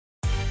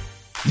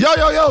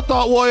Yo,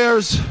 Thought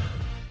Warriors.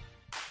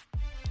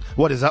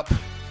 What is up?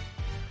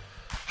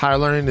 Higher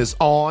Learning is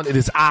on. It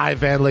is I,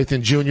 Van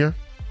Lathan Jr.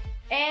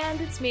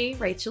 And it's me,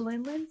 Rachel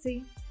Lynn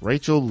Lindsay.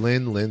 Rachel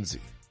Lynn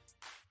Lindsay.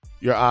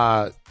 You're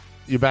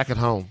back at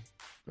home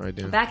right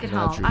there. Back at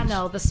home. I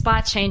know. The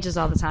spot changes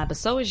all the time, but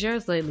so is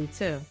yours lately,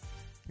 too.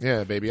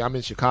 Yeah, baby. I'm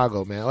in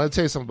Chicago, man. Let me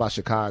tell you something about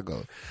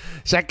Chicago.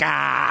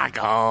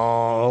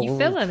 Chicago. You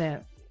feeling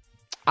it?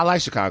 I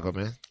like Chicago,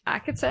 man. I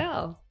could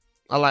tell.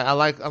 I'm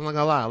not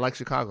gonna lie. I like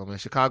Chicago, man.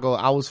 Chicago.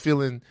 I was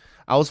feeling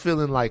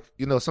like,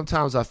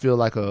 sometimes I feel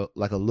like a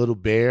little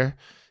bear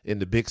in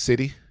the big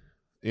city,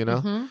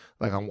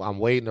 like I'm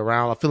waiting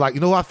around. I feel like,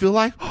 what I feel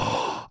like?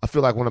 I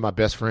feel like one of my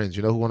best friends.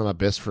 You know who one of my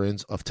best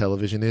friends of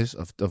television is,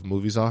 of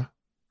movies are?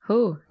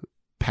 Who?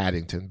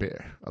 Paddington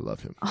Bear. I love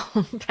him.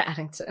 Oh,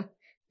 Paddington.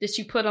 Did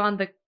you put on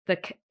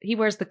he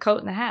wears the coat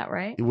and the hat,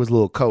 right? He wears a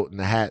little coat and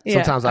the hat. Yeah,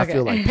 sometimes I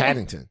feel like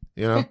Paddington,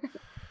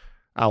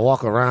 I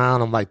walk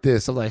around, I'm like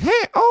this. I'm like,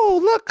 hey,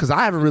 oh, look, because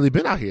I haven't really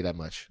been out here that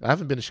much. I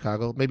haven't been to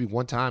Chicago maybe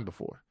one time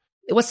before.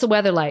 What's the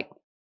weather like?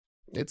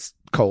 It's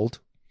cold.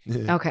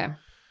 Okay.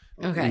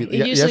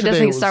 It usually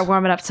doesn't start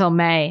warming up till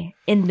May,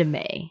 into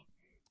May.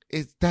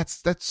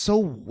 That's so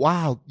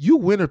wild. You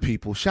winter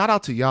people, shout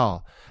out to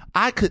y'all.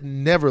 I could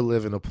never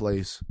live in a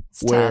place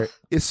where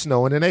it's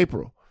snowing in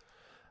April.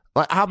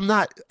 Like, I'm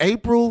not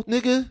April,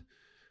 nigga.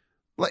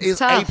 Like,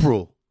 it's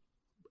April.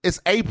 It's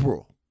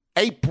April.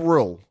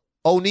 April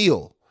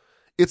O'Neil.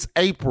 It's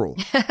April.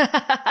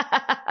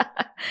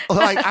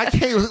 Like, I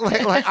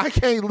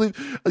can't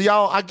live.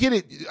 Y'all, I get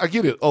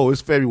it. Oh,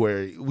 it's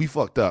February. We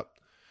fucked up.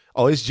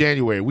 Oh, it's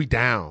January. We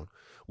down.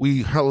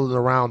 We hurling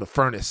around the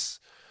furnace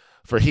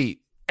for heat.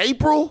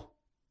 April?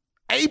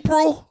 It's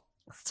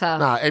tough.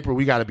 Nah, April,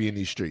 we got to be in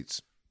these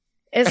streets.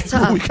 It's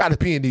tough. We got to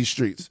be in these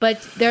streets.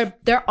 But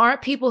there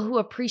aren't people who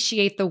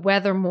appreciate the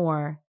weather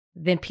more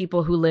than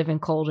people who live in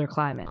colder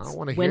climates. I don't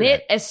want to hear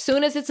that. As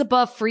soon as it's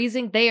above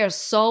freezing, they are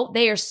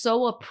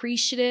so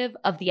appreciative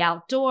of the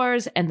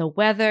outdoors and the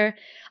weather.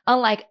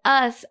 Unlike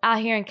us out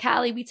here in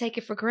Cali, we take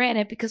it for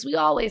granted because we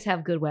always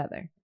have good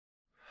weather.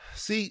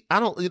 See,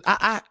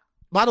 I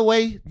by the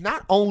way,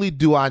 not only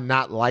do I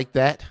not like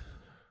that,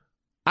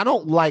 I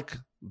don't like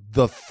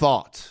the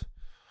thought.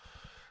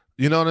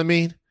 You know what I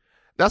mean?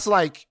 That's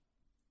like,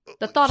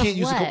 the thought of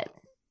what?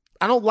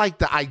 I don't like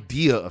the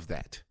idea of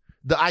that.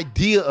 The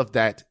idea of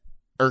that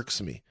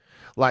irks me.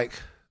 Like,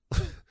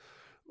 there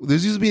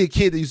used to be a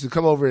kid that used to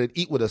come over and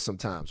eat with us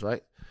sometimes,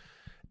 right?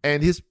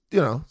 And his,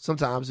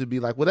 sometimes it'd be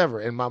like, whatever.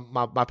 And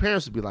my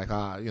parents would be like,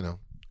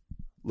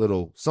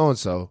 little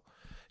so-and-so,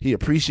 he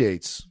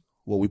appreciates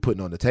what we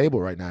putting on the table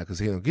right now because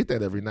he don't get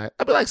that every night.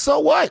 I'd be like, so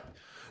what?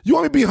 You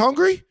want me to be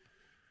hungry?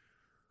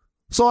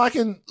 You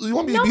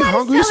want me to be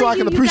hungry so I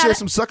can appreciate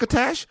some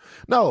succotash?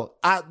 No,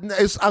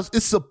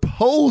 it's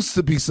supposed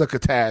to be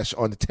succotash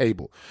on the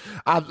table.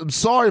 I'm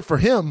sorry for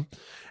him,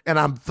 and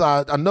I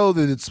know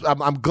that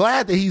I'm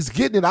glad that he's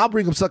getting it. I'll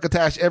bring him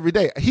succotash every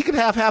day. He can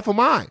have half of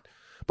mine,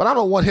 but I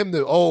don't want him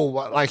to.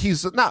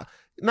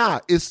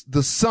 It's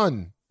the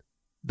sun,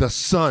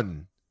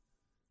 sun,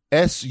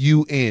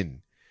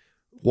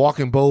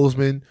 walking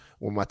Bozeman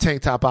with my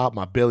tank top out,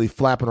 my belly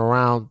flapping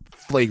around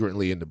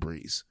flagrantly in the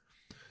breeze.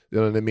 You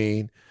know what I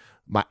mean?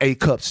 My A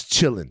cups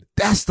chilling.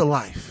 That's the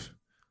life.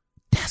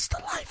 That's the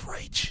life,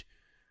 Rach.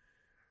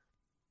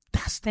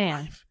 That's the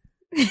life.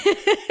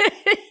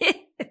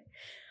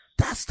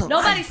 That's the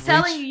Nobody's life,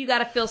 telling Rach. you got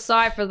to feel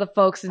sorry for the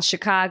folks in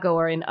Chicago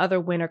or in other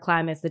winter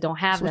climates that don't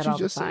have that all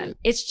the time.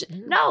 It's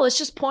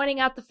just pointing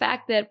out the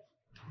fact that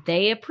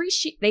they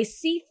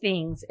see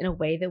things in a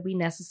way that we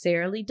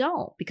necessarily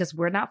don't because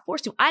we're not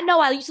forced to. I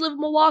know I used to live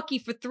in Milwaukee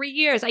for 3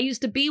 years. I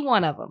used to be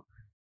one of them.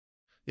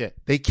 Yeah,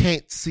 they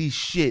can't see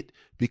shit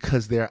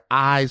because their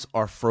eyes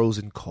are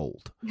frozen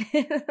cold.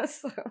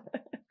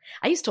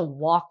 I used to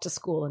walk to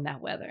school in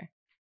that weather.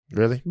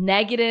 Really?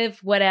 Negative,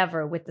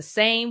 whatever, with the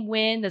same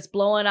wind that's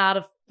blowing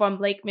from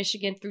Lake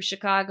Michigan through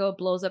Chicago,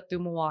 blows up through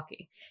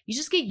Milwaukee. You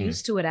just get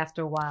used to it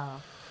after a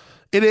while.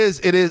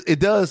 It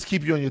does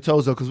keep you on your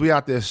toes though, because we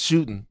out there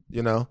shooting,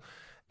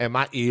 and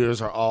my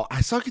ears are all. I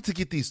start to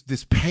get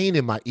this pain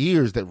in my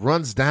ears that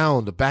runs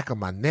down the back of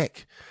my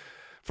neck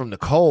from the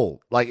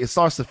cold. Like it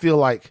starts to feel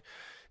like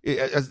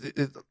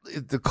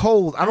the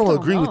cold. I don't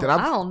agree with it. I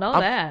don't know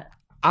that.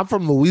 I'm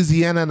from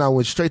Louisiana and I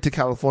went straight to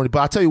California. But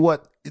I tell you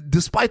what,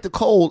 despite the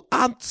cold,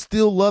 I'm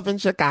still loving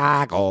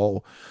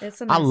Chicago.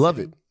 I love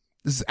it.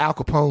 This is Al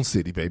Capone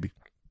City, baby.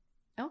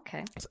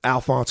 Okay. It's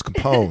Alphonse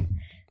Capone.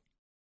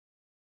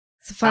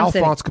 It's a fun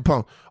Alphonse city.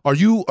 Capone. Are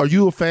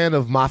you a fan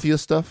of mafia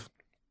stuff?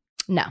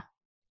 No.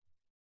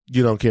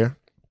 You don't care?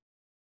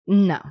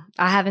 No.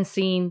 I haven't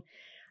seen.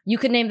 You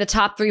could name the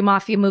top 3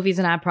 mafia movies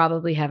and I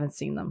probably haven't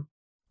seen them.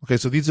 Okay,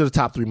 so these are the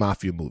top 3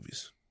 mafia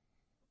movies.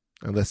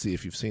 And let's see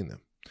if you've seen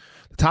them.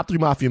 The top 3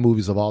 mafia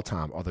movies of all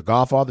time are The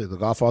Godfather, The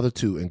Godfather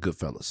 2, and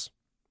Goodfellas.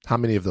 How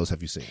many of those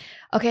have you seen?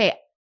 Okay.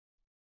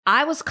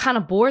 I was kind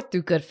of bored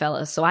through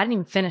Goodfellas, so I didn't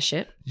even finish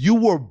it. You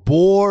were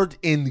bored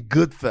in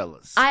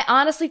Goodfellas. I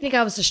honestly think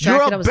I was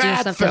distracted. I was doing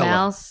something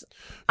else.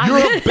 You're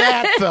a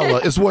bad fella,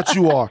 is what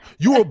you are.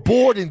 You were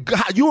bored in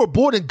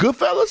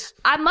Goodfellas?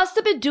 I must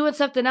have been doing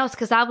something else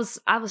because I was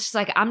just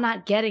like, I'm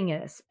not getting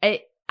this.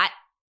 I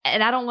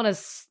don't want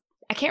to.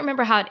 I can't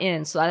remember how it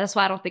ends, so that's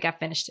why I don't think I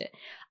finished it.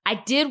 I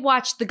did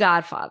watch The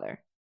Godfather.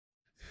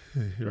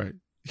 Right.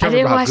 I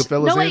did watch.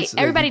 No, wait.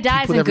 Everybody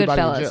dies in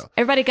Goodfellas.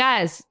 Everybody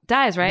dies,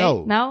 right?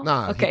 No.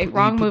 Nah. Okay,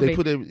 wrong movie.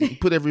 He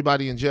put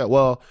everybody in jail.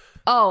 Well.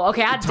 Oh,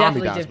 okay. I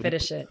definitely didn't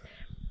finish it.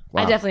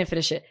 Wow. I definitely didn't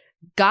finish it.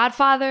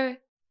 Godfather.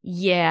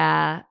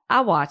 Yeah,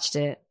 I watched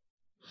it.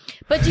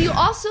 But do you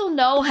also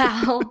know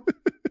how?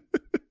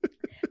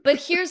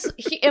 But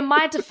in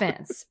my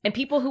defense, and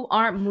people who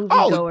aren't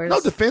moviegoers. No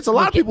defense. A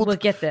lot of people will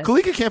get this.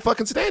 Kalika can't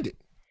fucking stand it.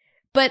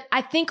 But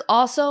I think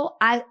also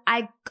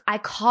I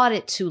caught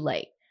it too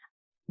late.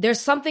 There's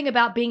something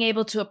about being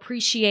able to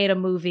appreciate a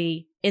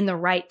movie in the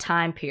right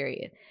time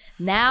period.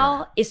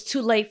 Now it's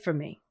too late for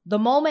me. The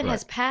moment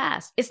has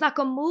passed. It's not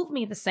going to move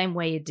me the same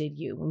way it did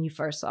you when you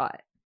first saw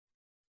it.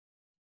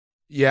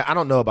 Yeah, I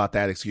don't know about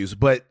that excuse,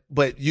 but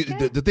you,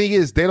 the thing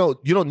is,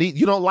 you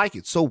don't like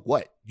it. So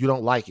what? You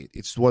don't like it.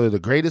 It's one of the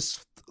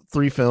greatest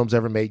 3 films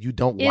ever made. You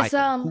don't like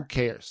it. Who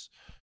cares?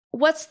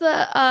 What's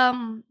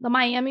the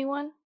Miami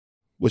one?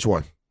 Which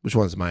one? Which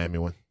one's the Miami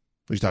one?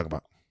 What are you talking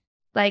about?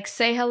 Like,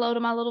 Say Hello to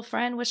My Little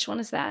Friend. Which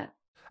one is that?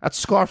 That's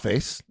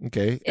Scarface.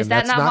 Okay. Is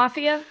that not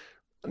mafia?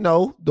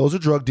 No, those are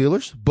drug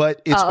dealers, but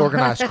it's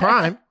organized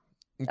crime.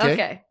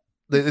 Okay.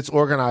 It's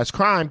organized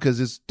crime because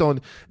it's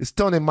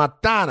Tony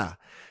Montana.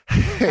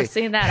 I've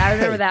seen that. I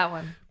remember that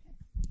one.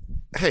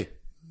 Hey,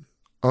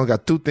 I only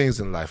got 2 things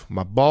in life: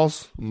 my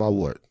boss, my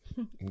word.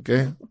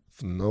 Okay,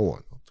 for no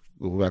one.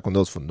 Go back on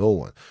those for no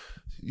one.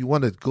 You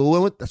want to go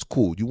in it? That's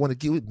cool. You want to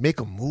give it? Make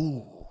a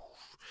move.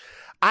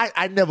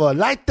 I never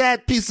liked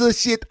that piece of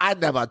shit. I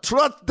never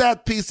trust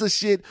that piece of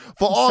shit.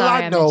 For all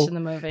I know,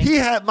 he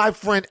had my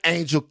friend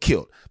Angel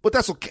killed. But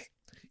that's okay.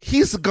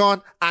 He's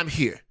gone. I'm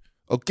here.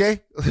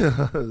 Okay?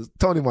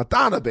 Tony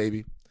Montana,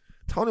 baby.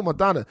 Tony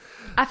Montana.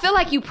 I feel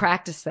like you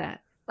practice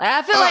that. Like,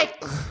 I feel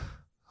like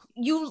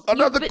you.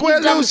 Another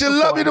Quaalude, she'll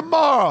love me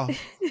tomorrow.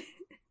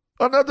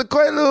 Another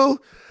Quaalude.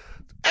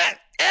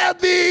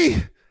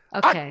 LV,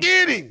 I'm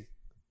kidding.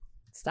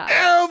 Stop.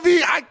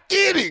 LV, I'm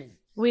kidding.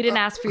 We didn't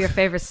ask for your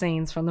favorite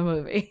scenes from the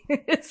movie.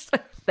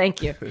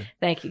 Thank you.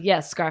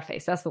 Yes,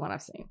 Scarface. That's the one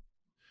I've seen.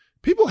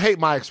 People hate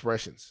my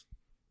expressions.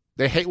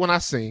 They hate when I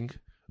sing,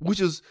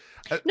 which is...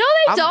 No,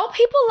 they don't.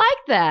 People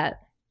like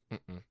that.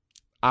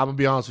 I'm going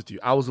to be honest with you.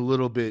 I was a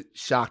little bit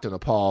shocked and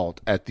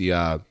appalled at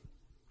the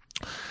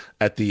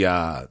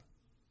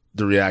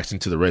reaction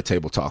to the Red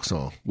Table Talk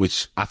song,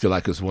 which I feel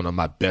like is one of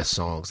my best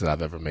songs that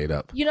I've ever made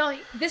up. You know,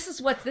 this is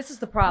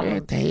the problem.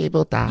 Red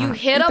Table Talk, you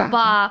hit a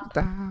bop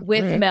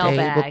with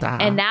Mailbag,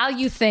 and now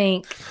you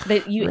think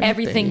that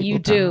everything you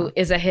do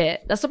is a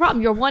hit. That's the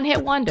problem. Your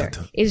one-hit wonder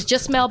is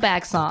just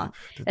Mailbag song.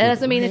 That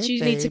doesn't mean that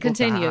you need to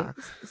continue.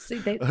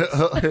 See, I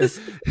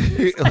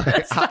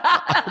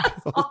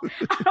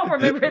don't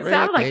remember it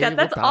sounded like that.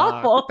 That's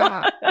awful.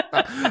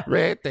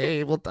 Red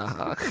Table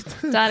Talk.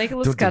 Donnie,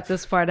 let's cut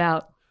this part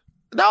out.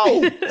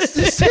 No,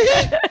 see,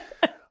 I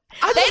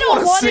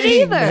don't want it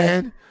either.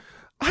 Man.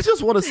 I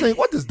just want to sing.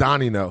 What does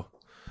Donnie know?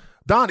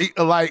 Donnie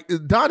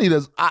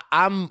does.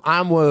 I'm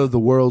one of the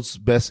world's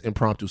best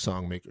impromptu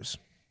song makers.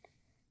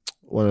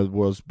 One of the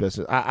world's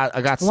best.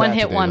 I got one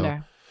hit today,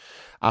 wonder.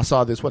 Though. I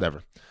saw this.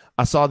 Whatever.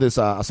 I saw this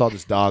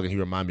dog, and he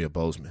reminded me of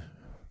Bozeman.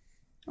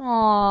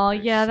 Oh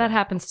yeah, that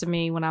happens to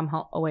me when I'm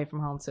away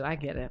from home too. I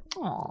get it.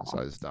 I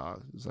saw this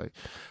dog. It was like.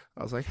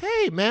 I was like,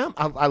 hey, ma'am,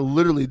 I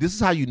literally, this is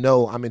how you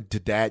know I'm into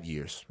dad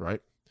years, right?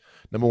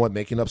 Number 1,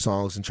 making up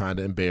songs and trying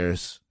to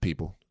embarrass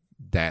people.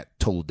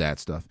 Total dad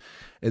stuff.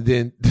 And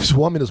then this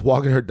woman is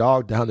walking her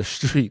dog down the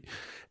street,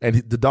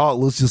 and the dog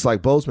looks just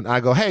like Bozeman. I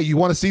go, hey, you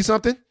want to see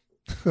something?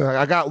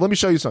 Let me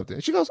show you something.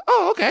 And she goes,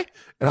 oh, okay.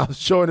 And I was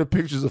showing her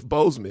pictures of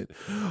Bozeman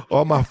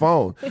on my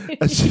phone. And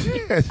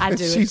I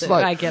do it too.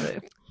 Like, I get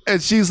it.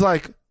 And she's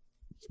like,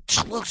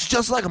 she looks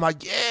just like him. I'm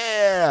like,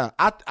 yeah.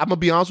 I'm going to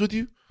be honest with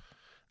you.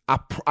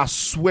 I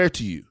swear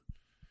to you,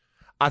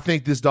 I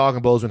think this dog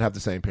and Bozeman have the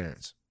same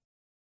parents.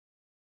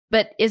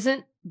 But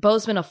isn't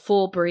Bozeman a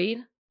full breed?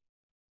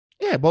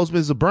 Yeah,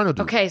 Bozeman is a burner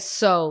dude. Okay,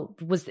 so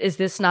is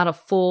this not a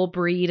full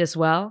breed as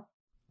well?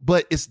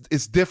 But it's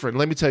different.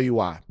 Let me tell you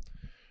why.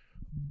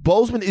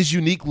 Bozeman is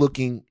unique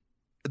looking.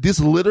 This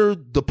litter,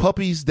 the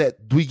puppies that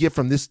we get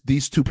from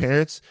these 2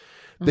 parents,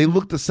 they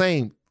look the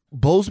same.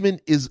 Bozeman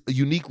is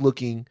unique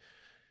looking,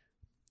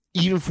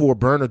 even for a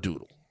burner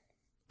doodle.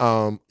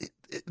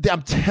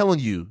 I'm telling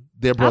you,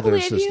 they're brother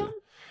and sister. You.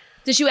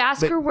 Did you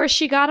ask her where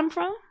she got him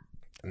from?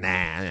 Nah,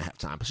 I didn't have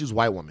time. But she's a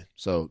white woman.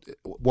 So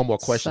one more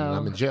question and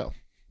I'm in jail.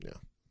 Yeah.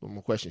 One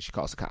more question. She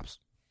calls the cops.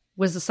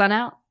 Was the sun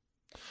out?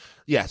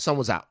 Yeah, sun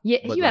was out. Yeah,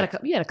 you had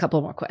a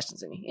couple more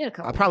questions in you. You had a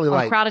couple. I probably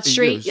on Crowded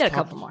Street. You had a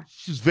couple more.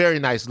 She's a very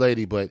nice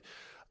lady, but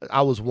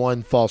I was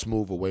one false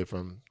move away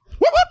from.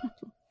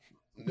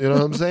 You know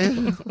what I'm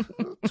saying?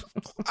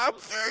 I'm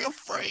very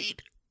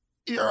afraid,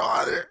 Your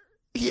Honor.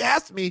 He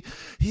said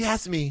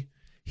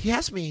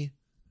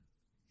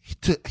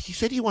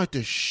he wanted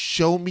to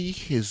show me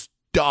his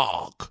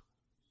dog.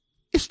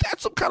 Is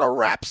that some kind of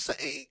rap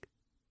saying?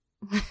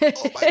 Oh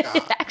my God.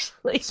 It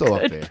actually so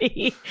could unfair.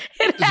 Be.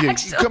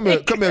 Come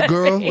here,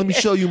 girl. Let me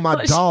show you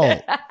my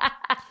dog.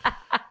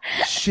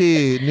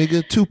 Shit,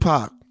 nigga,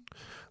 Tupac.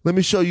 Let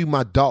me show you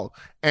my dog.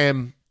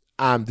 And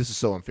this is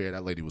so unfair.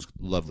 That lady was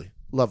lovely.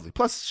 Lovely.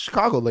 Plus,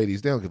 Chicago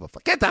ladies, they don't give a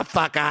fuck. Get the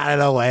fuck out of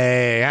the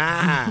way.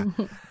 I'm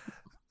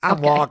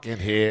walking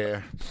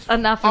here.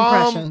 Enough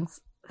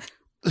impressions.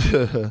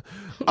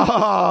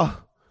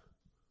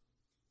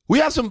 We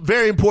have some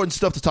very important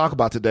stuff to talk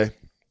about today.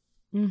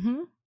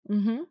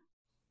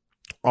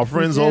 Our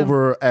friends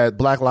over at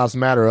Black Lives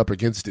Matter up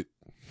against it.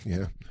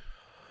 Yeah.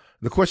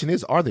 The question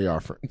is, are they our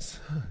friends?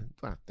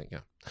 I think, yeah.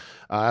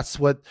 That's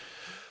what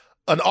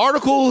an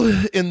article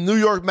in New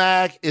York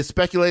Mag is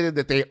speculated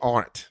that they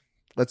aren't.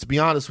 Let's be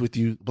honest with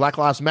you. Black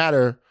Lives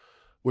Matter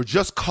were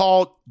just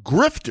called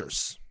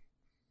grifters.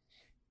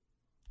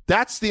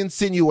 That's the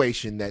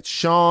insinuation that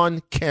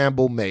Sean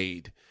Campbell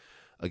made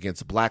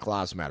against Black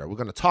Lives Matter. We're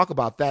going to talk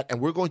about that, and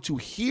we're going to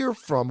hear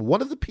from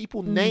one of the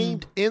people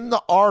named in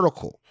the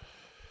article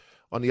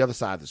on the other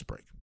side of this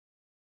break.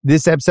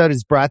 This episode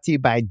is brought to you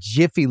by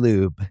Jiffy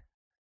Lube.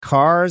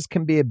 Cars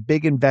can be a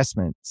big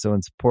investment, so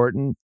it's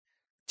important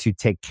to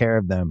take care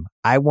of them.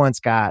 I once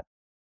got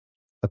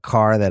a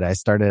car that I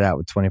started out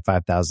with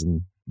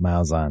 25,000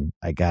 miles on.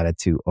 I got it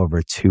to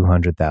over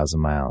 200,000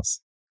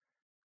 miles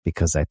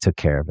because I took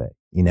care of it.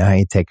 You know how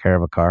you take care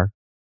of a car?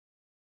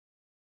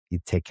 You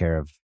take care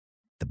of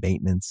the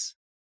maintenance,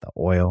 the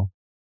oil,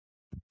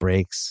 the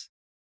brakes,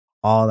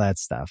 all that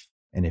stuff.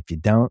 And if you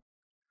don't,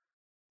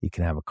 you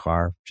can have a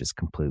car just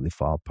completely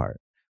fall apart.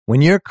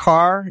 When your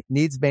car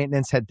needs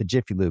maintenance, head to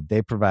Jiffy Lube.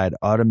 They provide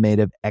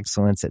automotive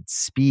excellence at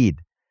speed.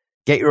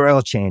 Get your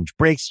oil change,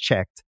 brakes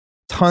checked,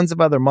 tons of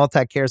other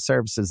multi-care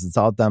services. It's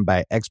all done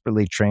by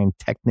expertly trained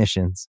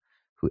technicians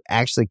who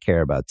actually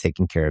care about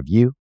taking care of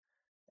you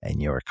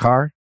and your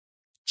car.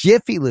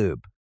 Jiffy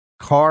Lube,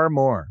 car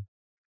more.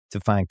 To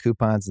find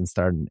coupons and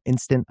start an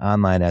instant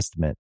online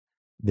estimate,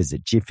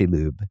 visit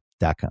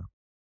jiffylube.com.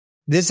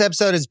 This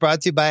episode is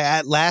brought to you by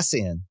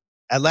Atlassian.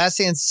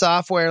 Atlassian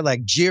software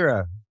like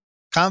Jira,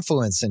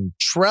 Confluence, and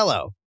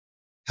Trello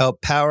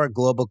help power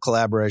global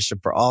collaboration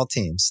for all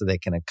teams so they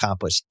can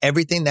accomplish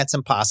everything that's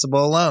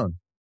impossible alone.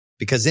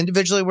 Because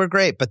individually we're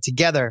great, but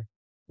together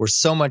we're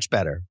so much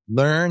better.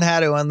 Learn how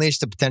to unleash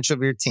the potential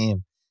of your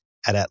team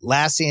at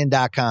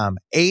Atlassian.com.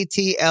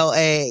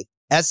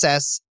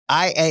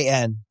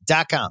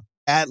 Atlassian.com.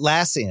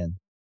 Atlassian.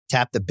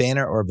 Tap the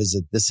banner or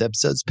visit this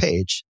episode's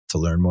page to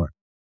learn more.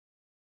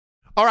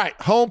 All right.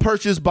 Home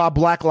purchase by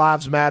Black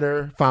Lives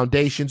Matter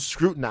Foundation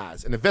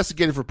scrutinized. An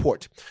investigative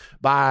report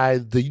by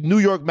the New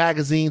York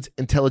Magazine's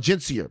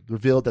Intelligentsia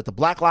revealed that the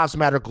Black Lives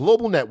Matter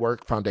Global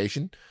Network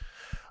Foundation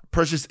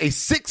purchased a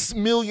 $6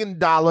 million,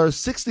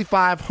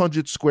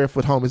 6,500 square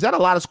foot home. Is that a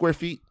lot of square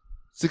feet?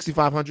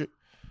 6,500?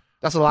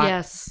 That's a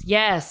lot.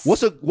 Yes.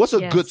 What's a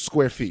good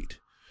square feet?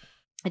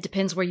 It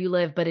depends where you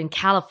live, but in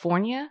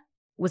California,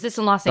 was this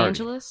in Los 30.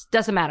 Angeles?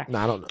 Doesn't matter. No,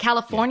 I don't know.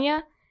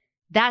 California,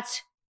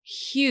 that's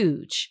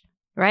huge,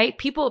 right?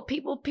 People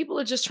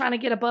are just trying to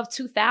get above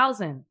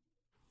 2,000.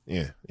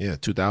 Yeah,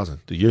 2000.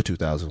 The year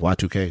 2000,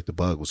 Y2K, the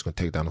bug was going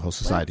to take down the whole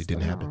society.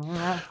 Didn't happen.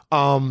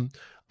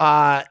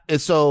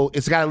 And so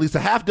it's got at least a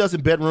half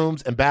dozen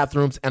bedrooms and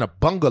bathrooms and a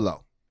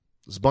bungalow.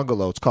 This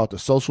bungalow, it's called the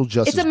Social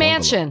Justice It's a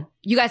mansion. Bungalow.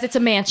 You guys, it's a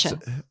mansion.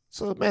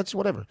 It's a mansion,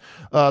 whatever.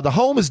 The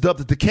home is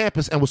dubbed the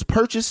campus and was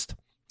purchased,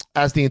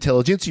 as the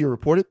Intelligentsia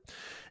reported,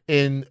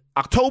 in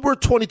October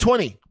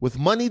 2020 with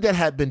money that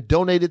had been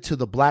donated to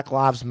the Black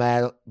Lives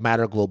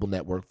Matter Global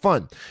Network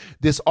Fund.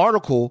 This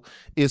article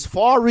is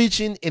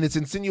far-reaching in its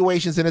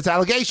insinuations and its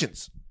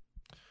allegations.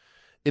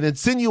 It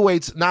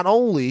insinuates not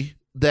only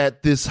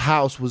that this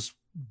house was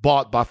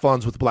bought by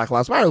funds with Black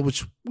Lives Matter,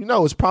 which we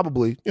know is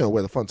probably,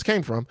 where the funds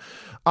came from,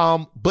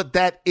 but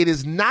that it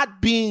is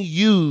not being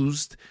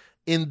used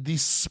in the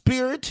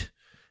spirit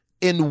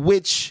in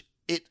which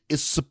it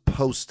is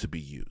supposed to be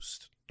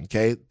used.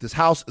 Okay, this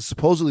house is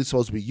supposedly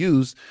supposed to be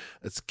used.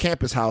 It's a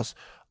campus house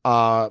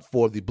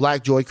for the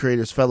Black Joy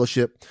Creators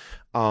Fellowship.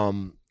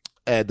 And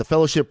the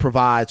fellowship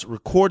provides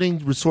recording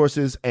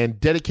resources and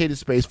dedicated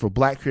space for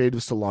Black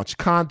creatives to launch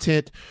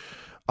content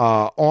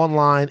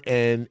online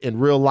and in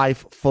real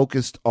life,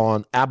 focused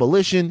on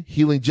abolition,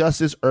 healing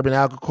justice, urban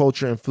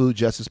agriculture and food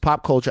justice,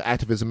 pop culture,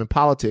 activism, and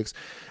politics,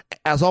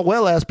 as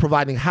well as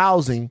providing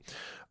housing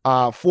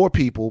for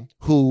people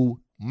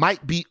who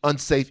might be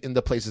unsafe in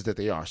the places that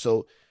they are.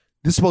 So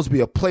this is supposed to be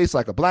a place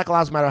like a Black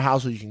Lives Matter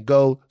house where you can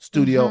go,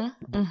 studio,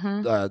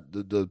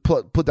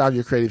 put down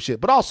your creative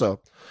shit. But also,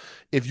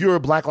 if you're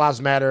a Black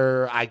Lives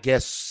Matter, I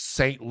guess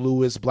St.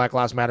 Louis, Black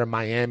Lives Matter,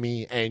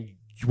 Miami, and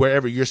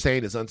wherever you're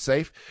saying is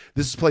unsafe,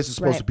 this place is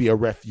supposed to be a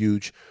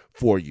refuge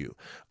for you.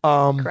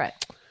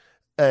 Correct.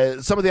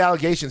 Some of the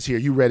allegations here,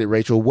 you read it,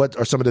 Rachel. What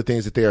are some of the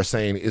things that they are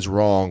saying is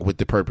wrong with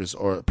the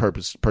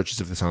purchase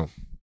of this home?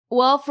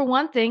 Well, for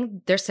one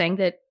thing, they're saying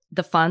that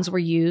the funds were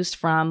used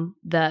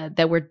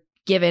that were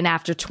given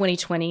after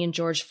 2020 and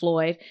George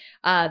Floyd.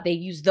 They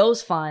used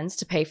those funds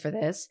to pay for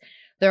this.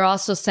 They're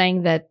also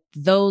saying that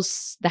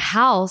the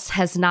house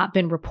has not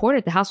been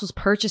reported. The house was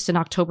purchased in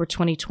October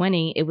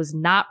 2020. It was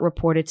not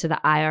reported to the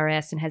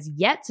IRS and has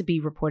yet to be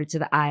reported to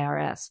the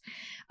IRS.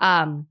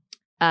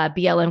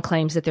 BLM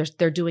claims that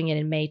they're doing it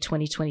in May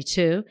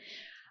 2022.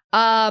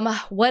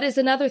 What is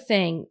another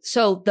thing?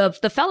 So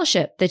the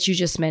fellowship that you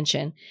just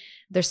mentioned,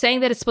 they're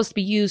saying that it's supposed to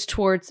be used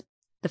towards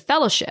the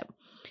fellowship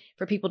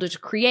for people to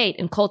create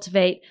and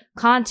cultivate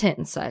content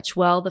and such.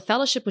 Well, the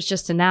fellowship was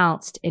just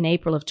announced in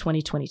April of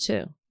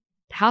 2022.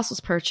 The house was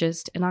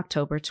purchased in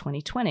October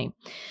 2020.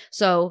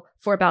 So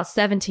for about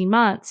 17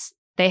 months,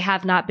 they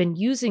have not been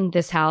using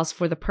this house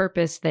for the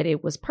purpose that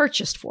it was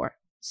purchased for.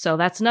 So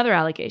that's another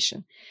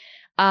allegation.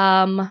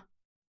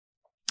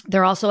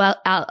 They're also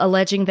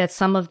alleging that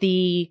some of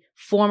the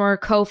former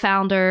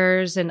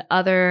co-founders and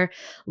other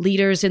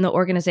leaders in the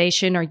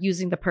organization are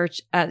using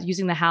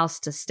the house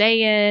to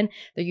stay in.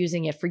 They're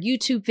using it for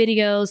YouTube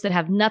videos that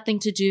have nothing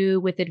to do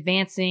with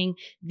advancing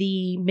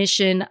the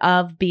mission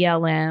of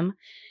BLM.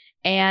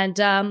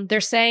 And they're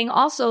saying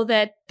also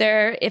that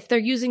if they're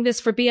using this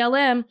for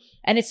BLM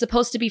and it's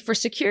supposed to be for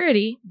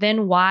security,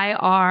 then why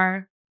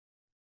are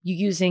you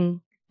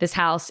using this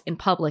house in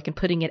public and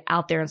putting it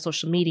out there on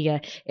social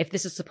media if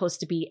this is supposed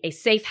to be a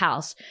safe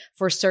house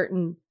for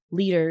certain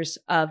leaders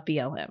of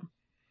BLM?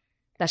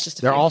 That's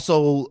just they're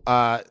also,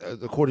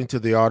 according to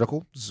the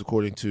article, this is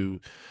according to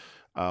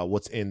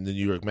what's in the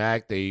New York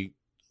Mag, they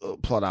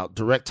plot out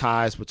direct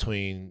ties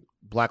between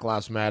Black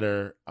Lives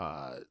Matter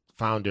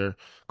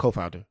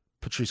co-founder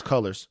Patrisse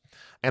Cullors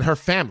and her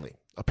family.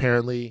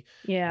 Apparently,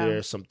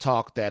 there's some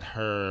talk that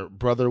her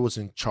brother was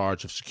in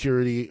charge of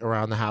security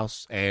around the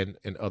house and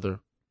other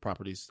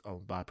properties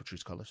owned by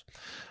Patrisse Cullors,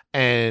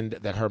 and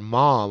that her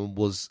mom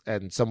was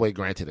in some way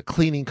granted a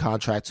cleaning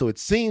contract. So it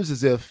seems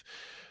as if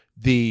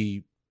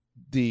the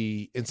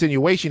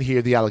insinuation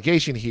here, the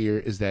allegation here,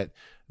 is that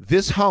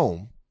this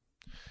home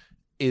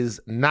is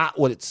not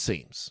what it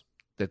seems,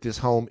 that this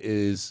home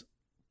is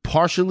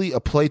partially a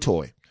play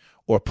toy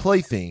or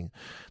plaything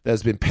that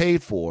has been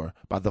paid for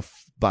by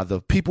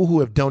the people who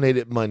have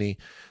donated money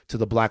to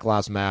the Black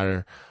Lives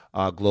Matter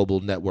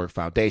Global Network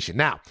Foundation.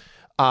 Now,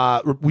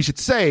 we should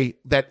say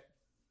that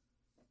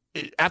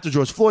after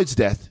George Floyd's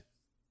death,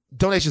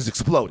 donations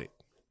exploded.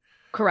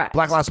 Correct.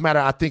 Black Lives Matter,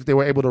 I think they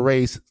were able to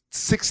raise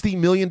 $60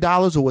 million,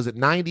 or was it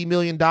 $90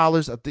 million?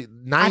 I think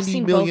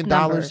 $90 million.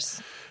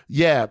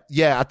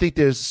 Yeah. I think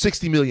there's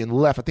 $60 million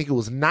left. I think it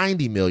was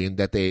 $90 million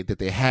that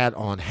they had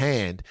on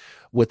hand,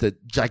 with a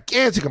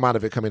gigantic amount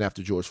of it coming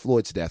after George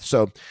Floyd's death.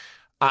 So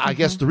I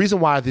guess the reason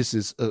why this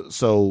is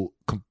so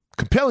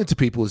compelling to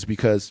people is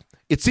because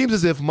it seems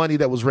as if money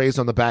that was raised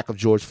on the back of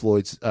George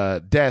Floyd's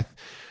death,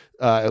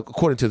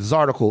 according to this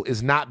article,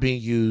 is not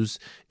being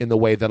used in the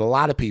way that a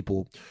lot of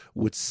people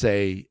would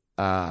say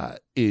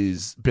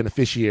is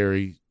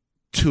beneficiary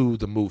to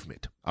the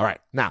movement. All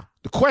right. Now,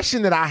 the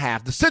question that I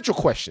have, the central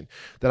question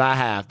that I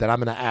have that I'm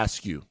going to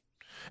ask you,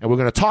 and we're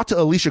going to talk to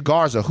Alicia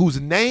Garza, who's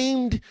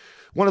named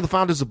one of the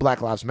founders of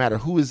Black Lives Matter,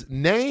 who is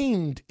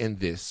named in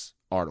this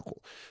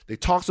article. They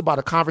talks about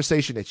a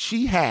conversation that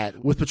she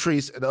had with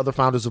Patrisse and other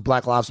founders of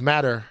Black Lives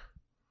Matter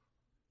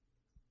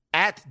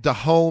at the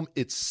home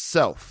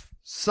itself,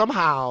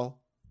 somehow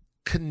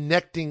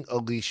connecting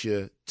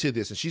Alicia to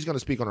this. And she's going to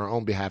speak on her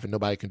own behalf, and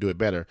nobody can do it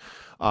better.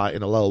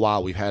 In a little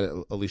while, we've had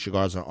Alicia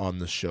Garza on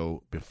the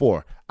show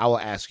before. I will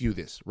ask you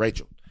this,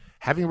 Rachel.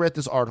 Having read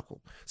this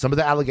article, some of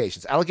the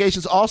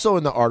allegations also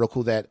in the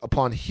article, that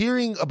upon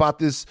hearing about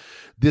this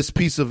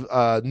piece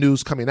of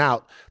news coming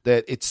out,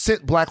 that it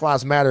sent Black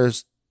Lives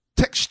Matter's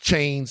text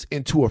chains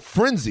into a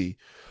frenzy,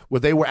 where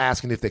they were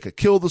asking if they could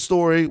kill the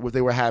story, where they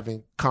were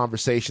having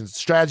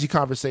strategy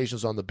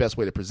conversations on the best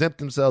way to present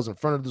themselves in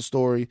front of the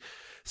story,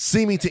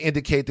 seeming to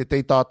indicate that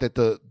they thought that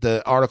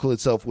the article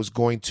itself was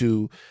going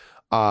to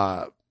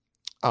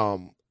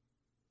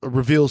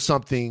reveal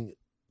something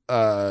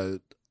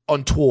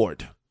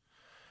untoward.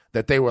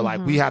 That they were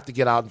like, we have to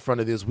get out in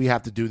front of this, we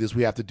have to do this,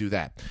 we have to do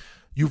that.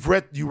 You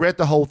read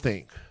the whole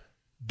thing.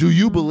 Do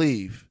you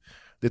believe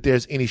that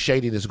there's any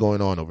shadiness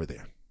going on over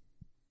there?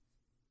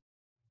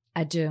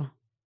 I do.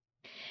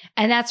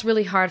 And that's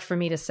really hard for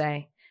me to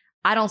say.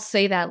 I don't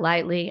say that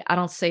lightly. I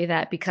don't say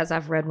that because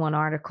I've read one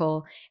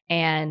article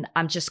and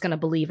I'm just going to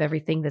believe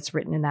everything that's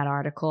written in that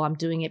article. I'm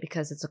doing it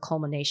because it's a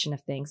culmination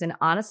of things. And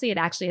honestly, it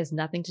actually has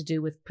nothing to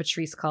do with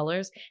Patrisse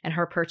Cullors and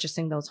her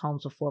purchasing those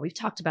homes before. We've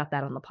talked about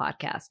that on the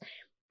podcast.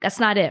 That's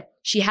not it.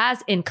 She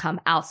has income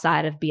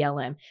outside of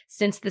BLM.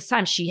 Since this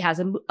time, she has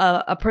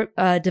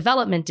a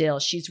development deal.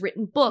 She's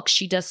written books.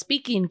 She does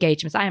speaking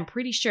engagements. I am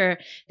pretty sure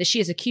that she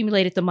has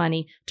accumulated the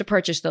money to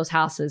purchase those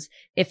houses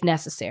if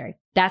necessary.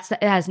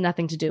 It has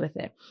nothing to do with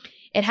it.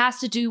 It has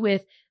to do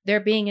with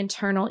there being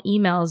internal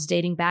emails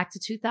dating back to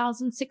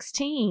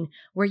 2016,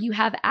 where you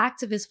have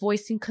activists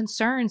voicing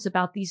concerns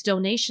about these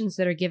donations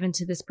that are given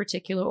to this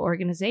particular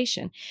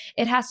organization.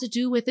 It has to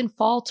do with in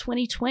fall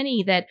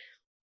 2020 that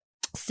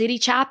city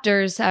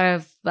chapters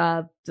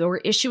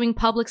were issuing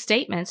public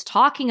statements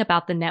talking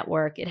about the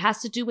network. It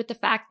has to do with the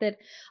fact that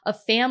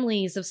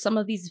families of some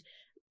of these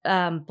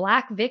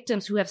Black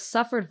victims who have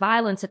suffered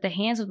violence at the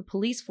hands of the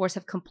police force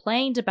have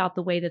complained about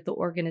the way that the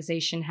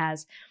organization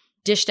has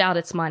dished out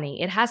its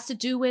money. It has to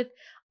do with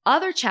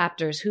other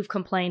chapters who've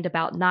complained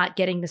about not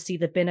getting to see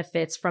the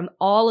benefits from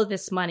all of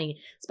this money,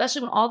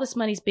 especially when all this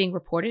money is being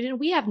reported.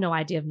 And we have no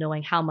idea of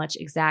knowing how much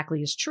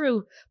exactly is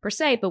true per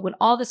se, but when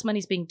all this money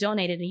is being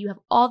donated and you have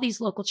all these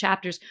local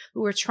chapters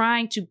who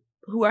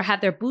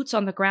have their boots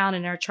on the ground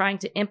and are trying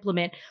to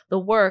implement the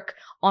work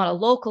on a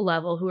local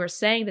level, who are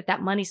saying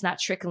that money's not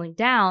trickling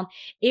down,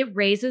 it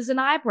raises an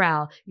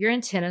eyebrow. Your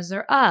antennas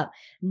are up.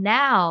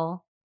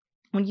 Now,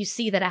 when you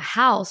see that a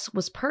house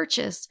was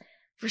purchased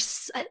for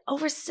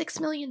over $6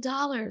 million.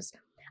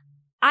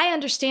 I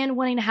understand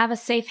wanting to have a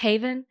safe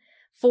haven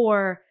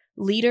for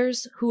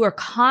leaders who are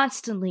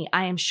constantly,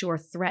 I am sure,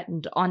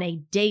 threatened on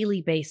a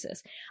daily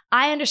basis.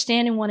 I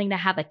understand in wanting to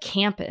have a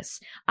campus,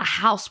 a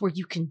house where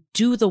you can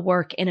do the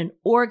work in an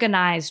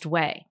organized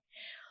way.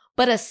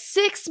 But a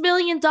 $6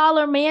 million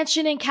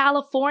mansion in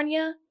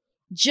California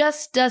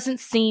just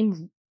doesn't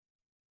seem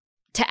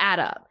to add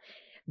up.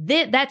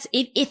 That's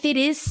if it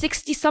is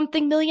 60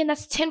 something million,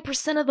 that's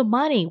 10% of the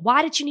money.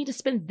 Why did you need to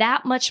spend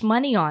that much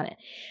money on it?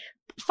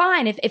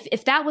 Fine.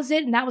 If that was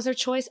it and that was their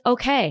choice,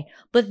 okay.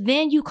 But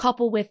then you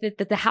couple with it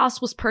that the house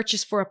was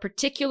purchased for a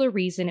particular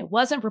reason. It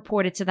wasn't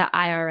reported to the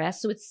IRS.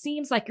 So it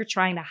seems like you're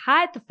trying to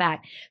hide the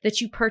fact that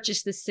you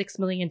purchased this $6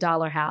 million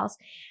house.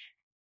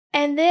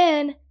 And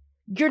then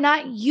you're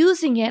not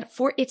using it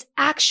for its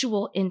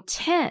actual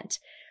intent.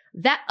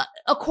 That,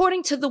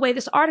 according to the way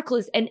this article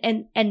is,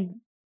 and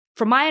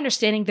from my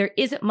understanding, there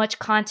isn't much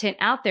content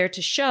out there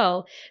to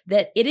show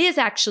that it is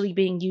actually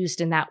being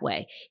used in that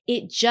way.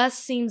 It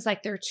just seems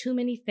like there are too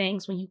many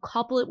things when you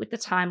couple it with the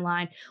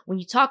timeline, when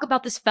you talk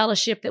about this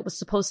fellowship that was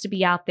supposed to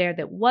be out there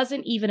that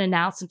wasn't even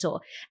announced until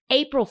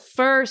April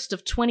 1st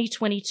of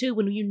 2022,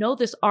 when you know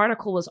this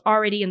article was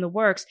already in the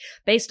works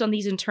based on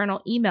these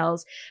internal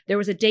emails. There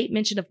was a date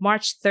mentioned of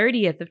March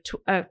 30,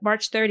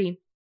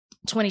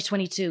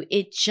 2022.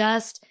 It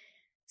just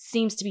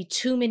seems to be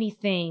too many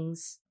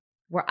things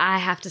where I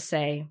have to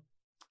say,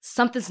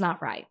 something's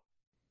not right.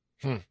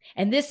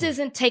 And this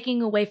isn't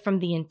taking away from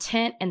the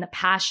intent and the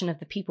passion of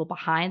the people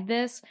behind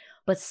this,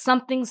 but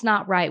something's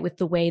not right with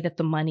the way that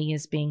the money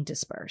is being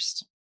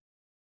dispersed.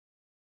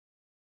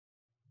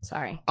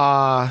 Sorry.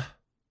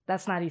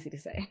 That's not easy to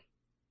say.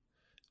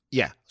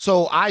 Yeah.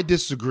 So I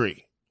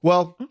disagree.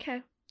 Well,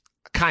 okay.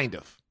 Kind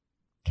of.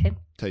 Okay.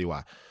 Tell you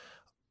why.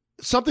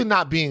 Something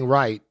not being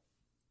right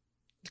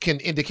can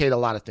indicate a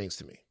lot of things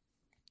to me.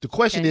 The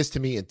question is, to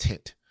me,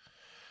 intent.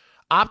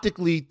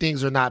 Optically,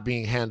 things are not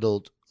being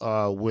handled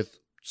with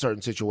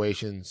certain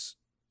situations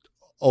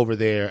over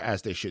there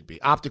as they should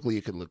be. Optically,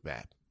 it could look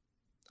bad.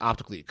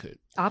 Optically, it could.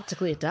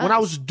 Optically, it does. When I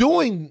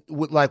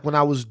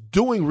was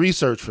doing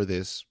research for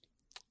this,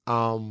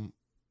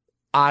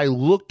 I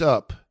looked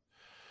up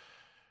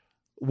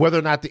whether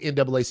or not the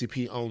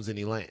NAACP owns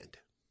any land.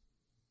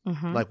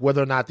 Mm-hmm. Like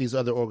whether or not these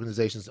other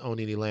organizations own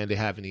any land, they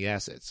have any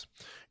assets.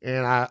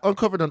 And I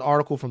uncovered an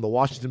article from the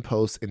Washington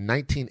Post in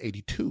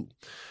 1982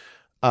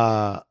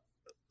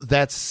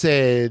 that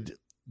said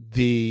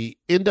the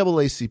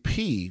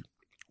NAACP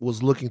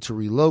was looking to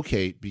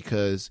relocate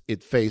because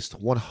it faced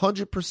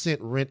 100%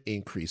 rent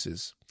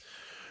increases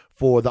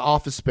for the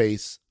office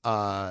space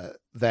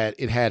that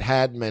it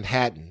had in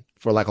Manhattan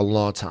for like a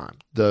long time.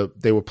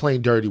 They were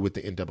playing dirty with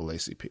the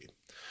NAACP.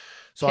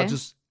 So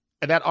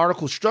and that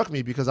article struck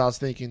me because I was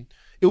thinking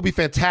it would be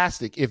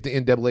fantastic if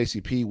the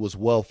NAACP was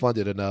well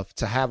funded enough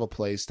to have a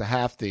place, to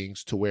have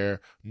things to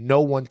where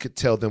no one could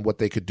tell them what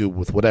they could do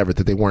with whatever,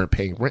 that they weren't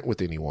paying rent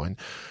with anyone,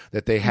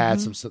 that they had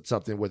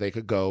something where they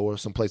could go or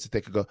some place that they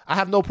could go. I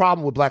have no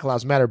problem with Black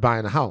Lives Matter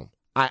buying a home.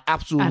 I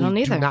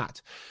absolutely do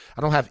not.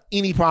 I don't have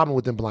any problem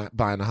with them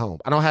buying a home.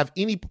 I don't have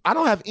any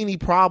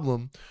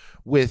problem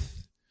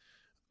with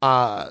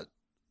I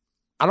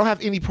don't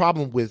have any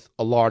problem with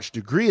a large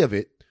degree of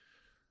it.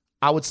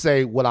 I would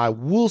say what I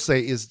will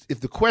say is if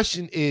the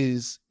question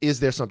is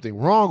there something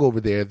wrong over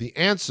there? The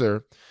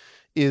answer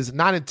is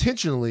not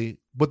intentionally,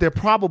 but they're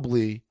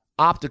probably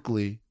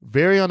optically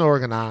very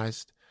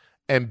unorganized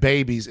and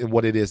babies in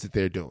what it is that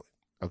they're doing.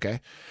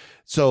 Okay.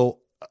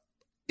 So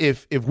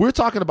if we're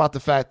talking about the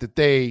fact that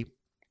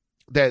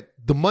that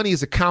the money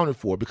is accounted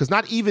for, because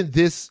not even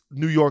this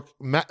New York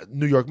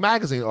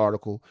Magazine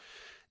article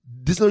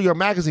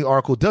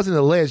doesn't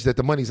allege that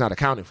the money's not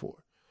accounted for.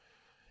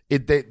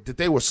 That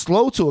they were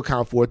slow to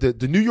account for it.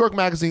 The New York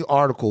Magazine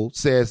article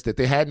says that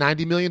they had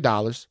 $90 million.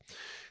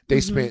 They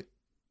spent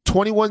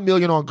 $21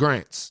 million on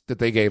grants that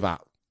they gave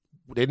out.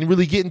 They didn't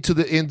really get into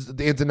the ins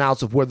and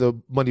outs of where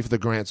the money for the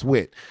grants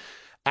went.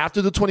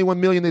 After the $21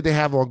 million that they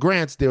have on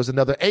grants, there was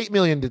another $8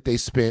 million that they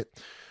spent,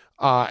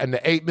 and the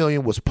 $8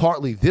 million was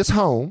partly this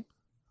home,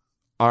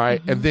 all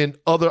right, and then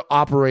other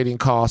operating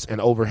costs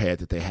and overhead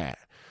that they had.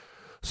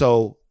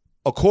 So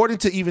according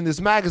to even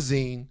this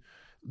magazine,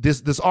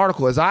 this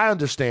article, as I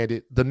understand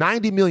it, the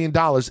 $90 million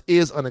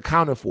is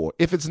unaccounted for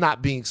if it's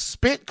not being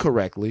spent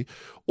correctly,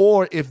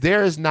 or if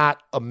there is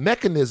not a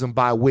mechanism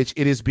by which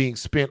it is being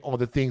spent on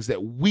the things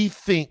that we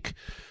think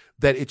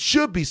that it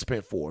should be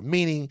spent for,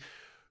 meaning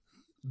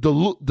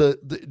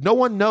the no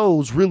one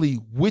knows really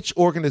which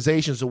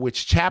organizations or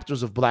which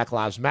chapters of Black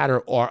Lives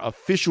Matter are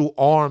official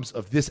arms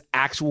of this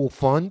actual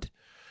fund,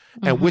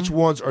 and which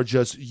ones are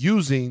just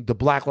using the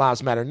Black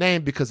Lives Matter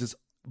name because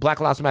Black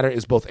Lives Matter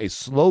is both a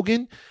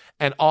slogan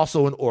and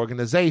also an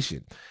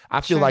organization.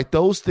 I feel like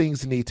those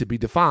things need to be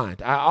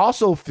defined. I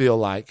also feel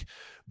like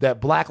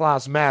that Black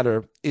Lives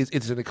Matter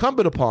it's an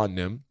incumbent upon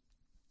them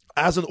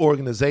as an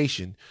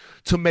organization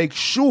to make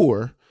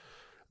sure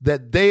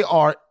that they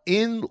are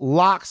in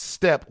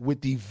lockstep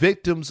with the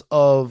victims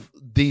of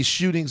these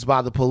shootings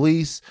by the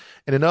police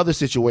and in other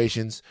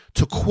situations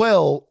to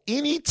quell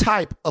any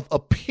type of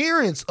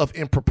appearance of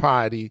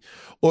impropriety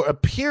or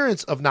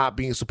appearance of not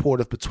being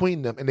supportive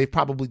between them. And they've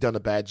probably done a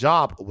bad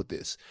job with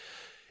this.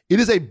 It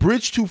is a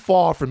bridge too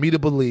far for me to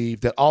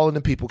believe that all of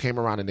the people came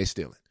around and they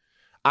stealing.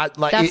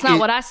 That's not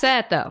what I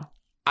said, though.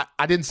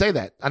 I didn't say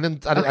that. I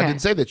didn't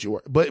say that you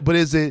were. But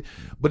it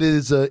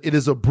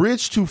is a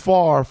bridge too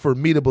far for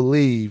me to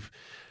believe.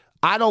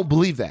 I don't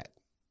believe that.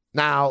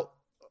 Now,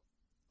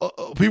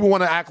 people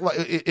want to act like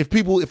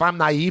if I'm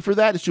naive for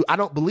that, it's true. I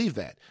don't believe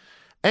that.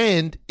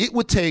 And it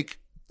would take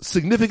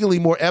significantly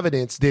more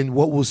evidence than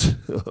what was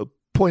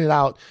pointed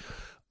out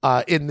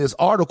in this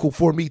article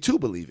for me to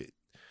believe it.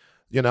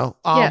 You know,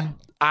 I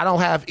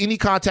don't have any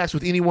contacts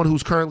with anyone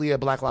who's currently at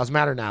Black Lives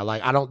Matter now.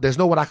 Like there's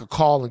no one I could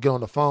call and get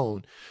on the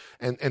phone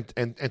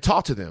and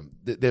talk to them.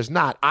 There's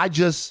not. I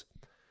just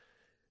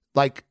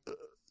like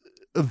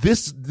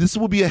this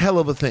will be a hell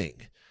of a thing.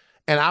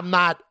 And I'm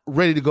not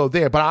ready to go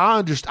there, but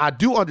I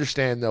do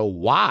understand though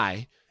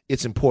why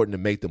it's important to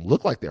make them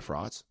look like they're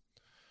frauds.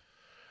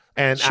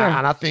 And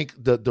I think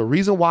the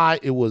reason why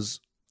it was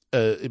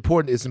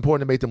important, it's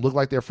important to make them look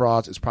like they're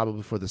frauds is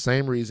probably for the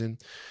same reason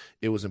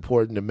it was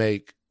important to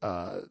make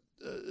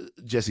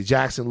Jesse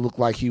Jackson look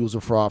like he was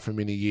a fraud for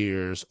many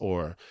years,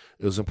 or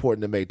it was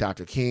important to make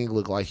Dr. King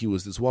look like he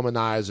was this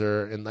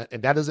womanizer. And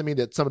that doesn't mean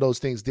that some of those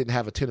things didn't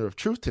have a tenor of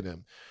truth to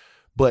them,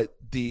 but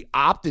the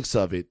optics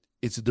of it,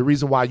 it's the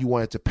reason why you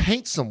wanted to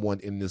paint someone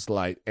in this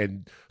light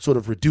and sort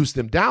of reduce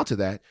them down to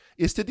that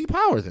is to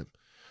depower them.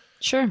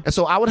 Sure. And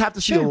so I would have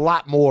to see a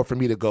lot more for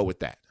me to go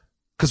with that.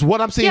 Because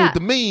what I'm seeing with the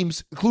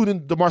memes,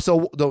 including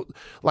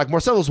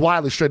Marcellus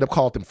Wiley straight up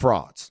called them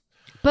frauds.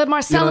 But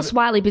Marcellus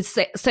Wiley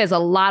says a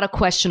lot of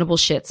questionable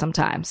shit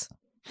sometimes.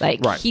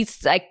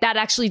 He's like, that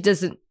actually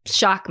doesn't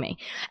shock me.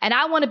 And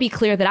I want to be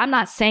clear that I'm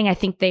not saying I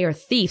think they are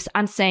thieves.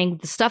 I'm saying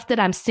the stuff that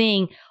I'm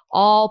seeing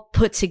all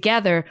put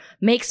together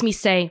makes me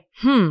say,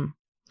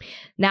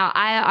 Now,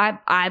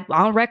 I'm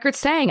on record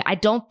saying I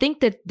don't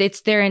think that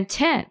it's their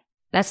intent.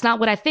 That's not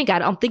what I think. I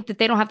don't think that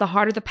they don't have the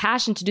heart or the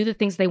passion to do the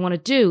things they want to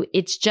do.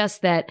 It's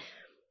just that,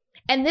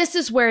 and this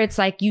is where it's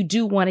like you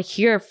do want to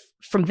hear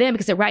from them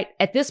because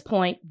at this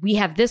point, we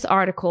have this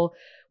article,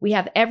 we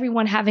have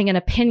everyone having an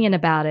opinion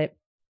about it,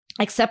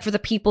 except for the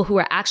people who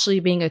are actually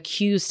being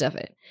accused of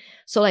it.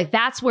 So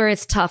that's where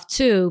it's tough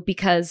too,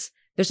 because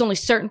there's only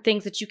certain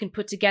things that you can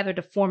put together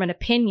to form an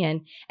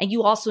opinion, and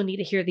you also need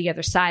to hear the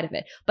other side of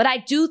it. But I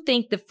do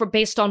think that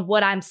based on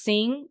what I'm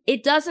seeing,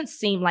 it doesn't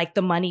seem like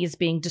the money is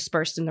being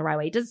dispersed in the right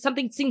way.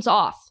 Something seems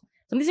off.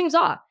 Something seems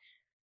off.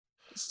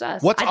 It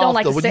does. What's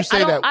off, though? When you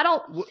say that? I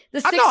don't.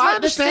 The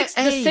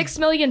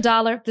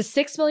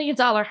 $6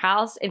 million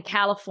house in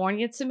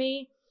California, to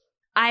me,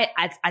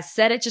 I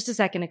said it just a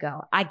second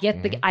ago. I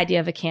get the idea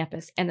of a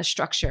campus and the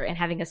structure and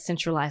having a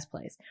centralized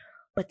place.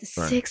 But the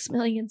 $6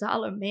 million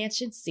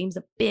mansion seems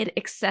a bit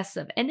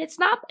excessive. And it's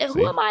not,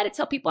 who am I to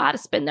tell people how to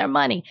spend their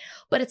money?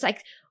 But it's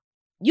like,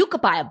 you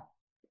could buy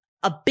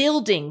a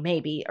building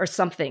maybe or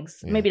something.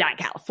 Maybe not in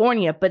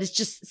California, but it's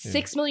just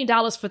 $6 million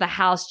for the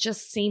house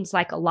just seems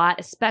like a lot,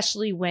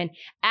 especially when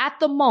at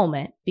the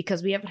moment,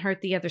 because we haven't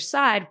heard the other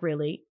side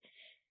really,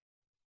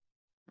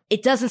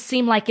 it doesn't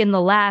seem like in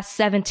the last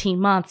 17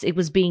 months it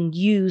was being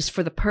used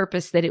for the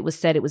purpose that it was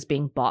said it was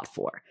being bought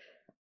for.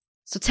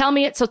 So tell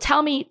me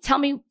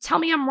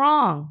I'm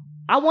wrong.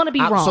 I want to be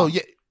wrong.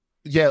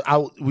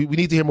 We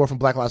need to hear more from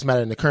Black Lives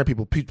Matter and the current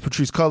people.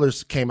 Patrice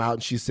Cullors came out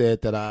and she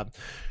said that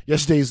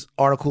yesterday's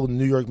article in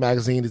the New York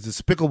Magazine is a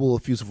despicable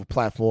abuse of a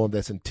platform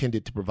that's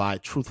intended to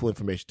provide truthful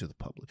information to the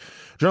public.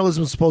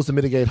 Journalism is supposed to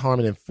mitigate harm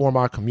and inform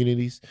our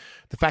communities.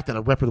 The fact that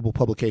a reputable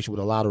publication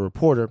would allow a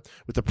reporter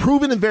with a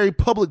proven and very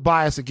public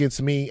bias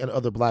against me and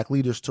other Black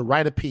leaders to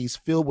write a piece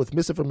filled with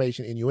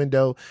misinformation,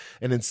 innuendo,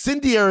 and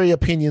incendiary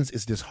opinions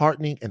is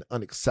disheartening and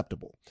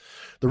unacceptable.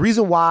 The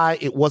reason why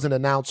it wasn't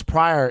announced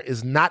prior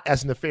is not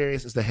as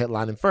nefarious as the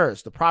headline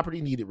infers. The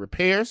property needed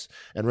repairs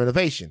and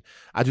renovation.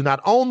 I do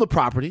not own the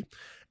property,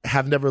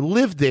 have never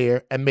lived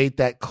there, and made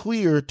that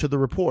clear to the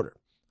reporter.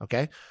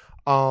 Okay.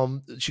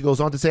 She goes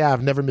on to say, I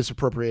have never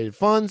misappropriated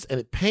funds, and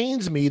it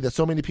pains me that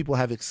so many people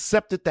have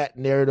accepted that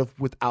narrative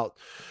without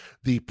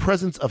the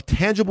presence of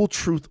tangible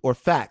truth or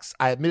facts.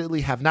 I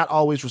admittedly have not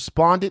always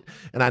responded,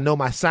 and I know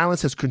my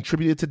silence has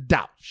contributed to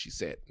doubt, she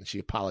said, and she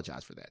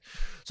apologized for that.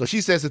 So she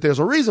says that there's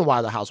a reason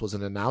why the house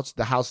wasn't announced.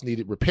 The house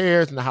needed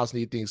repairs, and the house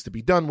needed things to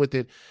be done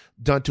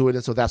to it,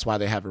 and so that's why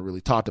they haven't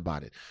really talked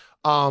about it.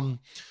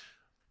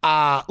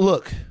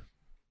 Look,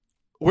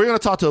 we're going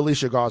to talk to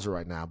Alicia Garza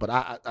right now, but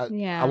I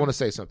want to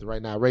say something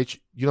right now. Rach,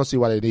 you don't see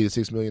why they need a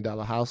 $6 million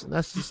house, and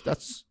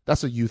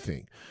that's a you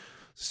thing.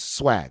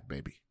 Swag,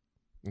 baby.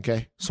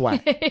 Okay,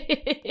 swag.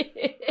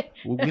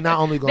 We're not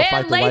only going to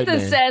fight the white man.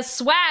 Lathan says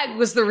swag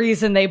was the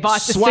reason they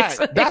bought the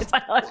 $6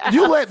 million.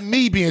 You let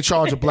me be in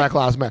charge of Black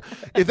Lives Matter.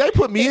 If they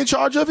put me in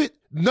charge of it,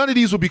 none of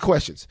these would be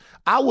questions.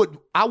 I would.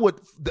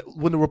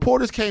 When the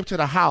reporters came to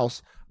the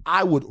house,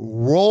 I would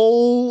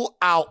roll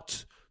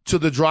out to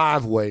the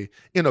driveway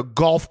in a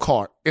golf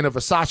cart in a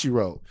Versace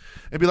robe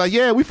and be like,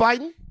 "Yeah, we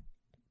fighting.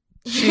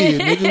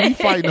 Shit, nigga, we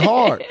fighting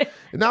hard.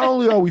 And not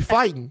only are we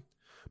fighting,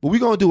 but we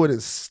gonna do it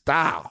in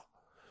style."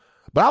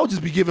 But I would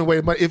just be giving away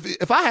money.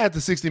 If I had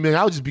the $60 million,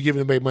 I would just be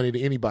giving away money to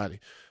anybody.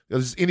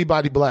 Just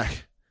anybody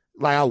black.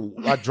 Like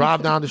I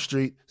drive down the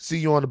street, see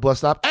you on the bus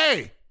stop.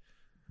 Hey,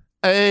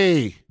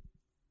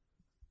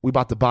 we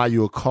about to buy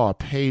you a car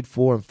paid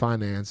for and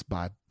financed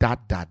by ...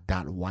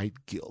 white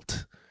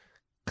guilt.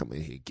 Come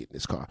in here, get in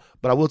this car.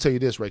 But I will tell you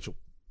this, Rachel.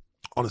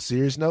 On a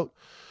serious note,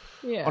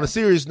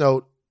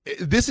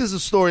 this is a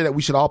story that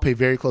we should all pay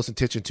very close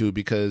attention to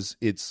because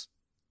there's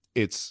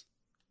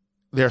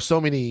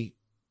so many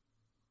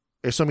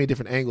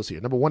different angles here.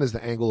 Number one is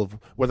the angle of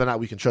whether or not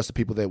we can trust the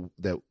people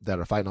that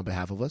are fighting on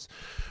behalf of us.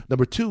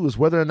 Number two is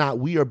whether or not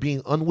we are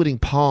being unwitting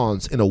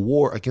pawns in a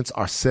war against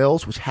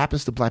ourselves, which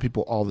happens to black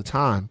people all the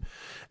time.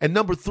 And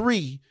number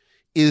three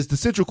is the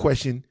central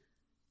question,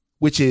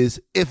 which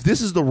is, if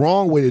this is the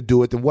wrong way to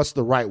do it, then what's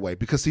the right way?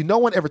 Because see, no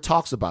one ever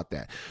talks about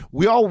that.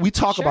 We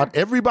talk about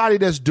everybody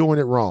that's doing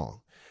it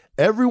wrong.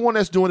 Everyone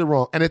that's doing it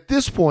wrong. And at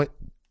this point,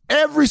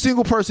 every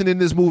single person in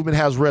this movement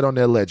has red on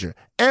their ledger.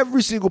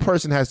 Every single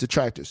person has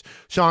detractors.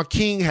 Shaun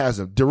King has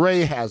them.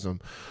 DeRay has them.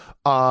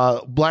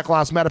 Black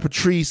Lives Matter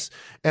Patrice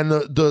and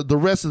the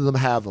rest of them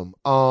have them.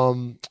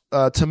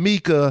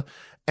 Tamika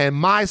and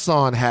my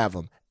son have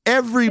them.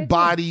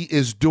 Everybody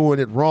is doing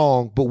it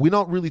wrong, but we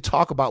don't really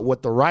talk about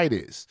what the right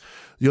is.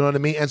 You know what I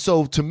mean? And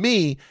so to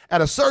me,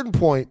 at a certain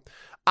point,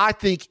 I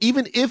think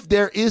even if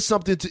there is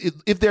something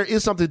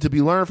to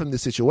be learned from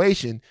this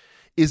situation,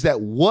 is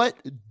that what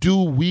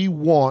do we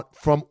want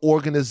from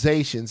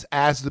organizations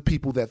as the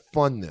people that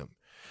fund them?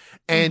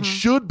 And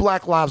should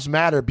Black Lives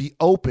Matter be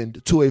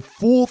opened to a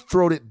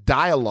full-throated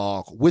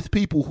dialogue with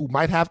people who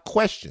might have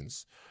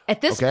questions at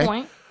this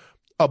point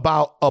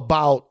about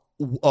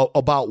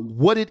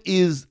what it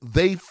is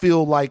they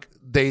feel like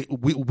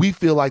we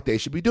feel like they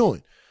should be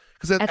doing?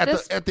 Because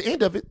at the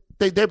end of it,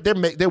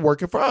 they're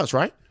working for us,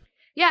 right?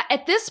 Yeah.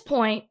 At this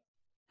point,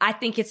 I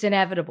think it's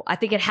inevitable. I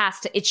think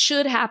it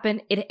should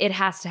happen. It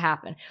has to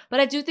happen. But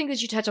I do think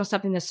that you touch on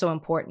something that's so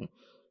important.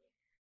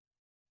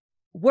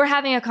 We're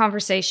having a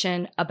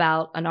conversation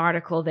about an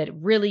article that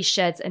really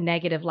sheds a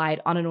negative light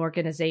on an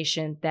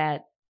organization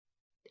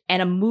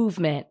and a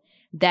movement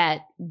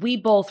that we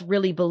both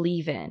really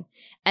believe in.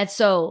 And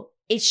so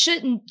it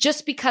shouldn't,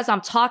 just because I'm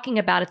talking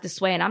about it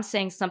this way and I'm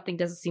saying something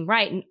doesn't seem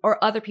right,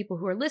 or other people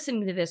who are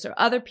listening to this or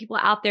other people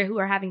out there who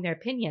are having their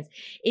opinions,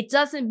 it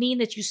doesn't mean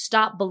that you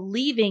stop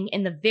believing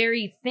in the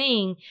very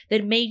thing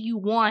that made you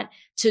want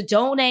to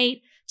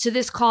donate to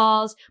this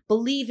cause,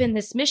 believe in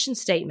this mission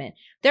statement.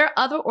 There are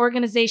other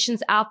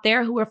organizations out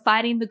there who are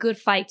fighting the good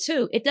fight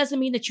too. It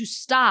doesn't mean that you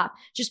stop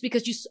just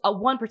because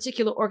one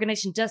particular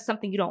organization does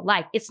something you don't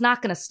like. It's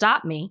not going to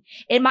stop me.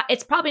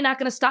 It's probably not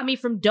going to stop me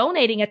from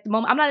donating at the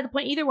moment. I'm not at the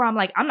point either where I'm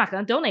like, I'm not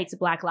going to donate to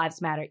Black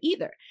Lives Matter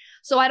either.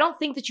 So I don't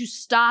think that you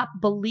stop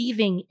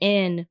believing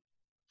in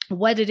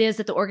what it is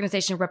that the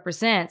organization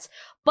represents,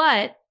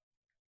 but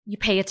you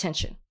pay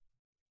attention.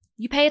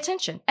 You pay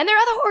attention. And there are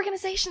other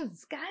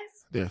organizations,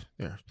 guys.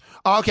 Yeah.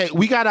 Okay,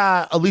 we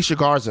got Alicia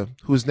Garza,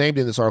 who is named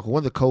in this article, one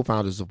of the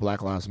co-founders of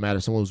Black Lives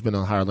Matter, someone who's been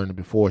on Higher Learning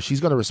before.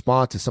 She's going to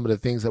respond to some of the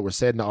things that were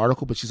said in the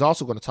article, but she's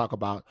also going to talk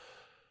about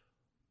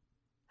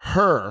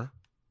her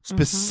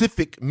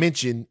specific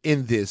mention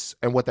in this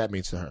and what that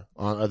means to her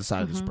on the other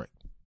side of this break.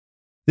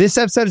 This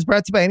episode is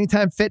brought to you by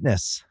Anytime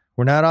Fitness.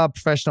 We're not all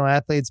professional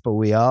athletes, but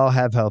we all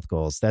have health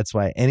goals. That's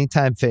why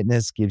Anytime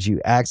Fitness gives you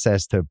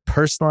access to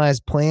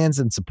personalized plans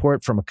and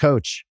support from a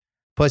coach.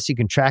 Plus, you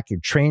can track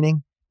your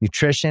training,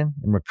 nutrition,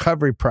 and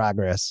recovery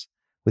progress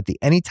with the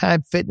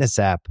Anytime Fitness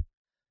app,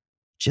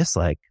 just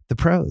like the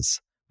pros.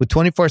 With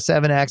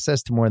 24/7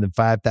 access to more than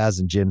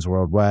 5,000 gyms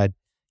worldwide,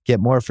 get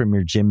more from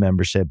your gym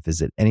membership.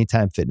 Visit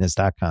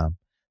anytimefitness.com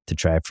to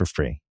try it for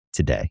free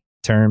today.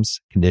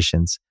 Terms,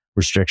 conditions,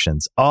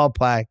 restrictions all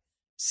apply.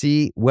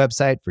 See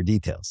website for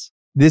details.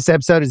 This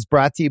episode is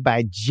brought to you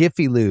by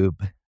Jiffy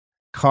Lube.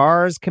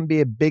 Cars can be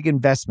a big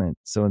investment,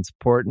 so it's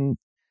important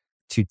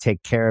to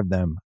take care of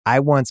them. I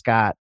once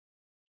got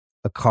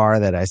a car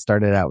that I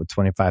started out with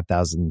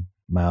 $25,000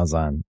 miles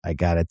on. I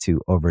got it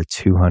to over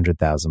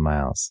 200,000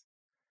 miles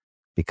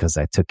because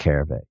I took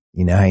care of it.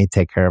 You know how you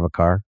take care of a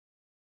car?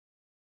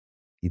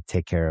 You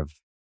take care of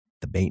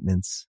the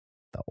maintenance,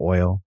 the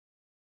oil,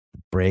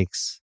 the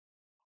brakes,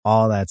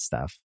 all that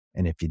stuff.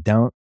 And if you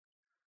don't,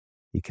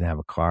 you can have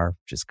a car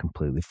just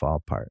completely fall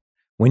apart.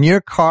 When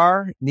your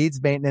car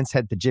needs maintenance,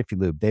 head to Jiffy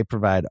Lube. They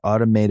provide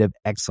automotive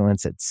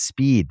excellence at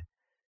speed.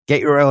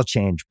 Get your oil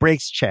change,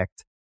 brakes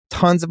checked,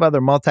 tons of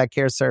other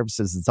multi-care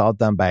services. It's all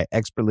done by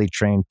expertly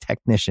trained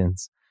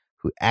technicians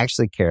who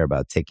actually care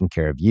about taking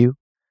care of you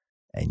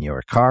and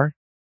your car.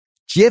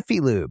 Jiffy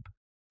Lube,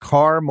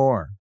 car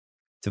more.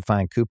 To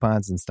find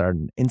coupons and start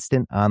an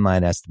instant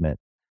online estimate,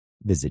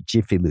 visit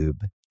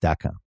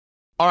jiffylube.com.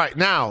 All right,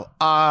 now,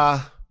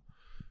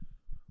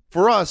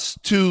 for us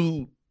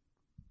to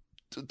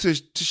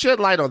shed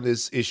light on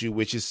this issue,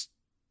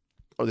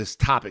 or this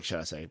topic, should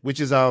I say, which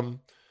is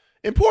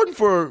important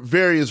for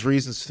various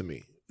reasons to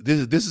me.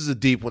 This is a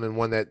deep one and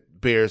one that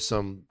bears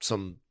some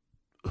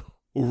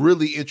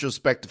really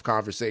introspective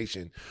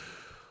conversation.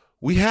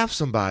 We have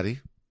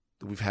somebody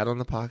that we've had on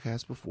the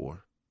podcast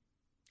before,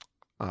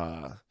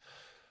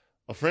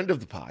 a friend of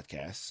the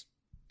podcast,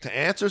 to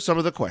answer some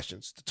of the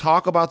questions, to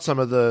talk about some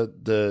of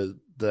the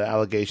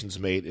allegations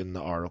made in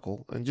the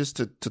article, and just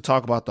to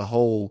talk about the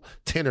whole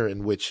tenor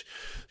in which,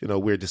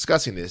 we're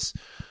discussing this.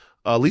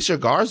 Alicia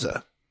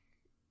Garza,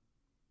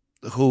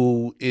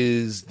 who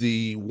is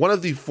one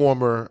of the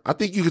former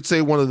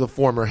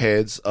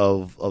heads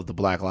of the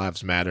Black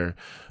Lives Matter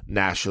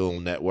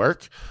National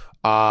Network,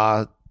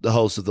 the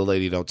host of the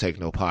Lady Don't Take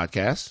No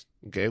podcast,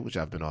 okay, which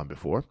I've been on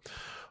before,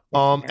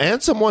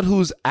 and someone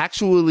who's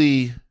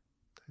actually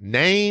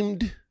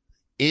named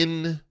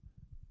in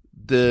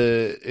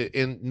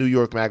New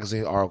York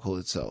Magazine article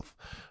itself.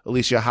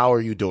 Alicia, how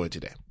are you doing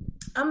today?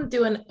 I'm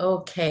doing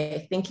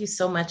okay. Thank you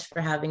so much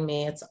for having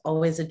me. It's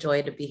always a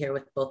joy to be here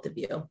with both of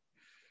you.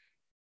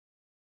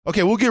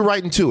 Okay, we'll get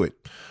right into it.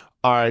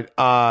 All right.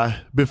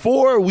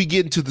 Before we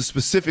get into the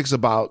specifics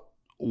about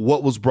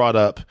what was brought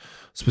up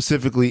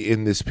specifically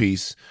in this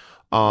piece,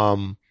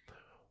 I'm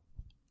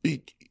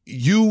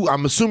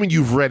assuming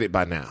you've read it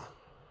by now.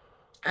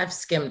 I've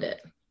skimmed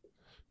it.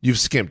 You've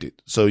skimmed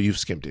it.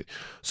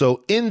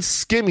 So in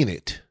skimming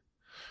it,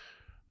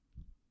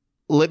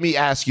 let me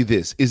ask you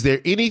this. Is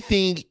there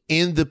anything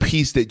in the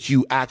piece that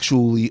you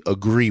actually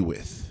agree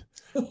with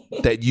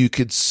that you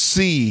could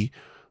see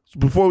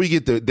before we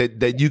get there,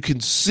 that you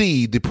can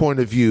see the point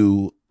of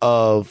view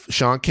of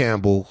Sean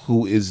Campbell,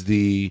 who is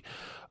the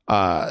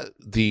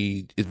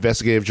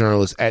investigative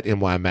journalist at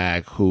NY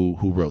Mag who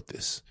wrote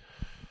this?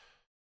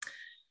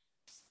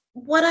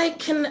 What I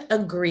can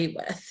agree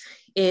with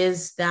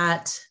is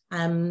that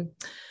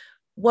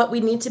what we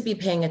need to be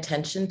paying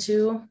attention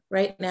to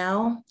right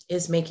now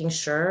is making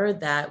sure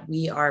that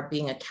we are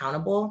being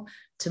accountable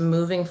to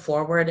moving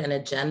forward an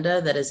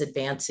agenda that is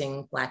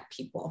advancing Black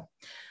people.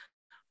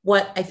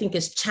 What I think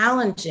is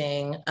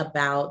challenging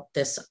about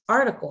this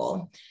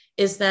article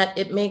is that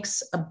it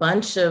makes a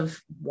bunch of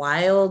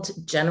wild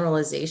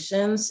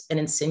generalizations and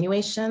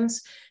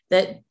insinuations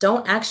that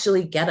don't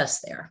actually get us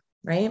there,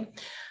 right?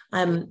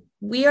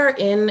 We are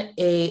in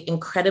an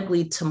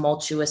incredibly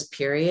tumultuous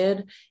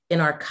period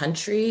in our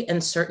country,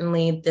 and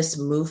certainly this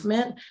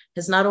movement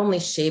has not only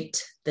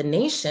shaped the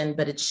nation,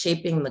 but it's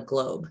shaping the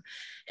globe.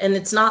 And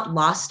it's not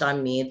lost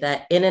on me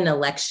that in an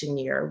election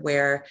year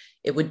where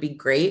it would be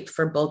great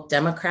for both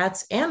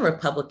Democrats and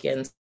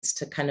Republicans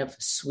to kind of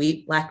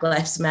sweep Black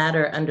Lives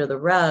Matter under the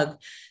rug,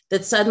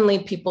 that suddenly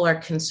people are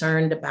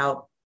concerned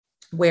about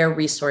where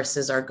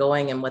resources are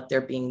going and what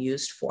they're being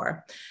used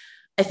for.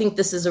 I think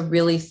this is a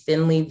really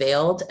thinly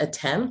veiled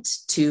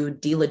attempt to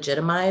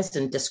delegitimize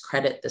and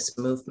discredit this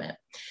movement.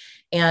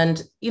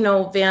 And,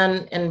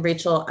 Van and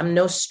Rachel, I'm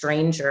no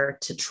stranger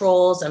to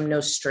trolls. I'm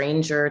no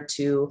stranger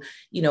to,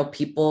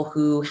 people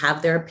who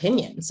have their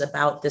opinions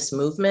about this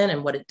movement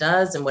and what it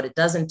does and what it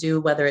doesn't do,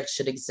 whether it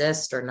should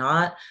exist or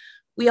not.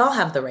 We all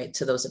have the right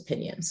to those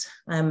opinions.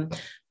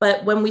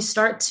 But when we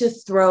start to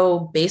throw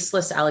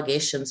baseless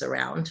allegations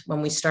around,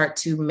 when we start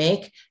to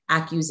make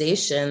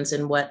accusations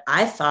in what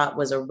I thought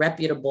was a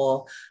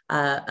reputable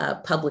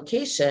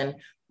publication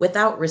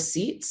without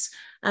receipts,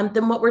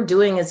 then what we're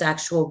doing is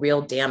actual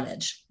real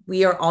damage.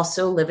 We are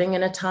also living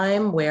in a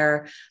time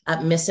where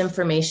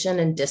misinformation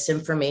and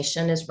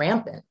disinformation is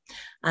rampant.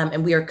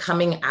 And we are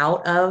coming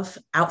out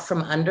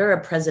from under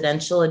a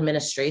presidential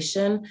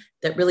administration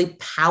that really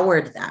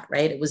powered that,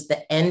 right? It was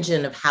the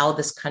engine of how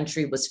this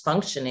country was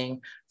functioning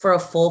for a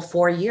full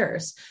 4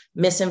 years,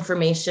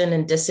 misinformation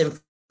and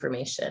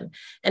disinformation.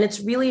 And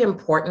it's really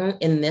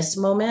important in this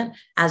moment,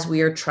 as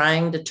we are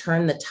trying to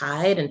turn the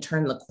tide and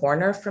turn the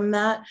corner from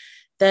that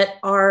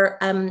our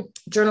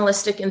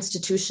journalistic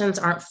institutions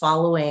aren't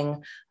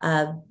following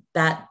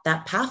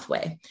that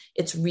pathway.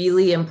 It's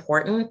really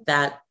important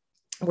that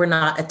we're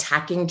not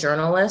attacking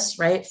journalists,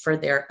 right, for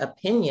their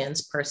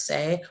opinions per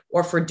se,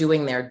 or for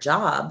doing their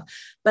job.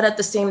 But at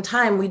the same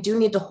time, we do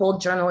need to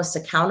hold journalists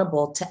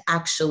accountable to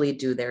actually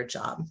do their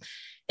job.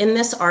 In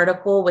this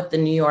article with the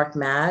New York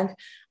Mag,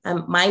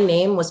 my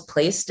name was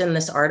placed in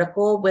this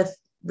article with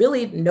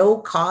really no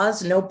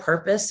cause, no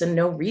purpose, and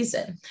no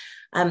reason.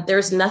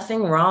 There's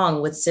nothing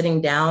wrong with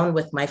sitting down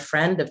with my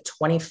friend of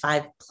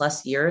 25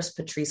 plus years,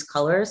 Patrisse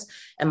Cullors,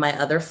 and my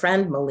other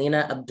friend,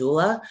 Melina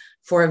Abdullah,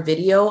 for a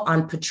video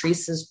on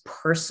Patrice's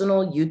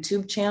personal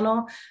YouTube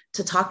channel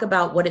to talk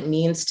about what it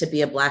means to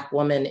be a Black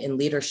woman in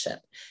leadership.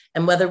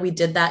 And whether we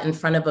did that in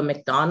front of a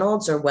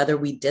McDonald's or whether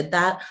we did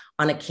that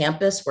on a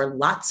campus where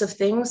lots of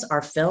things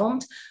are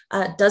filmed,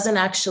 doesn't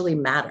actually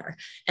matter.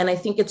 And I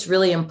think it's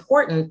really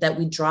important that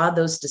we draw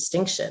those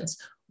distinctions.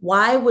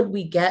 Why would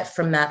we get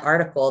from that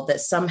article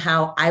that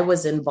somehow I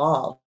was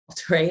involved,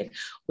 right,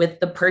 with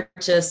the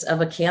purchase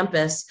of a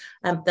campus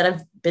that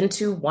I've been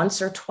to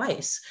once or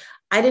twice?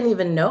 I didn't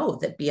even know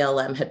that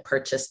BLM had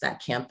purchased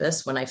that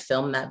campus when I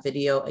filmed that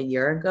video a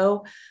year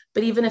ago.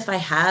 But even if I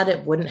had,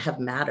 it wouldn't have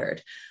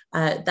mattered.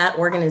 That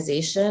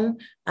organization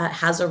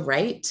has a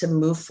right to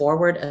move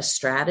forward a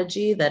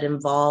strategy that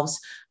involves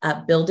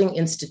building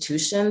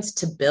institutions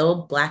to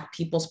build Black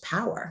people's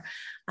power.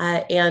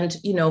 And,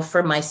 you know,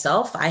 for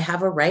myself, I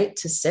have a right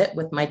to sit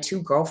with my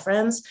two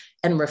girlfriends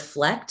and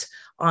reflect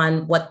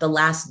on what the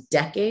last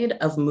decade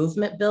of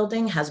movement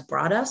building has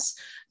brought us.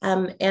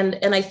 And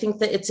I think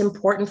that it's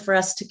important for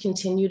us to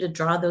continue to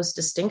draw those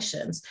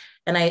distinctions.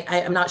 And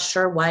I'm not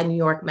sure why New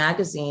York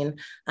Magazine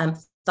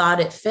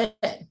thought it fit,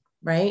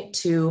 right,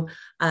 to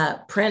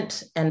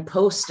print and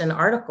post an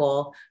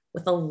article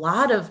with a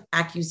lot of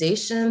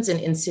accusations and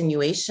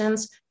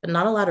insinuations, but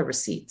not a lot of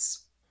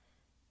receipts.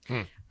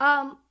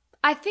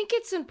 I think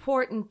it's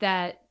important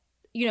that,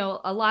 you know,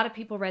 a lot of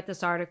people read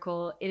this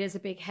article. It is a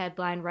big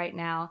headline right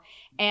now.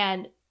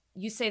 And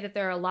you say that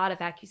there are a lot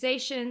of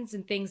accusations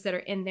and things that are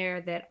in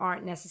there that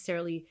aren't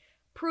necessarily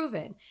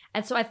proven.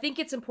 And so I think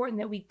it's important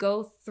that we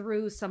go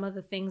through some of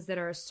the things that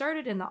are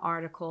asserted in the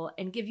article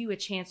and give you a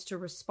chance to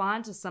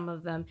respond to some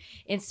of them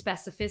in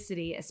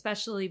specificity,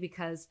 especially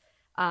because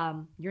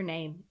your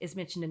name is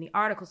mentioned in the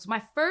article. So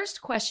my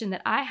first question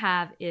that I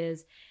have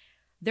is,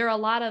 there are a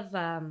lot of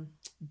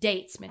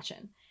dates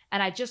mentioned.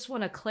 And I just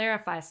want to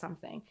clarify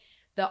something.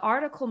 The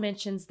article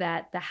mentions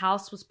that the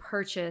house was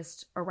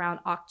purchased around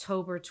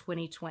October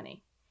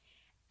 2020.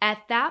 At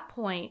that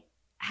point,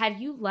 had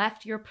you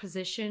left your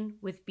position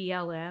with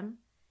BLM?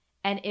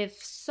 And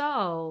if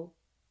so,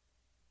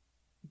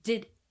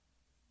 did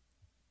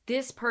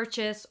this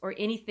purchase or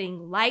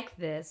anything like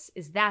this,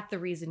 is that the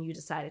reason you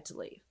decided to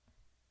leave?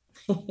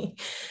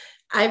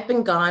 I've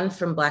been gone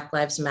from Black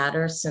Lives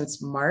Matter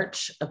since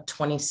March of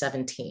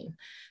 2017.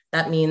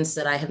 That means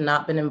that I have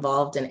not been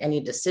involved in any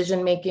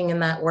decision-making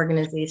in that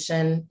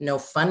organization, no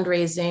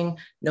fundraising,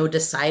 no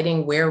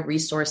deciding where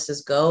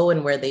resources go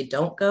and where they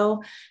don't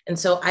go. And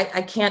so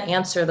I can't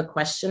answer the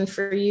question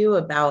for you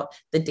about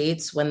the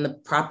dates when the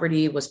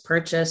property was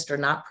purchased or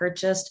not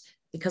purchased,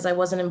 because I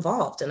wasn't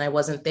involved and I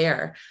wasn't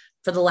there.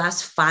 For the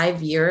last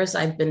 5 years,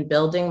 I've been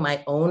building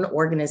my own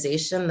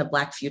organization, the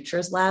Black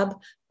Futures Lab.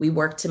 We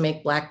work to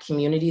make Black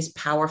communities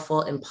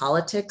powerful in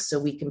politics so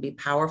we can be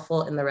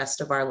powerful in the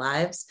rest of our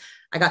lives.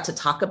 I got to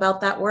talk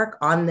about that work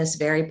on this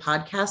very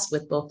podcast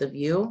with both of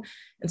you.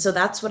 And so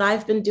that's what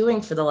I've been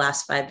doing for the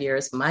last 5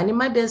 years, minding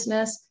my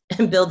business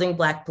and building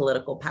Black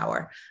political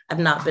power. I've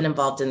not been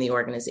involved in the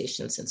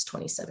organization since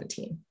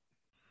 2017.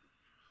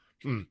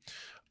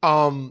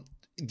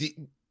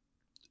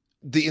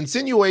 The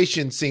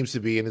insinuation seems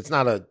to be, and it's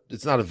not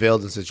a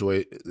veiled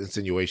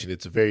insinuation,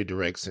 it's a very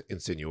direct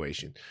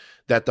insinuation,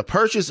 that the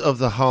purchase of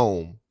the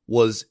home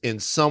was in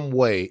some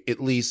way, at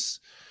least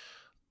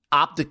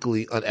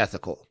optically,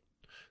 unethical.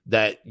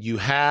 That you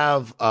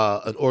have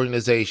an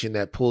organization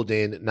that pulled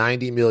in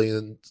 $90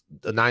 million.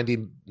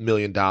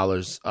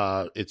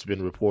 It's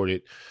been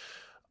reported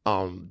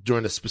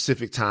during a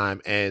specific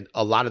time, and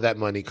a lot of that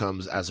money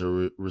comes as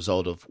a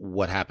result of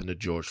what happened to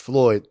George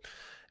Floyd,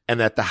 and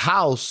that the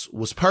house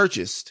was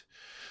purchased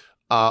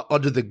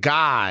under the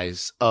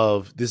guise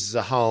of this is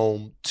a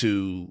home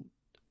to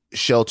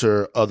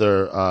shelter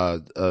other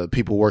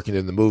people working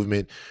in the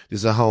movement. This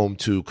is a home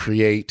to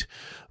create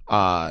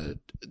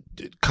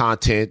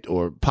content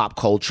or pop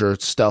culture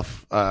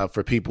stuff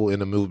for people in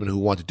the movement who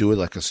want to do it,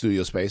 like a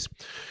studio space.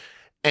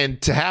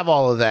 And to have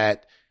all of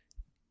that,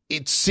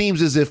 it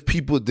seems as if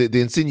people,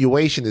 the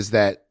insinuation is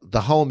that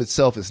the home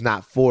itself is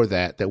not for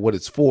that what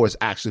it's for is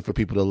actually for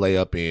people to lay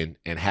up in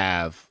and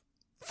have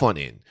fun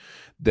in.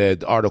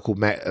 The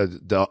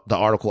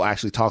article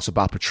actually talks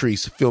about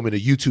Patrisse filming a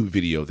YouTube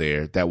video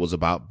there that was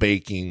about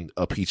baking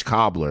a peach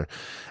cobbler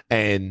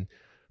and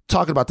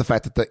talking about the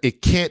fact that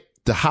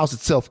the house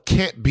itself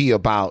can't be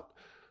about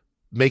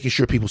making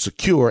sure people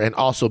secure and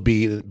also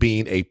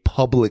being a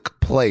public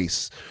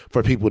place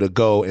for people to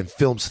go and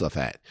film stuff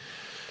at.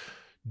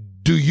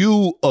 Do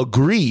you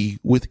agree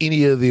with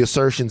any of the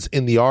assertions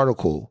in the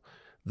article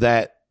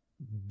that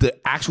the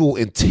actual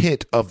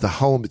intent of the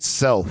home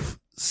itself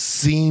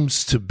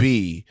seems to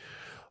be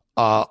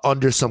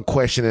under some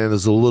question and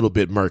is a little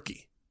bit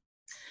murky?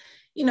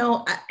 You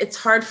know, it's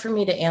hard for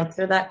me to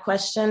answer that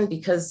question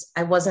because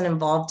I wasn't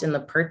involved in the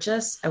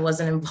purchase. I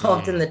wasn't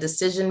involved in the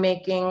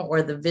decision-making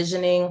or the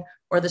visioning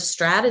or the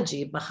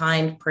strategy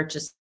behind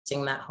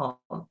purchasing that home.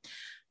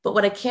 But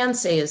what I can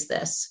say is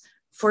this: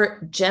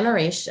 for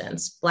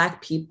generations,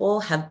 Black people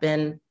have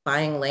been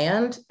buying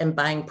land and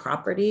buying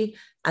property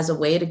as a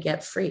way to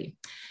get free.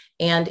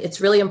 And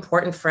it's really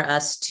important for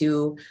us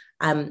to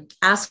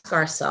ask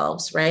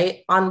ourselves,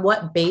 right, on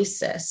what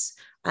basis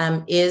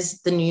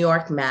is the New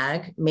York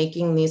Mag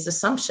making these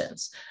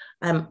assumptions?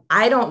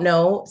 I don't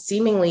know,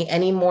 seemingly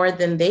any more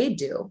than they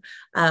do,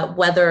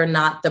 whether or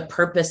not the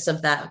purpose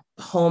of that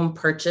home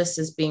purchase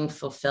is being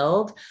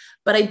fulfilled.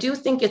 But I do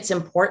think it's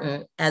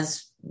important,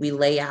 as we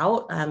lay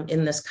out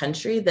in this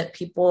country, that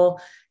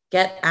people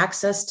get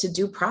access to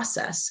due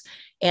process.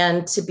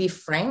 And to be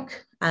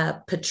frank,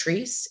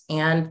 Patrice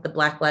and the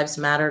Black Lives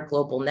Matter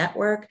Global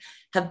Network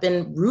have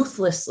been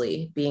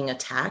ruthlessly being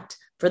attacked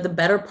for the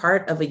better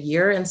part of a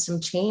year and some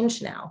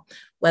change now,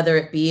 whether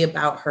it be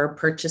about her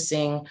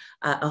purchasing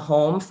a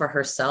home for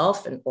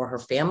herself or her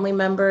family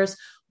members,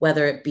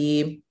 whether it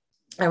be,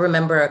 I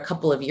remember a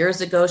couple of years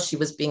ago, she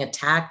was being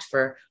attacked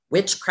for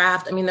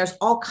witchcraft. I mean, there's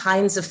all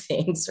kinds of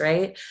things,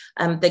 right,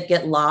 that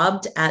get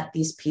lobbed at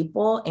these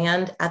people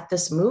and at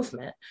this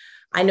movement.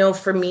 I know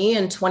for me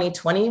in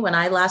 2020, when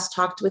I last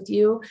talked with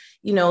you,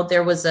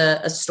 there was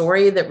a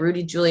story that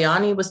Rudy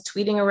Giuliani was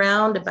tweeting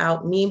around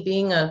about me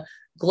being a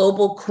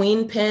global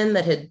queen pin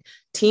that had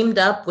teamed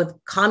up with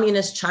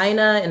communist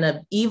China in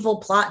an evil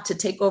plot to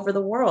take over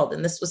the world.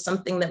 And this was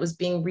something that was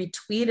being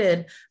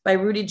retweeted by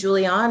Rudy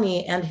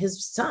Giuliani and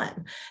his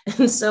son.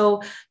 And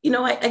so,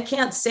 I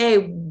can't say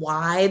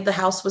why the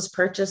house was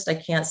purchased. I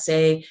can't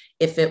say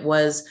if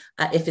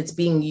it's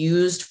being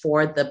used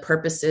for the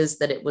purposes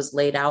that it was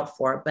laid out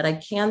for. But I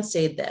can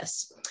say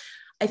this: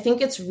 I think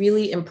it's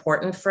really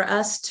important for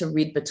us to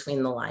read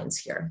between the lines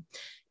here.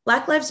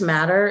 Black Lives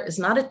Matter is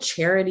not a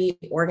charity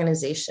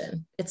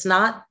organization. It's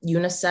not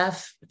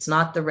UNICEF. It's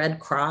not the Red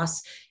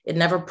Cross. It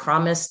never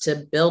promised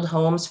to build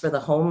homes for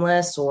the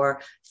homeless or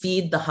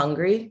feed the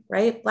hungry,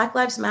 right? Black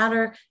Lives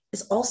Matter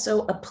is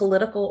also a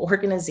political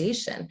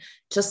organization,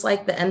 just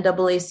like the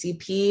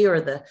NAACP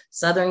or the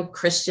Southern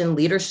Christian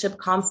Leadership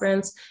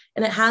Conference.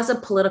 And it has a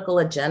political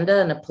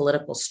agenda and a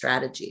political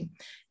strategy.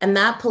 And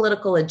that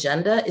political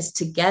agenda is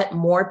to get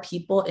more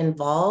people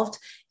involved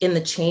in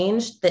the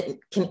change that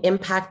can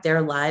impact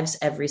their lives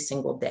every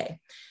single day.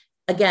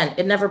 Again,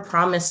 it never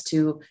promised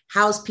to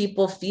house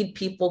people, feed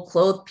people,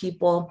 clothe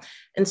people.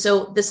 And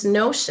so this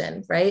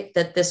notion, right,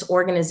 that this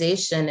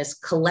organization is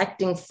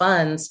collecting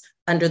funds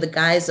under the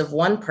guise of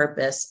one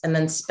purpose and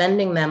then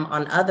spending them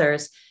on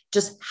others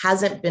just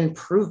hasn't been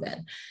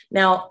proven.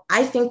 Now,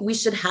 I think we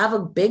should have a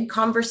big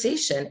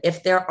conversation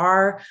if there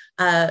are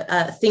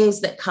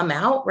things that come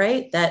out,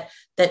 right, that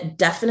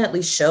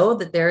definitely show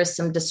that there is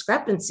some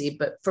discrepancy.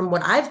 But from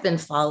what I've been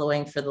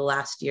following for the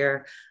last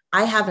year,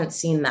 I haven't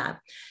seen that.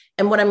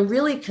 And what I'm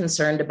really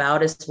concerned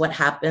about is what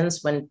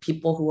happens when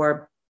people who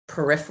are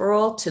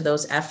peripheral to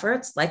those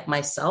efforts, like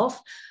myself,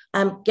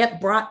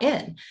 get brought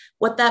in.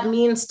 What that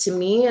means to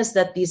me is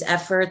that these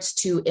efforts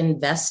to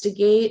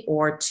investigate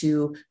or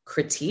to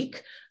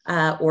critique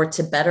or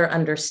to better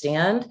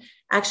understand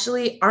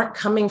actually aren't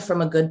coming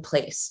from a good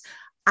place.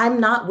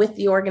 I'm not with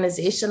the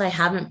organization. I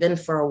haven't been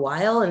for a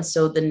while. And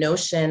so the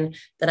notion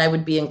that I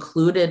would be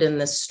included in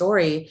this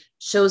story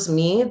shows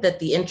me that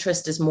the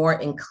interest is more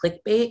in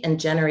clickbait and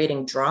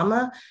generating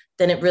drama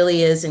than it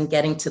really is in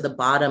getting to the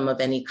bottom of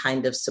any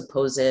kind of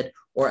supposed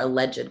or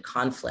alleged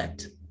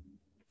conflict.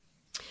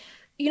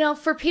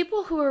 For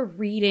people who are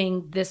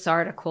reading this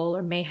article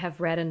or may have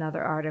read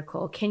another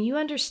article, can you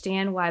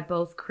understand why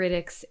both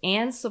critics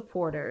and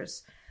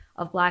supporters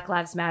of Black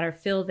Lives Matter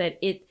feel that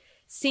it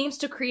seems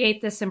to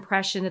create this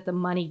impression that the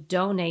money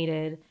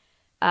donated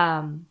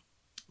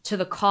to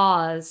the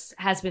cause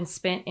has been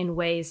spent in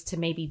ways to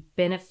maybe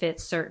benefit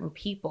certain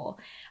people,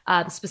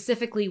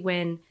 specifically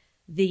when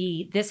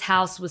this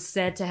house was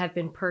said to have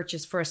been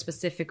purchased for a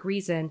specific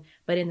reason,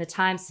 but in the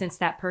time since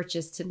that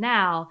purchase to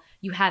now,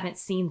 you haven't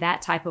seen that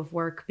type of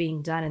work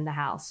being done in the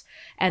house.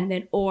 And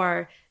then,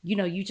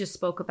 you just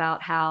spoke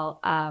about how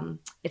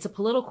it's a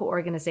political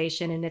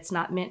organization and it's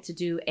not meant to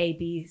do A,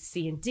 B,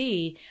 C, and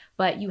D,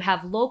 but you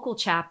have local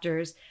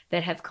chapters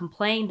that have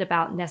complained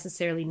about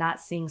necessarily not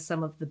seeing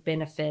some of the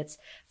benefits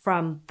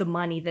from the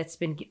money that's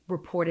been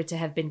reported to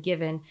have been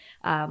given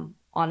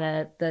on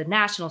the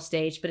national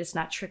stage, but it's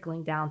not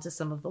trickling down to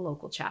some of the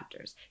local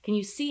chapters. Can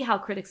you see how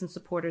critics and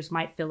supporters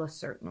might feel a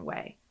certain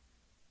way?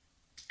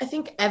 I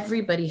think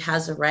everybody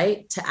has a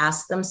right to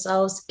ask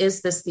themselves,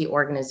 is this the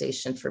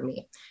organization for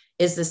me?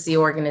 Is this the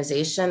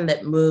organization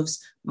that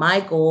moves my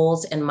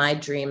goals and my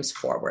dreams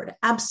forward?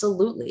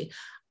 Absolutely.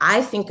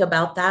 I think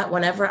about that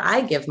whenever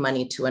I give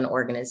money to an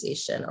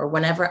organization or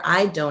whenever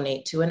I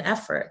donate to an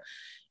effort.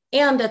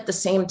 And at the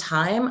same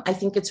time, I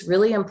think it's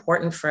really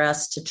important for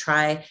us to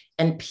try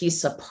and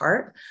piece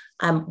apart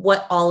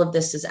what all of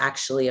this is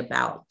actually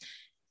about.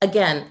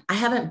 Again, I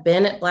haven't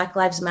been at Black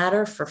Lives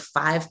Matter for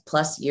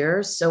 5+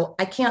 years, so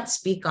I can't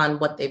speak on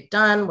what they've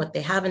done, what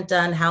they haven't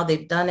done, how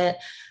they've done it.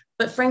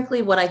 But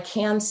frankly, what I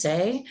can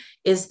say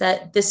is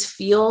that this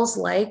feels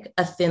like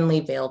a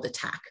thinly veiled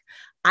attack.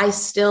 I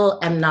still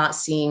am not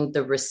seeing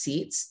the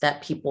receipts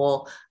that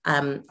people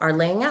are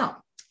laying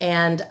out.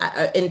 and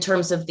in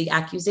terms of the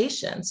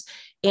accusations.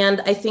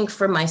 And I think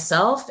for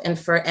myself and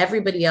for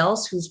everybody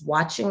else who's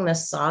watching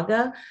this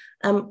saga,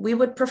 we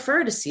would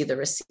prefer to see the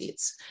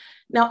receipts.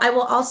 Now, I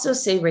will also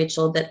say,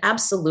 Rachel, that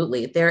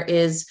absolutely there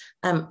is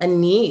a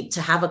need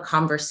to have a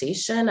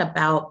conversation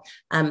about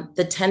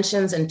the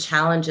tensions and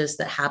challenges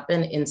that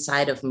happen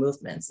inside of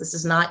movements. This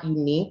is not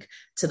unique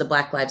to the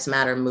Black Lives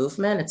Matter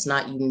movement. It's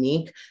not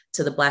unique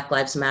to the Black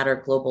Lives Matter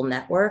global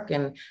network.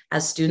 And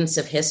as students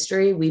of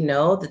history, we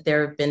know that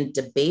there have been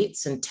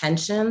debates and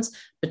tensions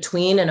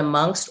between and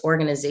amongst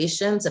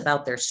organizations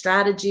about their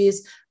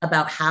strategies,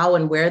 about how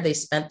and where they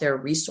spent their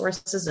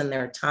resources and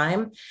their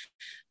time.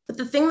 But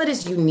the thing that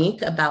is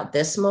unique about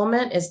this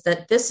moment is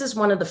that this is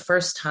one of the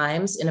first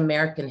times in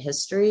American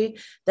history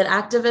that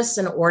activists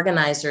and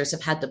organizers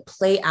have had to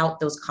play out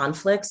those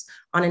conflicts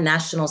on a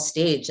national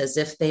stage as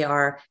if they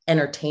are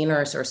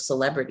entertainers or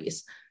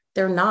celebrities.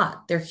 They're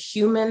not. They're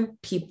human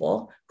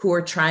people who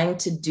are trying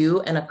to do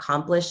and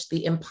accomplish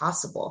the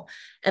impossible.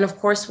 And of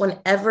course,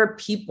 whenever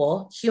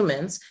people,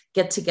 humans,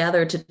 get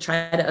together to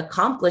try to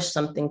accomplish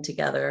something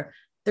together,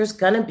 there's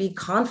going to be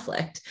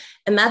conflict,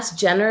 and that's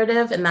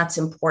generative and that's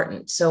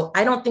important. So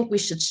I don't think we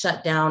should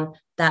shut down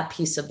that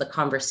piece of the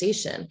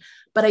conversation,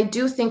 but I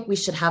do think we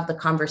should have the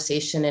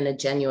conversation in a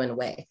genuine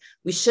way.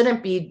 We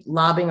shouldn't be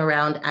lobbing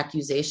around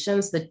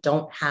accusations that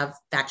don't have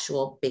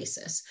factual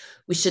basis.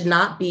 We should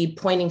not be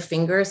pointing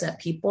fingers at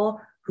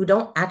people who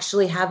don't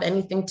actually have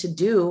anything to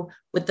do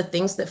with the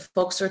things that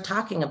folks are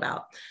talking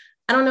about.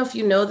 I don't know if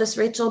you know this,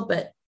 Rachel,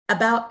 but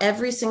about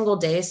every single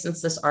day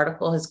since this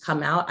article has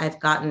come out,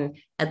 I've gotten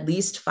at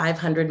least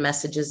 500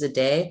 messages a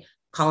day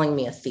calling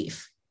me a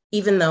thief.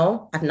 Even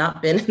though I've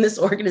not been in this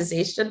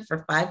organization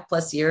for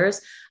 5+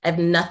 years, I have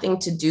nothing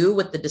to do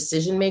with the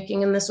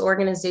decision-making in this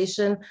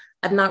organization.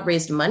 I've not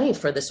raised money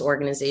for this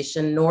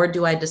organization, nor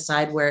do I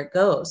decide where it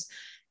goes.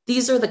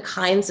 These are the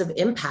kinds of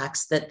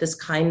impacts that this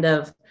kind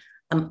of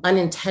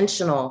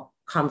unintentional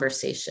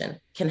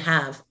conversation can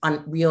have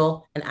on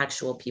real and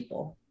actual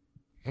people.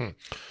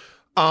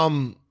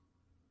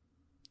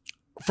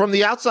 From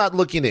the outside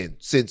looking in,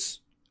 since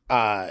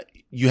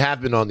you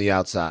have been on the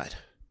outside,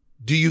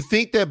 do you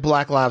think that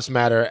Black Lives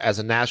Matter as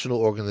a national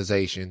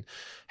organization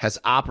has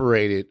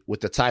operated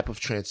with the type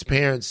of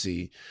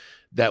transparency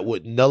that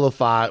would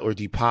nullify or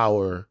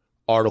depower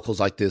articles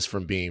like this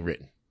from being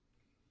written?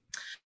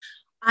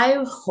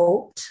 I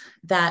hoped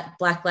that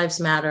Black Lives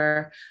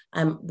Matter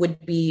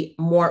would be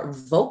more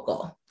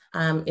vocal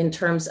in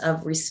terms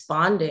of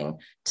responding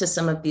to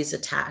some of these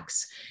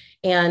attacks.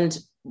 And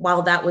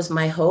while that was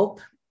my hope,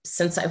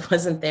 since I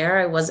wasn't there,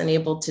 I wasn't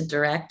able to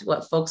direct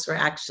what folks were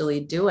actually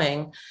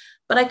doing.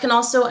 But I can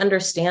also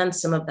understand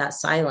some of that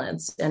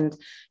silence. And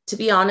to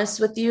be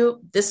honest with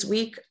you, this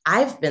week,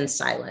 I've been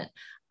silent.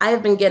 I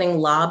have been getting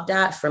lobbed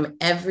at from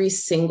every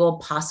single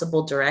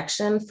possible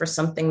direction for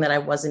something that I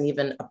wasn't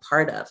even a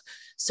part of.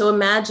 So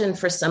imagine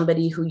for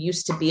somebody who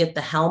used to be at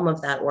the helm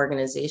of that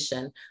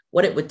organization,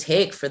 what it would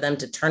take for them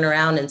to turn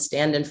around and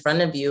stand in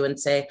front of you and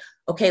say,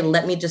 okay,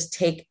 let me just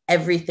take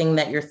everything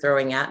that you're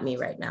throwing at me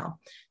right now.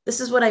 This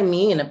is what I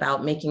mean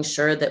about making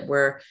sure that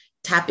we're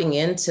tapping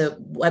into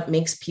what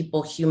makes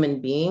people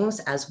human beings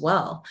as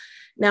well.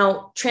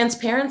 Now,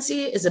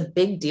 transparency is a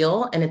big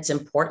deal and it's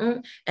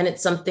important, and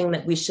it's something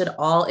that we should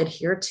all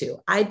adhere to.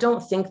 I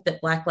don't think that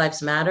Black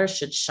Lives Matter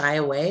should shy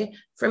away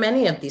from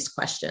any of these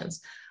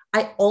questions.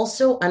 I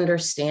also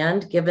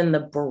understand, given the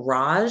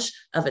barrage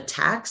of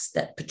attacks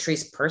that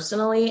Patrisse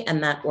personally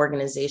and that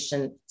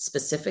organization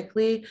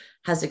specifically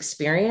has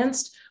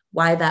experienced,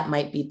 why that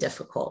might be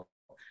difficult.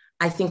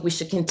 I think we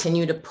should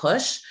continue to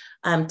push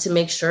to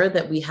make sure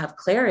that we have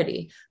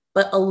clarity.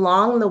 But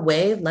along the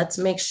way, let's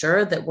make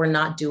sure that we're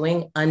not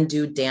doing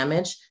undue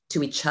damage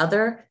to each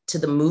other, to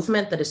the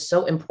movement that is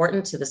so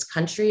important to this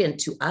country and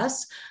to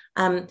us,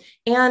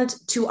 and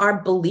to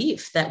our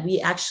belief that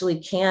we actually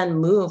can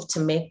move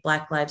to make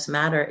Black Lives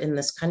Matter in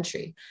this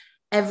country.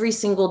 Every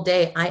single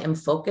day, I am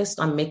focused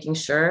on making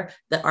sure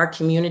that our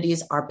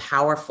communities are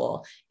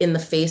powerful in the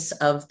face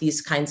of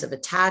these kinds of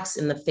attacks,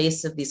 in the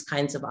face of these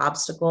kinds of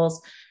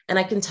obstacles. And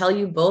I can tell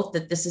you both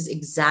that this is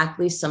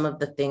exactly some of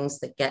the things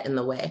that get in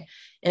the way.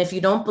 And if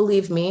you don't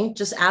believe me,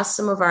 just ask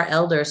some of our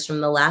elders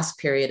from the last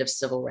period of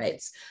civil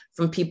rights,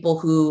 from people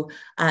who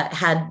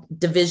had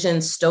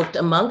divisions stoked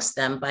amongst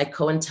them by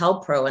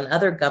COINTELPRO and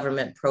other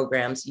government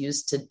programs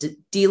used to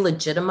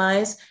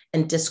delegitimize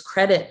and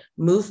discredit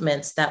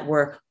movements that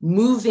were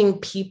moving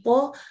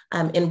people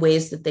in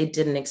ways that they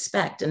didn't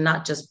expect, and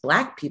not just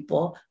Black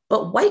people,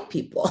 but white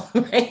people,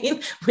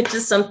 right? Which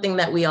is something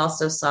that we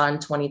also saw in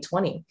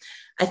 2020.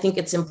 I think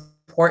it's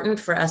important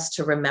for us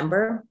to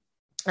remember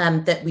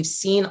that we've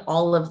seen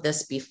all of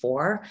this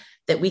before,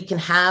 that we can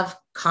have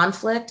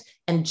conflict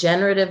and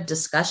generative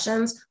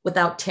discussions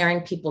without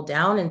tearing people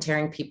down and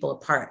tearing people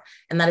apart.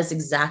 And that is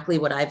exactly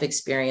what I've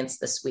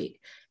experienced this week.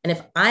 And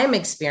if I'm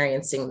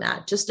experiencing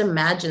that, just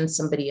imagine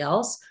somebody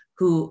else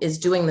who is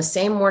doing the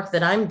same work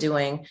that I'm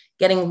doing,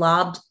 getting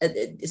lobbed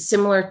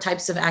similar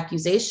types of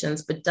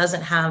accusations, but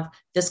doesn't have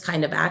this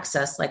kind of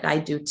access like I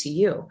do to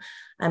you.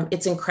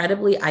 it's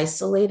incredibly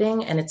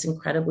isolating and it's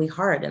incredibly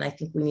hard. And I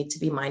think we need to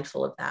be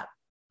mindful of that.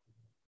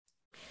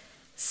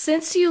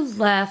 Since you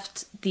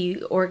left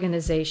the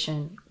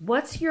organization,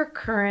 what's your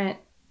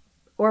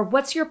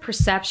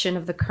perception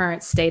of the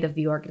current state of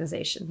the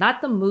organization?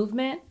 Not the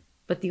movement,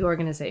 but the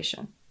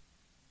organization.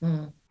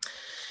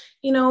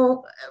 You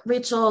know,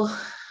 Rachel,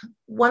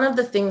 one of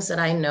the things that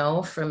I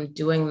know from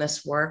doing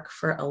this work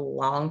for a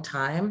long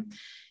time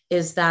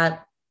is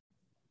that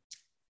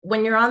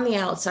when you're on the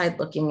outside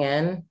looking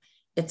in,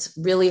 it's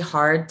really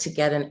hard to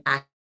get an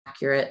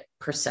accurate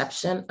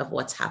perception of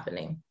what's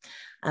happening.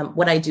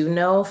 What I do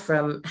know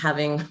from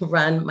having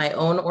run my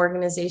own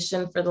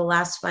organization for the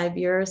last 5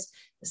 years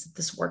is that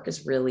this work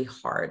is really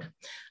hard,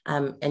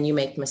 and you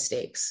make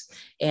mistakes.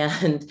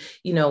 And,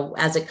 you know,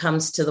 as it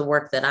comes to the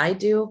work that I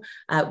do,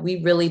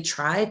 we really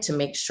try to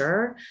make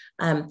sure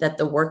that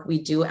the work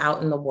we do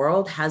out in the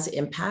world has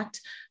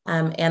impact,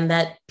 and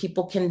that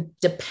people can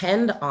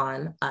depend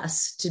on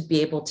us to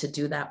be able to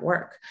do that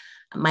work.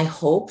 My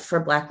hope for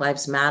Black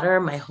Lives Matter,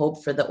 my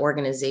hope for the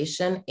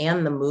organization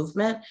and the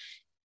movement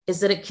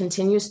is that it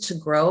continues to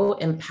grow,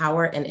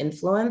 empower, and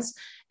influence,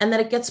 and that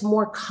it gets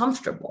more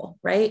comfortable,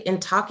 right, in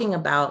talking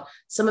about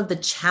some of the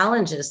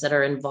challenges that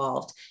are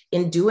involved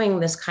in doing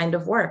this kind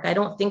of work. I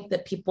don't think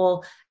that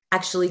people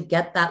actually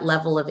get that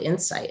level of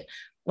insight.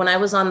 When I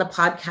was on the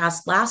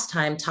podcast last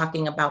time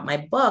talking about my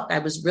book, I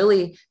was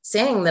really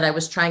saying that I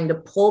was trying to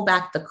pull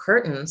back the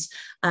curtains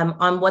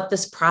on what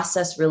this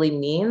process really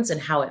means and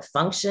how it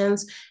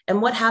functions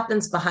and what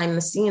happens behind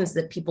the scenes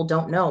that people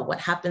don't know, what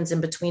happens in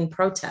between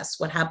protests,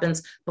 what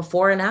happens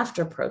before and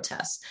after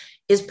protests.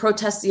 Is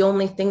protest the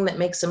only thing that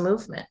makes a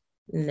movement?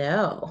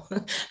 No.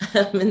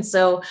 And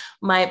so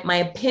my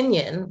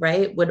opinion,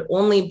 right, would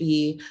only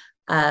be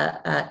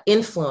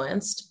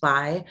influenced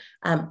by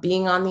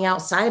being on the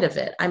outside of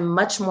it. I'm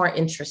much more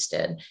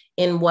interested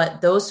in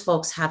what those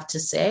folks have to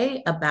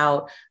say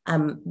about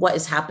what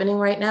is happening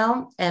right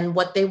now and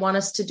what they want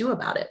us to do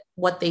about it,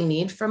 what they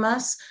need from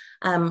us,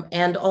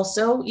 and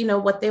also, you know,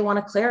 what they want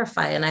to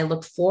clarify. And I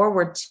look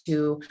forward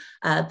to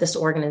this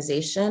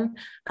organization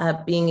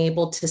being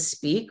able to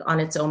speak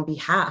on its own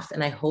behalf.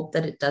 And I hope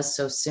that it does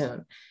so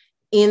soon.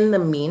 In the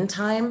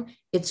meantime,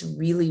 it's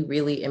really,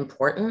 really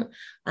important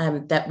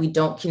that we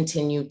don't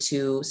continue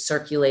to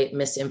circulate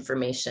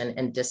misinformation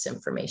and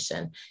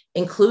disinformation,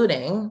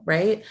 including,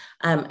 right,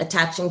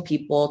 attaching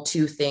people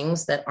to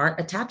things that aren't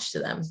attached to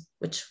them,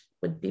 which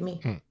would be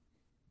me.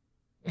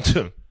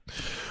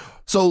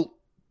 So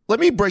let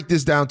me break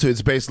this down to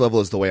its base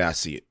level as the way I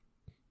see it.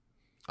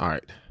 All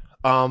right.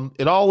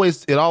 It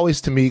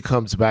always to me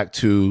comes back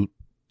to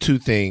two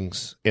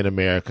things in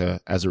America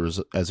as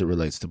it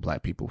relates to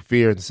Black people: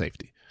 fear and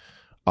safety.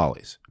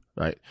 Always,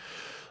 right?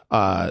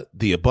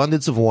 The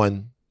abundance of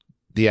one,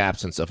 the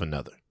absence of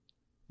another.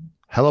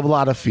 Hell of a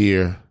lot of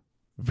fear,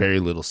 very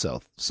little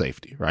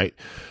safety, right?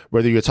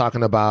 Whether you're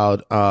talking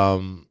about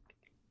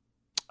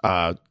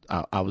I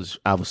was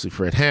obviously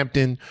Fred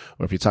Hampton,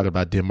 or if you're talking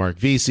about Denmark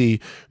Vesey,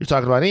 you're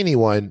talking about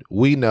anyone,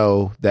 we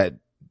know that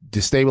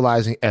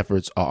destabilizing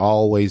efforts are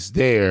always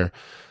there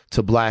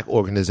to Black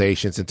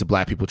organizations and to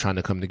Black people trying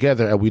to come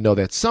together. And we know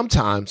that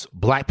sometimes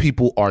Black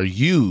people are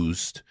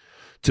used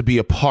to be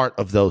a part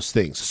of those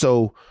things.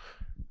 So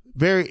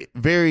very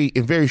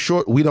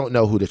short, we don't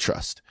know who to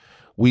trust.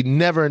 We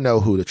never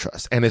know who to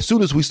trust. And as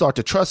soon as we start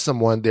to trust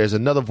someone, there's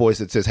another voice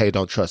that says, hey,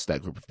 don't trust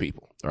that group of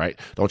people, all right?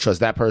 Don't trust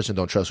that person.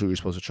 Don't trust who you're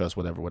supposed to trust,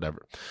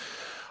 whatever.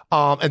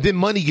 And then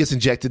money gets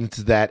injected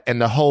into that,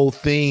 and the whole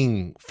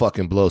thing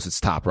fucking blows its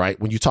top, right?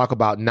 When you talk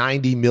about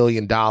 $90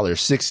 million,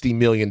 $60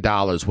 million,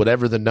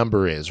 whatever the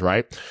number is,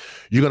 right?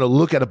 You're going to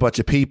look at a bunch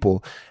of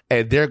people,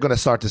 and they're going to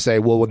start to say,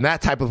 well, when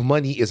that type of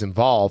money is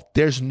involved,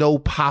 there's no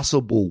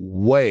possible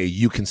way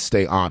you can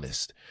stay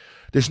honest.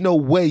 There's no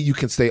way you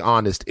can stay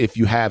honest if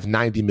you have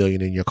 90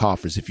 million in your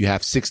coffers, if you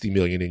have 60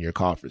 million in your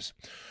coffers.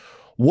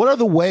 What are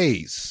the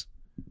ways,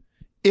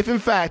 if in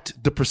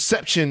fact the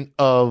perception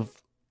of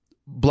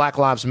Black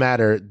Lives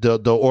Matter, the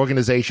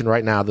organization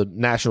right now, the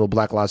National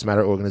Black Lives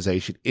Matter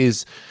organization,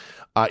 is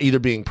either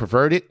being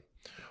perverted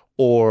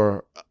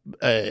or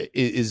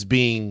is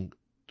being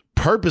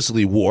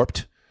purposely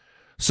warped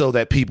so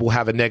that people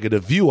have a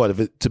negative view of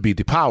it to be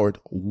depowered?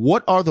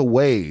 What are the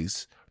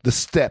ways, the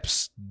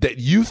steps that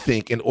you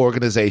think an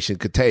organization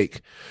could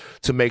take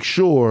to make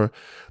sure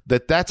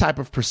that that type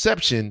of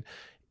perception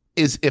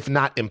is, if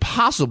not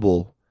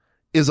impossible,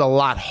 is a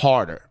lot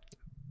harder?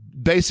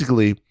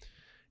 Basically,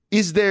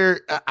 is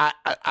there,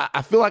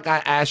 I feel like I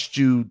asked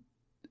you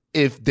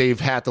if they've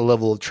had the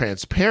level of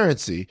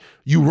transparency.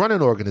 You run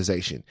an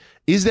organization.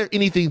 Is there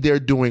anything they're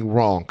doing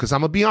wrong? Because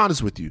I'm going to be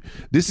honest with you.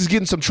 This is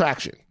getting some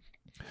traction.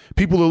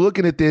 People are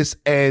looking at this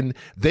and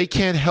they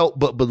can't help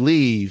but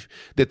believe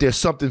that there's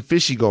something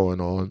fishy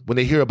going on when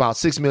they hear about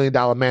 $6 million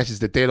mansions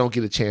that they don't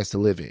get a chance to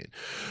live in.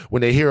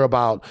 When they hear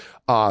about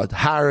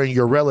hiring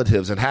your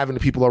relatives and having the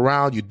people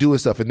around you doing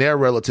stuff and their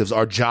relatives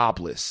are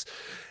jobless.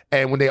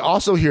 And when they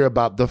also hear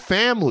about the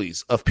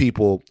families of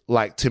people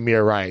like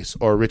Tamir Rice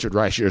or Richard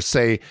Rice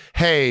say,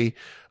 hey,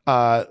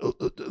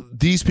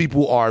 these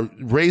people are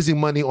raising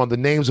money on the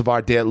names of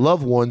our dead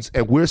loved ones,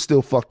 and we're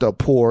still fucked up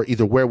poor,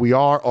 either where we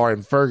are or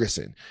in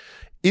Ferguson.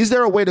 Is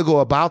there a way to go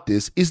about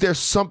this? Is there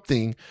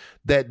something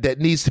that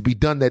needs to be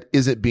done that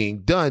isn't being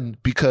done?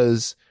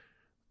 Because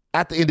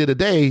at the end of the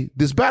day,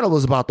 this battle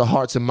is about the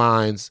hearts and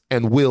minds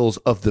and wills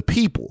of the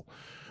people,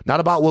 not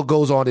about what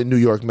goes on in New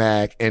York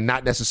Mag, and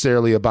not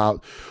necessarily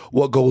about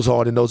what goes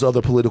on in those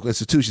other political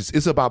institutions.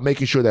 It's about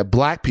making sure that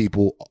Black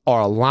people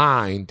are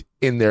aligned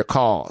in their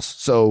cause.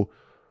 So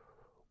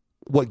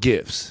what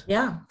gives?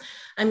 Yeah.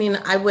 I mean,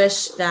 I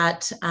wish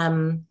that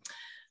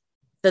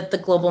that the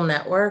global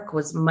network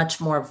was much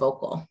more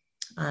vocal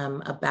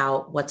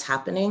about what's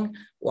happening,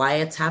 why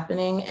it's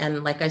happening,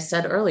 and like I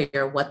said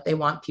earlier, what they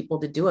want people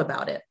to do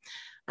about it.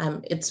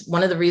 It's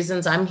one of the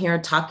reasons I'm here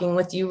talking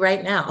with you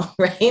right now,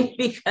 right?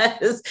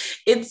 Because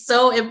it's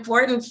so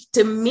important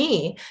to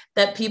me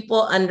that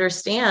people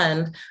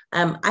understand.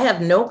 I have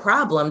no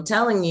problem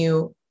telling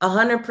you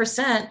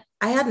 100%,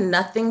 I had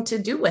nothing to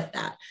do with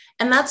that.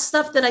 And that's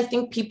stuff that I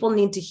think people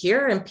need to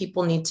hear and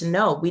people need to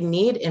know. We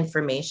need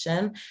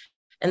information.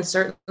 And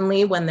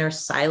certainly when there's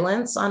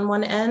silence on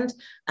one end,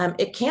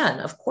 it can,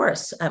 of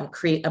course,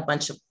 create a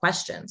bunch of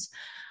questions.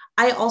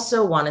 I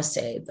also want to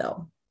say,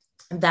 though,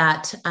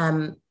 that,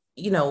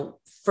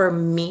 for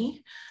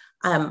me,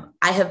 I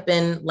have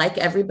been, like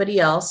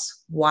everybody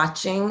else,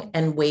 watching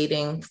and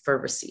waiting for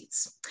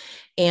receipts.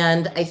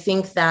 And I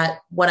think that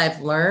what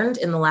I've learned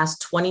in the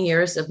last 20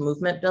 years of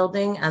movement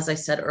building, as I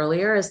said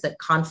earlier, is that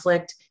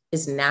conflict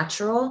is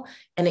natural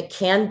and it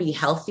can be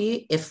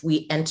healthy if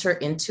we enter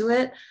into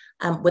it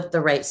with the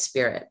right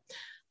spirit.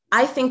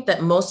 I think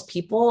that most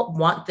people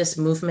want this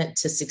movement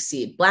to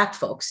succeed. Black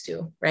folks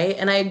do, right?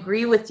 And I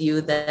agree with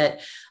you that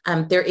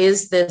there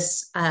is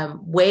this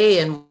way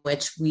in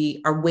which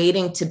we are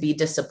waiting to be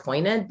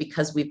disappointed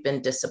because we've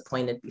been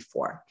disappointed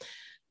before.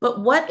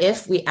 But what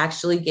if we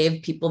actually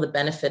gave people the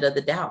benefit of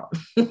the doubt,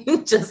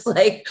 just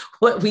like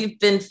what we've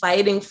been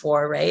fighting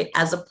for, right,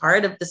 as a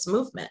part of this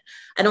movement?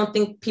 I don't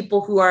think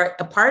people who are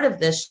a part of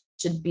this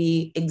should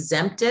be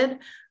exempted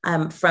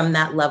from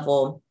that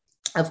level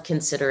of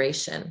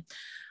consideration.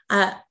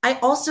 I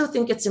also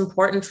think it's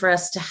important for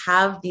us to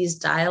have these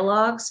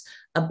dialogues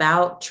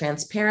about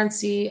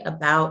transparency,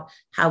 about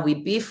how we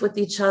beef with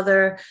each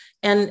other,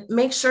 and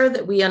make sure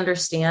that we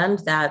understand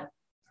that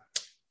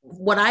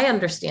what I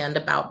understand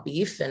about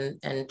beef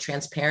and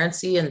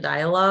transparency and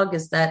dialogue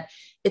is that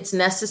it's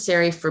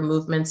necessary for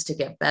movements to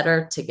get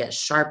better, to get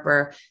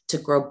sharper, to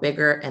grow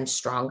bigger and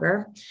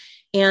stronger.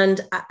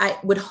 And I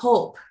would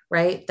hope,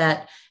 right,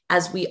 that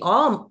as we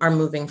all are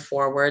moving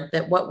forward,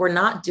 that what we're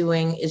not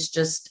doing is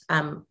just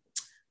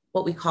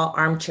what we call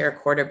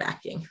armchair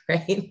quarterbacking,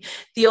 right?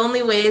 The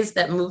only ways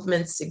that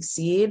movements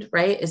succeed,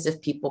 right, is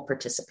if people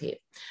participate.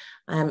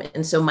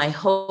 And so my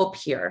hope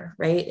here,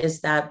 right,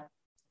 is that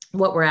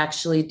what we're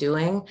actually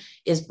doing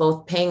is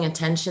both paying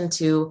attention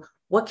to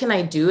what can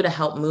I do to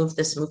help move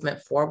this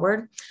movement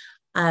forward,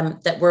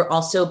 that we're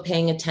also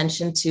paying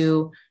attention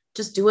to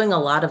just doing a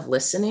lot of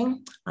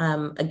listening.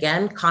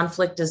 Again,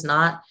 conflict is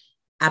not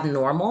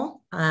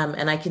abnormal.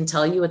 And I can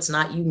tell you it's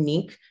not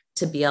unique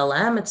to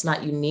BLM. It's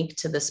not unique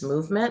to this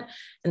movement.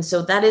 And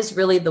so that is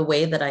really the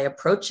way that I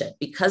approach it,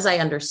 because I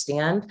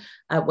understand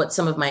what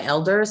some of my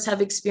elders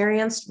have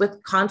experienced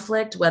with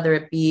conflict, whether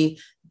it be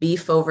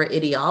beef over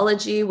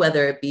ideology,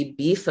 whether it be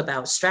beef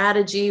about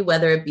strategy,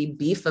 whether it be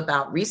beef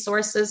about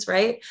resources,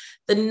 right?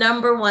 The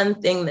number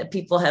one thing that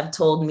people have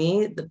told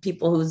me, the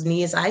people whose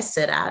knees I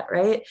sit at,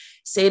 right,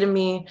 say to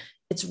me,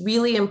 it's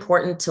really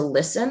important to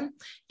listen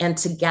and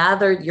to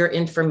gather your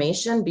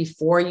information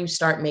before you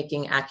start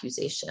making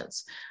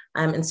accusations.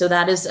 And so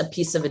that is a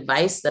piece of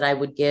advice that I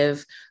would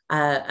give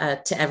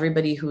to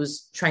everybody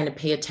who's trying to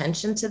pay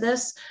attention to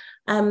this.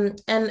 And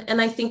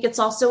I think it's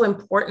also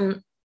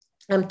important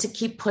to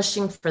keep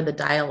pushing for the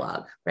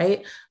dialogue,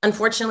 right?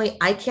 Unfortunately,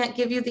 I can't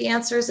give you the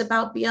answers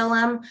about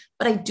BLM,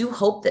 but I do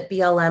hope that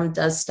BLM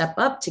does step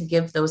up to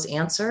give those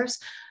answers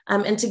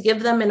and to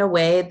give them in a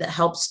way that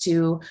helps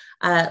to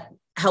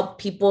help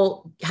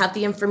people have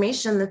the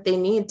information that they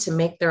need to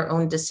make their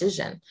own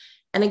decision.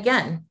 And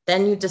again,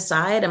 then you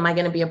decide, am I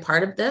going to be a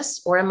part of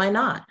this or am I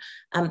not?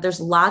 There's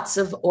lots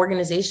of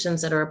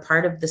organizations that are a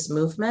part of this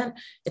movement.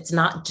 It's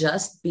not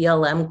just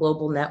BLM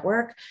Global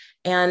Network.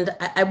 And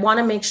I want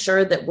to make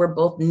sure that we're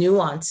both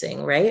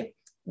nuancing, right?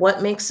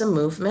 What makes a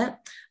movement,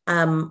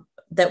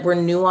 that we're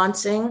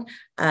nuancing,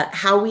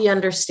 how we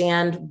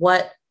understand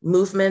what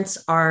movements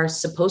are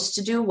supposed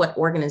to do, what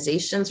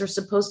organizations are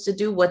supposed to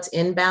do, what's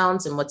in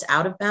bounds and what's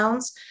out of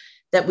bounds,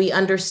 that we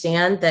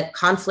understand that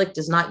conflict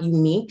is not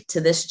unique to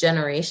this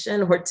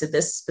generation or to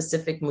this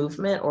specific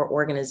movement or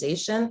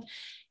organization,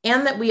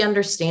 and that we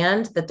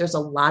understand that there's a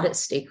lot at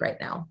stake right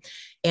now.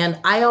 And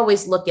I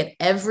always look at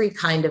every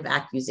kind of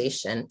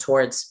accusation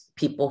towards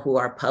people who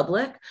are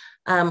public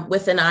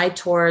with an eye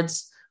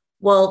towards,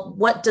 well,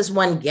 what does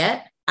one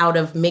get out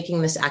of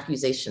making this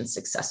accusation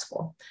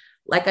successful?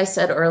 Like I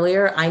said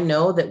earlier, I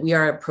know that we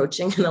are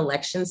approaching an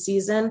election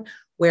season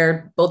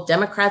where both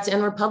Democrats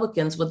and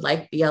Republicans would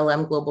like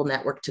BLM Global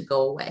Network to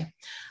go away.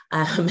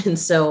 And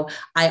so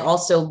I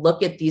also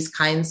look at these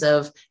kinds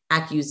of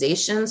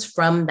accusations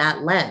from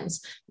that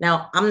lens.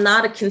 Now, I'm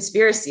not a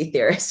conspiracy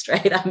theorist,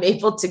 right? I'm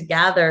able to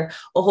gather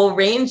a whole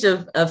range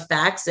of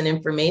facts and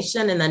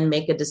information and then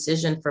make a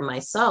decision for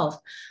myself.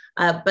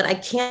 But I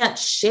can't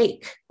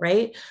shake,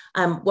 right?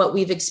 What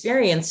we've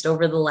experienced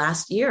over the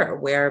last year,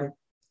 where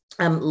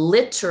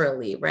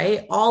literally,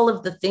 right, all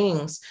of the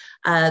things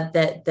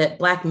that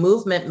Black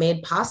movement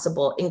made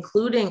possible,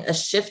 including a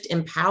shift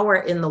in power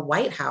in the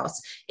White House,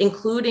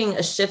 including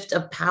a shift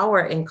of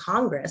power in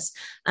Congress,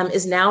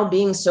 is now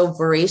being so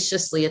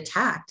voraciously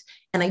attacked.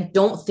 And I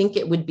don't think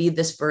it would be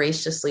this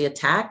voraciously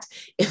attacked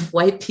if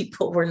white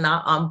people were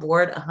not on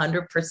board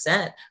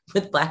 100%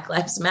 with Black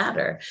Lives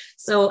Matter.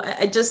 So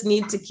I just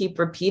need to keep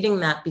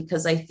repeating that,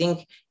 because I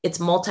think it's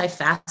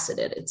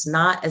multifaceted. It's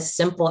not as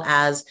simple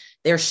as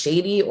they're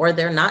shady or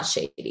they're not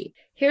shady.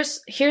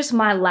 Here's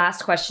my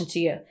last question to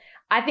you.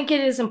 I think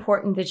it is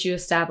important that you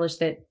establish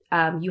that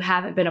you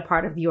haven't been a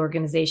part of the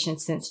organization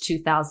since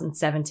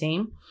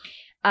 2017.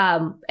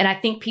 And I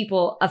think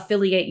people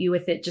affiliate you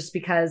with it just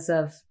because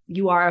of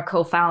you are a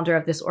co-founder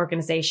of this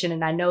organization.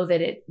 And I know that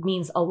it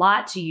means a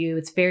lot to you.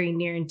 It's very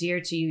near and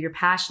dear to you. You're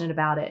passionate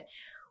about it.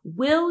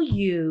 Will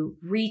you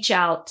reach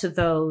out to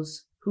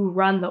those who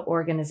run the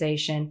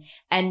organization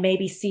and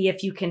maybe see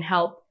if you can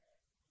help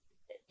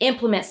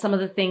implement some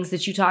of the things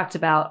that you talked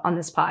about on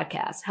this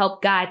podcast,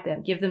 help guide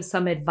them, give them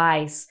some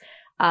advice,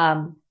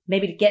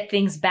 maybe to get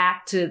things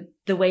back to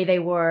the way they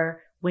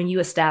were when you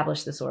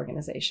established this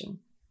organization?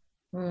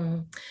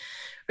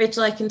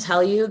 Rachel, I can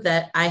tell you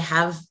that I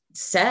have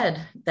said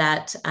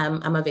that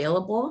I'm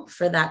available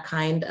for that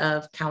kind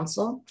of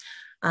counsel.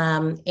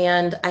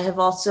 And I have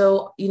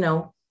also,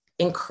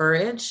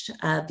 encouraged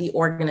the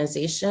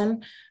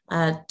organization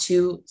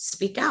to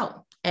speak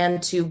out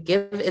and to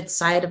give its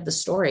side of the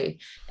story.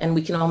 And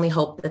we can only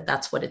hope that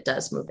that's what it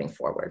does moving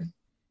forward.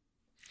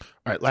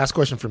 All right, last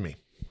question for me.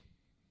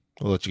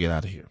 We'll let you get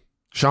out of here.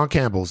 Sean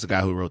Campbell is the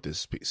guy who wrote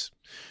this piece.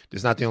 This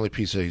is not the only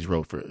piece that he's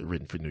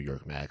written for New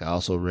York Mag. I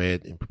also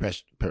read in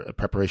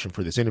preparation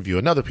for this interview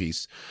another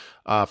piece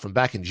from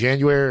back in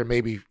January,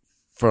 maybe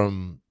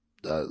from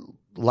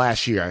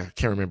last year, I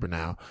can't remember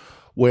now,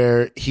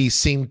 where he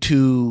seemed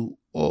to,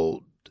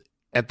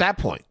 at that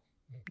point,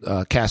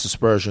 cast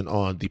aspersion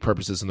on the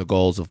purposes and the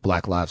goals of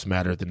Black Lives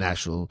Matter, the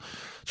national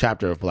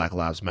chapter of Black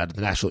Lives Matter,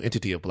 the national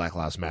entity of Black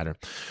Lives Matter,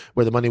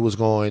 where the money was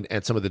going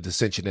and some of the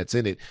dissension that's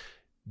in it.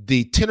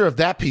 The tenor of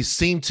that piece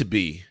seemed to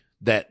be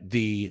that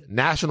the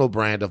national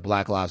brand of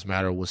Black Lives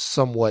Matter was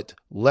somewhat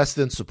less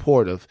than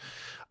supportive,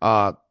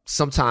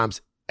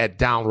 sometimes at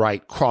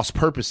downright cross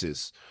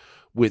purposes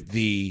with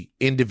the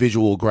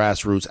individual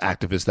grassroots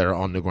activists that are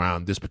on the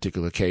ground. This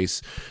particular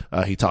case,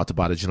 he talked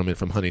about a gentleman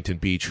from Huntington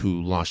Beach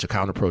who launched a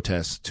counter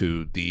protest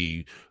to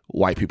the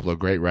White People Are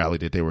Great rally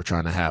that they were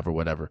trying to have or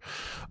whatever.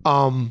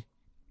 Sean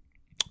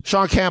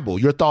Campbell,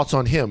 your thoughts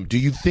on him? Do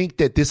you think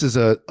that this is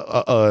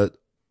a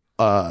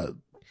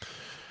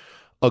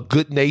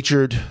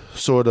good-natured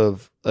sort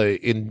of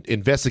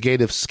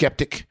investigative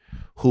skeptic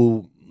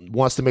who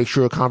wants to make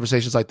sure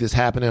conversations like this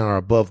happen and are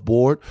above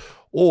board?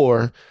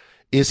 Or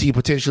is he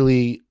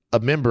potentially a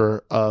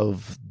member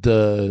of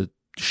the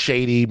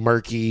shady,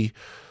 murky,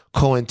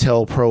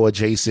 COINTELPRO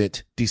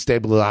adjacent,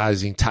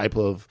 destabilizing type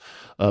of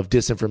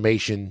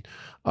disinformation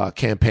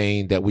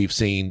campaign that we've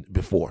seen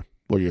before?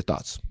 What are your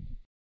thoughts?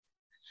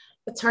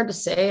 It's hard to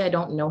say. I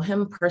don't know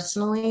him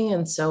personally,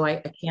 and so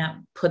I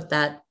can't put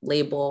that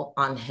label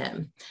on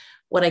him.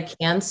 What I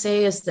can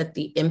say is that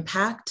the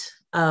impact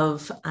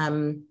of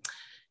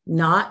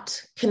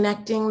not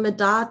connecting the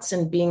dots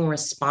and being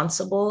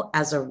responsible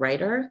as a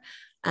writer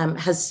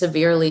has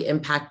severely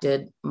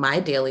impacted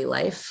my daily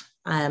life.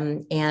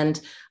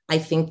 And I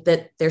think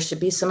that there should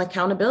be some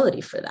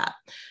accountability for that.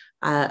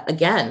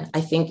 Again,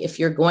 I think if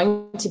you're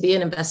going to be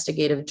an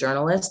investigative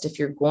journalist, if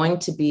you're going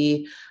to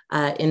be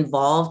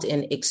involved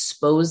in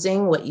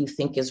exposing what you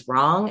think is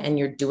wrong, and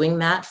you're doing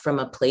that from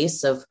a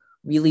place of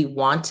really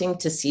wanting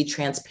to see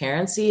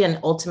transparency and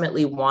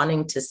ultimately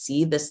wanting to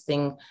see this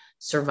thing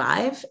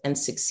survive and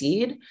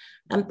succeed,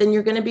 then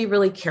you're going to be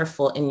really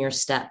careful in your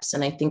steps.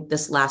 And I think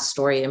this last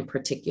story in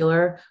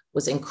particular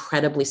was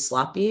incredibly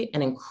sloppy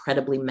and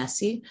incredibly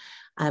messy.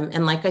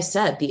 And like I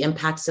said, the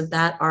impacts of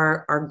that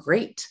are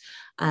great.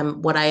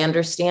 What I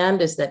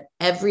understand is that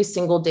every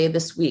single day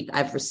this week,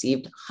 I've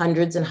received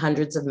hundreds and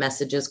hundreds of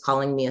messages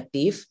calling me a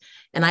thief,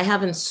 and I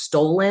haven't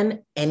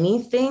stolen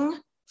anything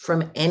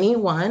from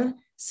anyone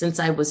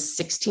since I was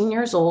 16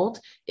 years old.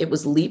 It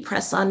was Lee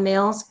press-on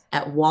nails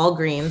at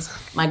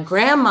Walgreens. My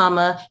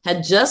grandmama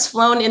had just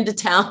flown into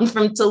town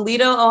from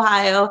Toledo,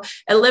 Ohio.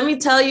 And let me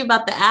tell you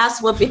about the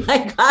ass whooping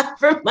I got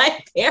from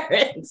my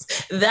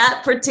parents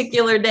that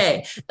particular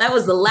day. That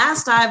was the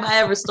last time I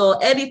ever stole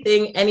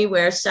anything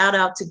anywhere. Shout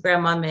out to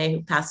Grandma May,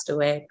 who passed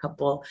away a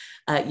couple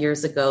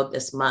years ago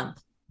this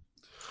month.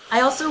 I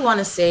also want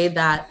to say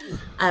that,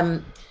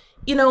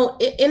 In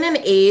an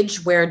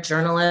age where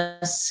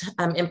journalists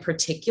in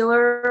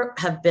particular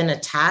have been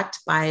attacked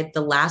by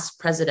the last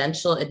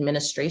presidential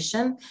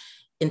administration,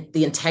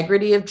 the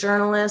integrity of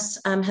journalists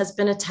has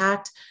been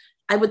attacked,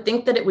 I would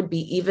think that it would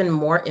be even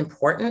more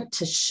important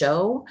to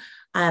show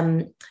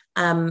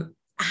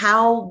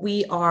how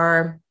we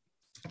are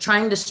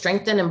trying to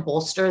strengthen and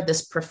bolster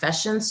this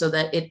profession so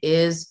that it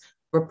is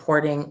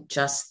reporting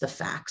just the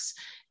facts.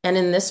 And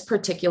in this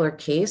particular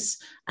case,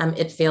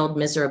 it failed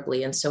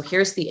miserably. And so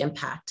here's the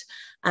impact.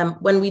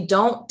 When we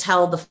don't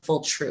tell the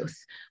full truth,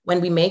 when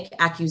we make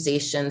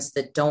accusations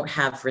that don't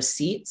have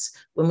receipts,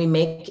 when we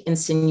make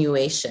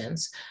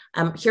insinuations,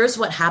 here's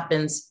what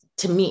happens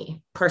to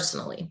me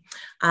personally,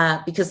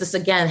 because this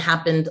again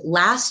happened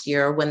last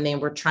year when they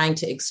were trying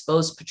to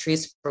expose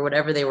Patrice for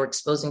whatever they were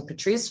exposing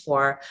Patrice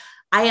for.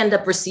 I end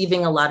up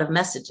receiving a lot of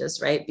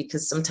messages, right?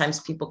 Because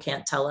sometimes people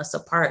can't tell us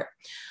apart.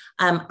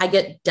 I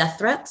get death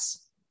threats.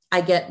 I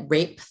get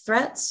rape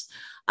threats.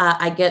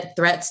 I get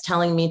threats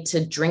telling me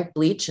to drink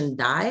bleach and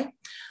die.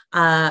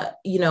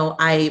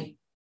 I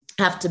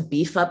have to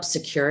beef up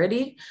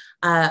security.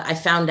 I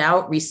found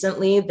out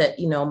recently that,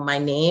 my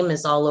name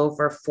is all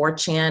over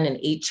 4chan and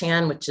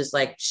 8chan, which is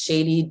like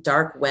shady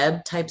dark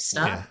web type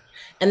stuff. Yeah.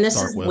 And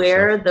this is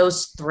where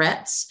those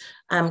threats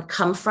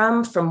come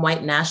from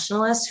white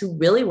nationalists who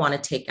really want to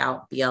take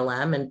out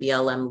BLM and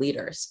BLM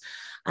leaders.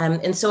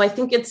 And so I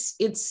think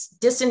it's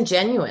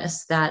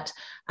disingenuous that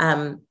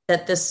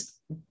this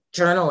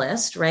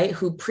journalist, right,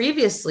 who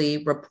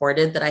previously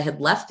reported that I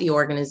had left the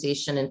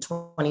organization in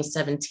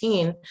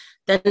 2017,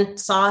 then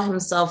saw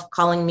himself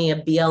calling me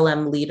a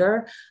BLM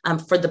leader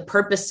for the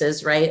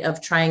purposes, right,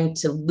 of trying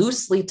to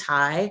loosely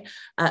tie,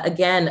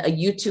 again, a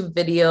YouTube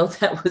video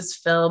that was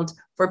filmed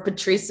for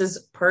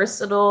Patrice's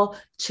personal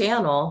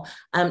channel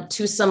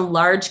to some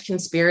large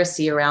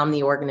conspiracy around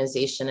the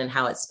organization and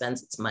how it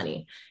spends its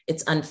money.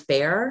 It's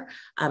unfair,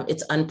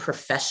 it's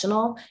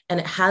unprofessional, and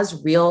it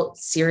has real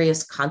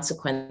serious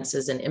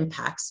consequences and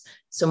impacts.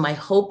 So my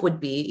hope would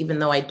be, even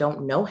though I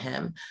don't know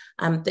him,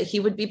 that he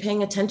would be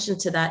paying attention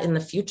to that in the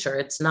future.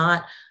 It's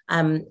not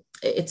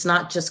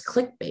just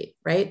clickbait,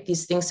 right?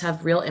 These things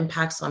have real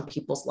impacts on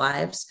people's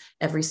lives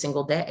every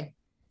single day.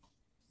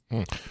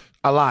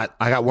 A lot.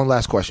 I got one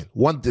last question.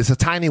 It's a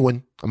tiny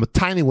one.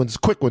 It's a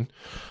quick one.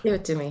 Give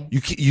it to me.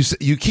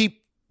 You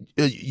keep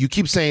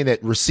saying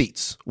that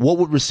receipts. What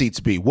would receipts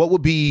be? What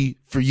would be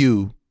for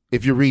you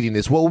if you're reading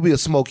this? What would be a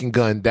smoking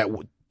gun that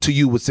to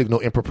you would signal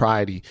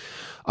impropriety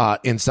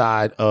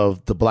inside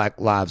of the Black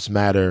Lives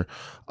Matter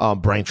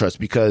brain trust?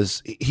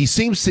 Because he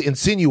seems to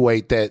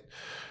insinuate that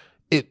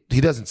he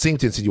doesn't seem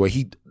to insinuate.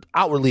 He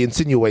outwardly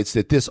insinuates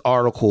that this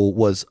article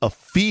was a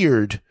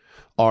feared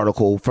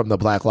article from the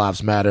Black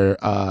Lives Matter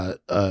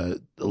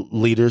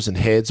leaders and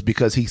heads,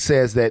 because he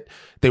says that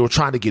they were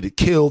trying to get it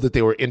killed, that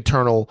they were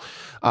internal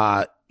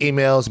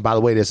emails. And by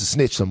the way, there's a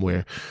snitch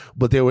somewhere,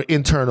 but there were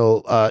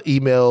internal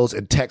emails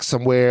and texts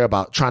somewhere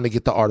about trying to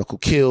get the article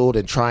killed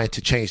and trying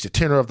to change the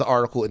tenor of the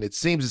article. And it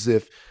seems as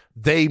if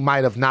they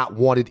might have not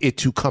wanted it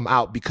to come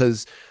out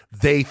because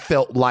they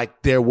felt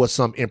like there was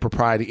some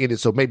impropriety in it.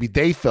 So maybe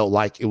they felt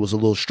like it was a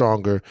little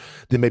stronger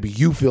than maybe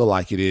you feel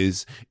like it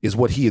is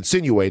what he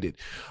insinuated.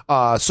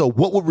 So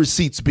what would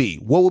receipts be?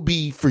 What would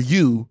be for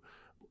you,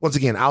 once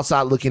again,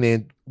 outside looking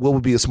in, what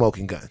would be a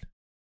smoking gun?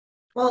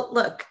 Well,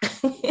 look,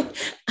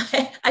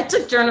 I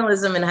took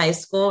journalism in high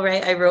school,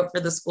 right? I wrote for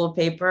the school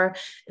paper.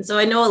 And so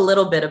I know a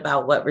little bit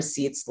about what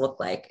receipts look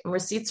like. And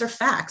receipts are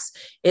facts.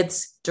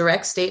 It's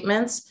direct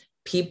statements,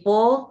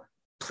 people,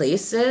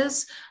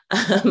 places,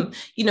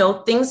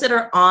 things that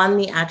are on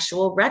the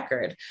actual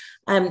record,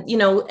 and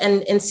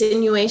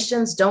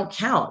insinuations don't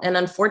count. And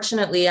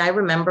unfortunately, I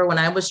remember when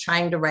I was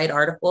trying to write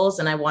articles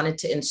and I wanted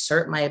to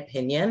insert my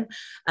opinion,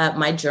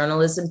 my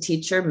journalism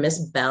teacher, Miss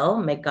Bell,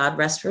 may God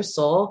rest her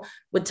soul,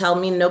 would tell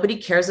me, nobody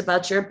cares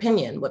about your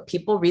opinion. What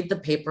people read the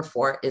paper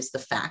for is the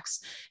facts.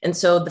 And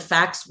so the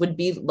facts would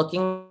be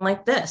looking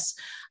like this.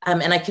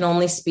 And I can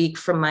only speak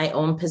from my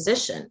own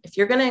position. If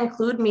you're going to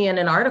include me in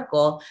an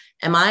article,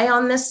 am I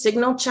on this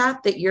Signal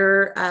chat that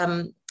you're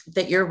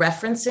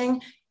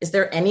referencing? Is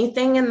there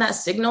anything in that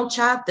Signal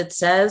chat that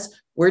says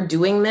we're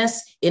doing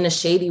this in a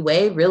shady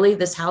way? Really,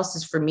 this house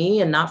is for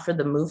me and not for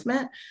the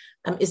movement?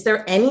 Is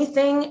there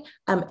anything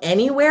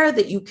anywhere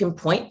that you can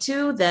point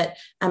to that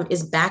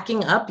is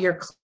backing up your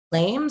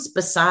claims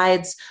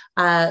besides,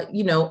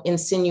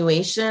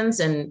 insinuations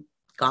and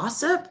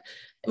gossip?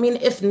 I mean,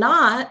 if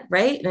not,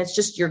 right, and it's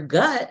just your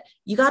gut,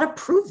 you got to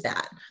prove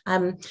that.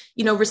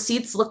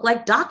 Receipts look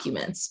like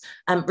documents.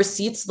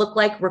 Receipts look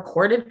like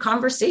recorded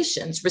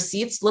conversations.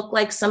 Receipts look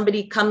like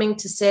somebody coming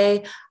to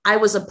say, I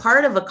was a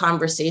part of a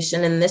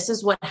conversation and this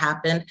is what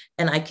happened,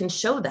 and I can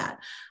show that.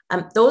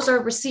 Those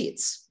are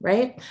receipts,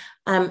 right?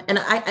 And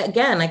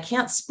I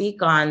can't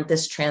speak on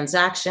this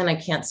transaction. I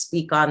can't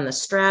speak on the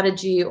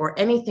strategy or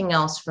anything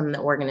else from the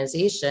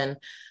organization,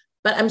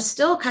 but I'm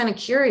still kind of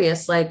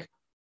curious, like,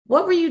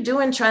 what were you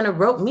doing trying to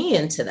rope me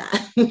into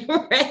that,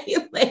 right?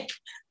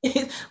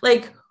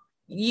 Like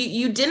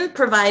you didn't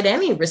provide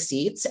any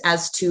receipts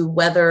as to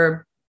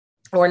whether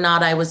or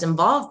not I was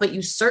involved, but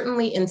you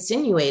certainly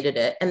insinuated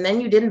it and then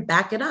you didn't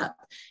back it up.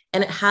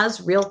 And it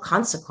has real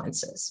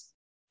consequences.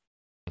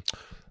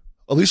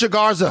 Alicia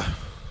Garza,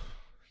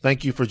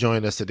 thank you for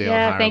joining us today on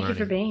Higher Thank Learning.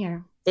 you for being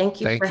here. Thank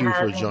you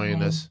for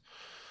joining us.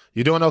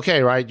 You're doing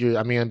okay, right? You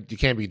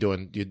can't be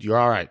doing, you're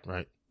all right,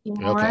 right? You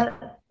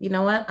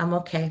know what? I'm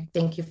okay.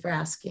 Thank you for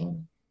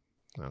asking.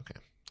 Okay.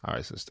 All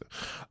right, sister.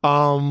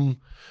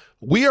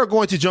 We are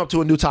going to jump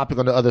to a new topic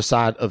on the other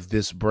side of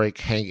this break.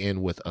 Hang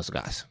in with us,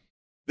 guys.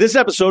 This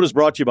episode is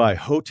brought to you by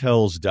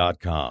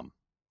Hotels.com.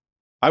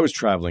 I was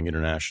traveling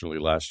internationally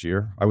last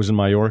year. I was in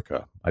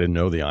Mallorca. I didn't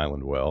know the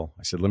island well.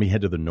 I said, let me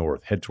head to the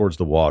north, head towards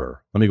the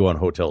water. Let me go on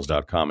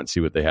Hotels.com and see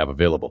what they have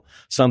available.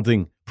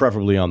 Something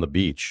preferably on the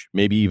beach,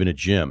 maybe even a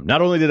gym.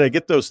 Not only did I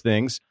get those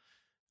things,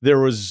 there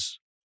was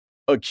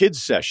a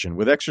kids session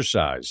with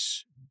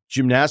exercise,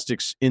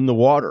 gymnastics in the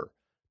water,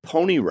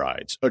 pony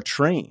rides, a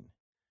train.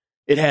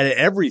 It had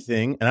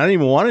everything, and I didn't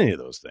even want any of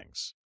those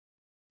things.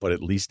 But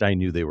at least I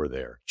knew they were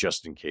there,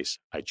 just in case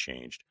I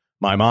changed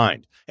my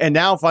mind. And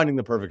now finding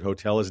the perfect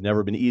hotel has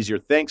never been easier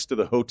thanks to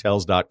the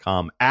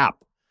Hotels.com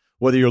app.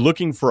 Whether you're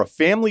looking for a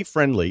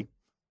family-friendly,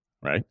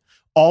 right,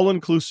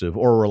 all-inclusive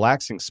or a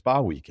relaxing spa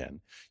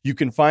weekend, you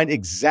can find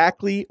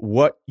exactly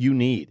what you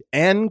need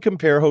and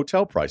compare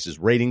hotel prices,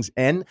 ratings,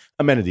 and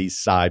amenities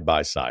side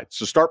by side.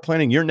 So start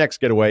planning your next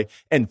getaway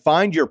and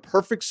find your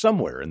perfect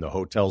somewhere in the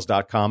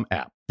Hotels.com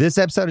app. This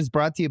episode is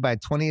brought to you by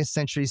 20th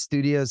Century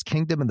Studios'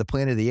 Kingdom of the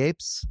Planet of the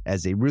Apes.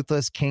 As a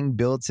ruthless king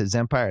builds his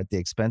empire at the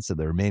expense of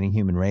the remaining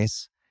human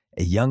race,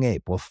 a young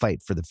ape will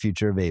fight for the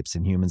future of apes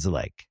and humans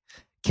alike.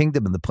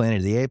 Kingdom of the Planet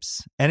of the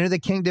Apes. Enter the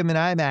kingdom in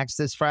IMAX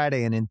this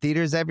Friday and in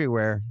theaters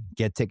everywhere.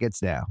 Get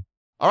tickets now.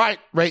 All right,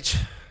 Rach.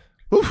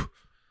 Whew.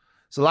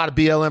 It's a lot of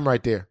BLM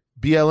right there.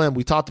 BLM,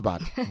 we talked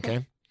about it,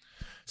 okay?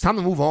 It's time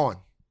to move on.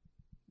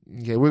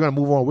 Okay, we're going to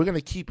move on. We're going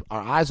to keep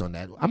our eyes on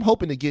that. I'm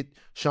hoping to get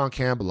Sean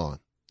Campbell on,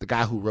 the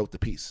guy who wrote the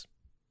piece.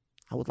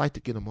 I would like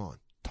to get him on.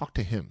 Talk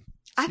to him.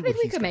 I think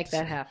we could make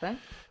that happen.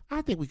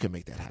 I think we could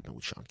make that happen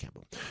with Sean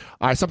Campbell.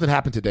 All right, something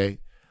happened today.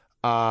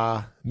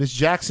 Miss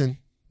Jackson,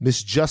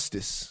 Miss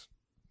Justice,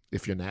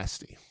 if you're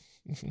nasty.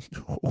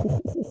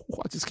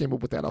 I just came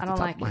up with that off the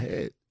top of my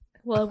head.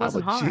 Well, it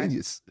wasn't hard.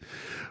 Genius.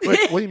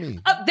 Wait, what do you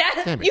mean?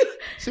 Damn it.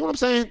 See what I'm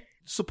saying?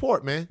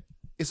 Support, man.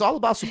 It's all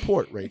about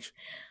support, Rach.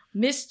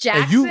 Miss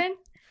Jackson?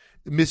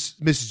 Miss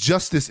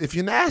Justice, if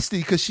you're nasty,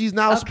 because she's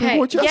now Supreme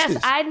Court Justice.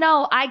 Yes, I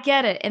know. I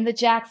get it. And the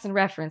Jackson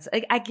reference.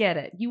 I get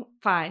it.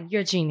 Fine.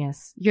 You're a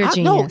genius. You're a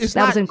genius.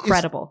 That was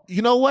incredible.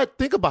 You know what?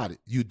 Think about it.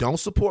 You don't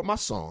support my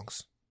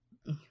songs.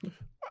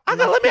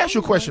 Let me ask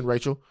you a question,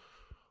 Rachel.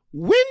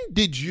 When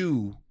did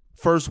you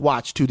first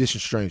watch Two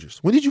Distant Strangers?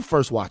 When did you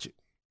first watch it?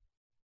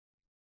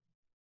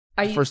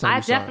 I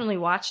definitely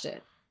watched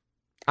it.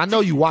 I know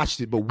you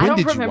watched it, but when did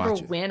you watch it? I don't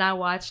remember when I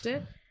watched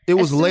it. It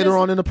was later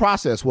on in the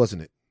process,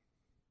 wasn't it?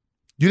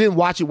 You didn't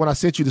watch it when I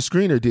sent you the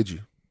screener, did you?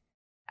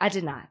 I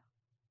did not.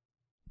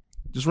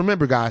 Just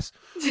remember, guys.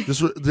 I'm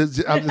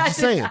just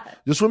saying.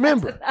 Just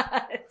remember.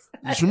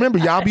 Just remember,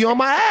 y'all be on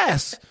my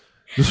ass.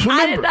 Just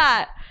remember. I did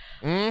not.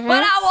 Mm-hmm.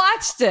 But I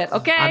watched it,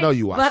 okay? I know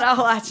you watched it. But I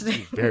watched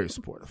it. Very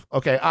supportive.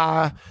 Okay.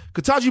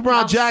 Ketanji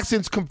Brown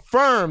Jackson's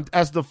confirmed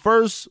as the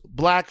first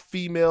Black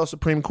female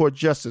Supreme Court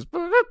Justice.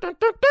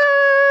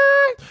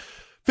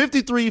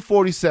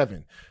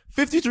 53-47.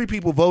 53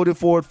 people voted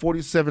for it.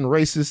 47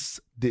 racists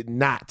did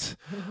not.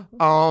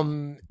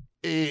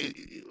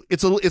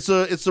 It's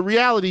a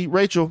reality.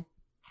 Rachel,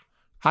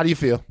 how do you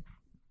feel?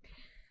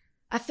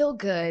 I feel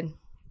good.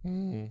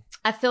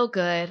 I feel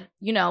good.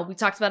 You know, we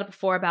talked about it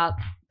before about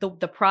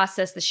the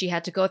process that she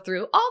had to go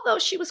through, although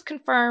she was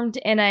confirmed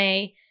in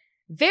a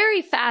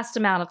very fast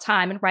amount of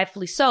time, and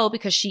rightfully so,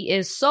 because she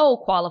is so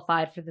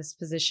qualified for this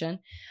position.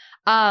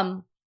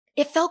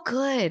 It felt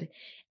good.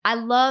 I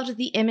loved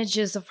the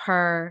images of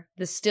her,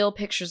 the still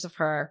pictures of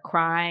her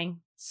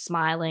crying,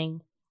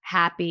 smiling,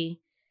 happy.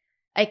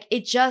 Like,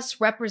 it just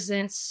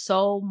represents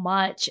so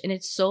much, and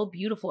it's so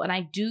beautiful. And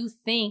I do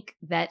think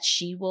that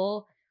she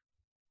will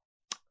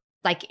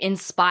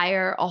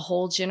inspire a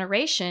whole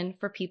generation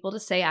for people to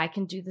say, I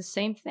can do the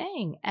same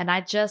thing. And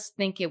I just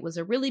think it was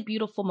a really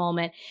beautiful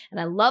moment. And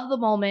I love the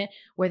moment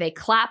where they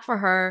clap for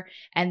her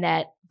and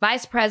that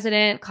Vice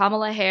President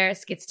Kamala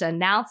Harris gets to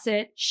announce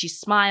it. She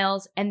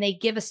smiles and they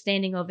give a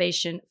standing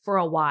ovation for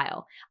a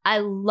while. I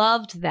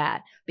loved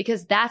that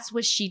because that's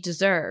what she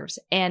deserves.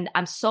 And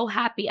I'm so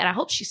happy. And I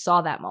hope she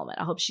saw that moment.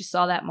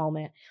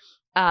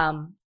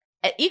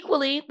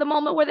 Equally, the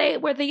moment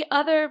where the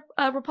other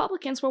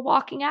Republicans were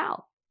walking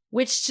out,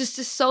 which just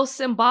is so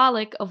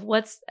symbolic of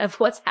what's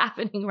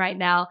happening right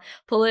now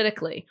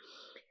politically.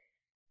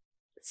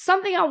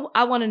 Something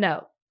I want to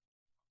know.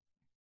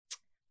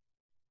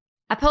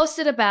 I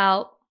posted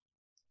about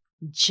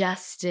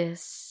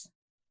Justice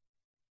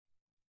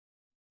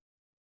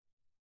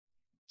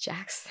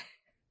Jackson.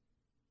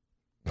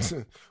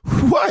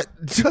 What?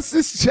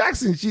 Justice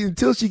Jackson,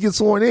 until she gets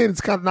sworn in,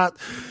 it's kind of not.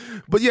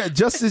 But yeah,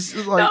 Justice.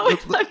 Like, no,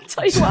 let me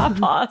tell you why I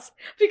paused.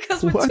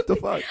 Because what the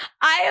fuck?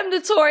 I am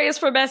notorious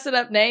for messing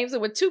up names.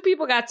 And when two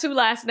people got two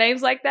last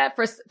names like that, I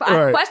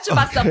questioned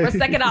myself for a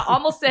second. I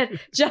almost said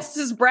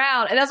Justice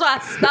Brown. And that's why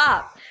I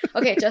stopped.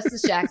 Okay,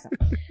 Justice Jackson.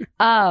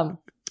 I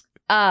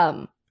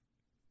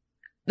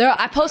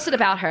posted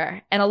about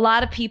her, and a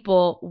lot of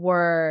people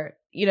were,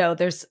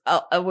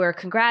 we're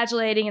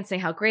congratulating and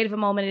saying how great of a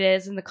moment it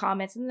is in the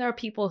comments. And there are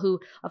people who,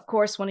 of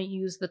course, want to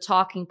use the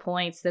talking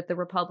points that the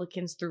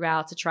Republicans threw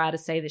out to try to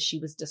say that she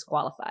was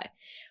disqualified.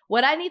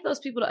 What I need those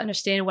people to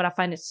understand, and what I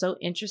find it so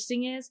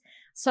interesting, is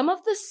some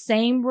of the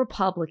same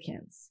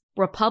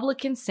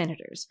Republican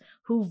senators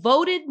who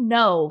voted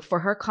no for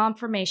her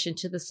confirmation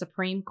to the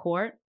Supreme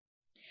Court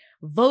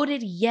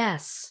voted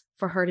yes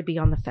for her to be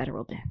on the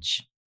federal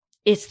bench.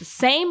 It's the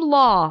same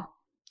law.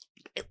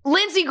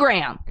 Lindsey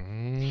Graham.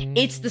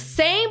 It's the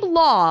same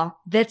law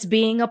that's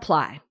being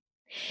applied.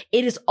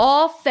 It is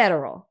all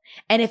federal.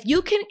 And if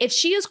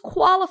she is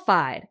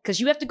qualified,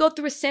 because you have to go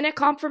through a Senate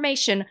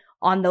confirmation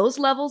on those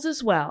levels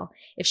as well.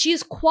 If she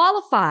is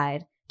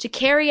qualified to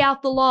carry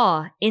out the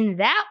law in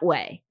that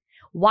way,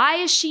 why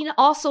is she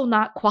also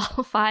not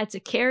qualified to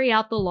carry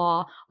out the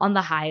law on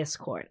the highest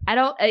court?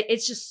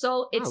 It's just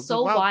so,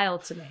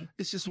 wild to me.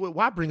 It's just,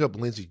 why bring up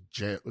Lindsey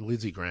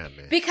Graham,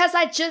 man? Because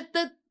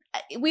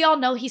we all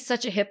know he's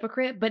such a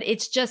hypocrite, but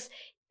it's just,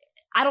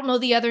 I don't know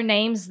the other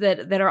names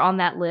that are on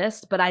that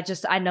list, but I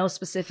know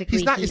specifically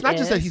it's not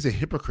just that he's a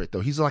hypocrite,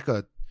 though. He's like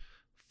a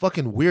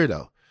fucking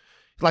weirdo.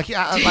 I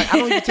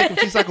don't even take him.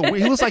 He's like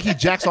he looks like he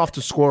jacks off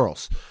to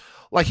squirrels.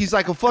 Like he's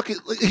like a fucking,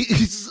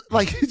 he's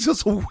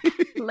just a weird,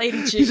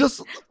 Lady G. He's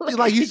just a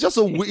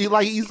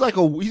weirdo.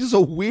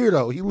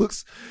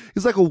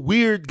 He's like a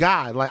weird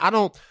guy. Like I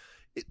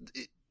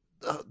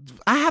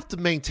have to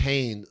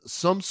maintain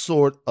some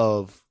sort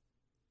of,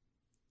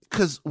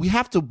 because we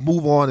have to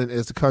move on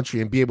as a country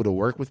and be able to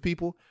work with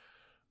people.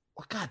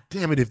 Well, God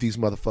damn it, if these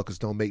motherfuckers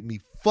don't make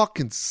me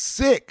fucking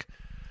sick.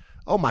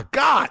 Oh my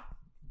God.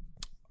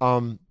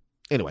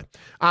 Anyway,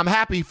 I'm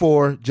happy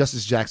for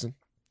Justice Jackson.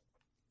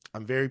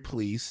 I'm very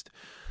pleased.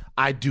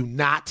 I do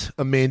not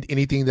amend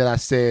anything that I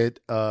said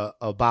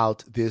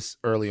about this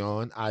early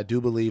on. I do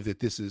believe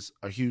that this is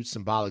a huge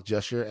symbolic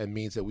gesture and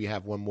means that we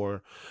have one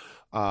more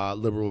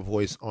liberal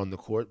voice on the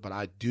court. But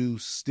I do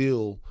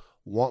still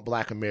want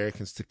Black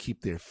Americans to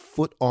keep their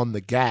foot on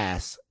the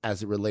gas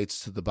as it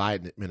relates to the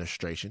Biden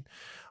administration,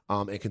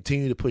 and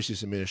continue to push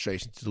this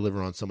administration to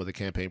deliver on some of the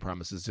campaign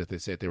promises that they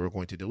said they were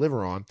going to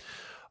deliver on.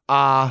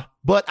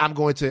 But I'm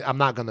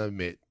not going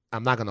to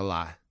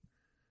lie.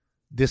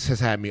 This has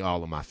had me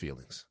all of my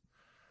feelings.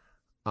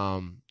 I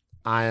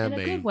am in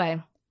a good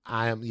way.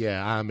 I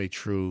am a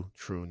true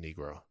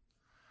Negro.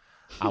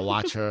 I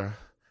watch her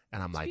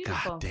and I'm like,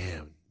 beautiful. God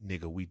damn,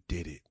 nigga, we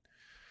did it.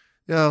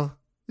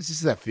 It's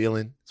just that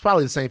feeling. It's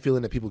probably the same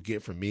feeling that people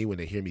get from me when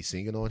they hear me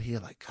singing on here.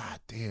 Like, God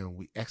damn,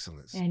 we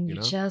excellence. And you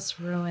just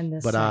ruined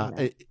this. But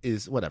it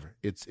is whatever.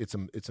 It's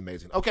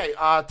amazing. Okay,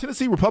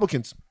 Tennessee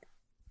Republicans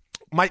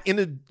might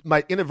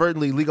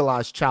inadvertently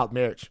legalize child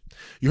marriage.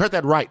 You heard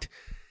that right.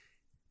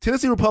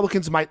 Tennessee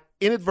Republicans might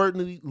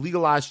inadvertently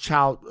legalize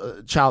child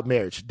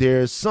marriage.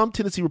 There's some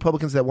Tennessee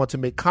Republicans that want to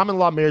make common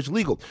law marriage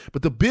legal,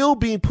 but the bill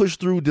being pushed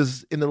through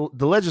in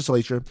the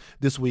legislature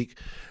this week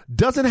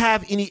doesn't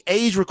have any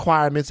age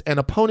requirements, and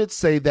opponents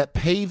say that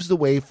paves the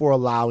way for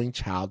allowing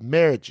child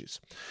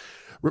marriages.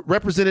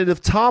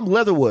 Representative Tom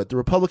Leatherwood, the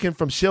Republican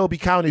from Shelby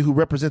County who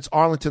represents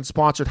Arlington,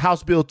 sponsored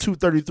House Bill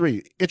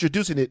 233,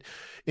 introducing it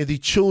in the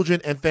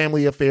Children and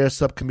Family Affairs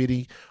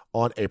Subcommittee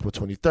on April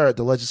 23rd.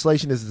 The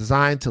legislation is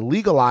designed to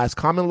legalize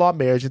common law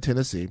marriage in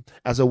Tennessee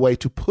as a way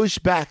to push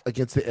back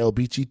against the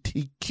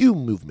LGBTQ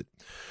movement.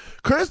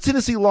 Current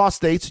Tennessee law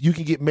states you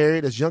can get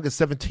married as young as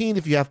 17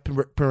 if you have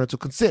parental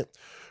consent.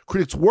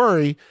 Critics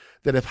worry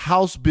that if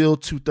House Bill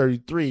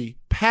 233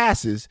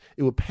 passes,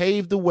 it would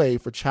pave the way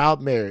for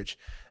child marriage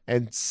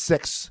and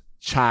sex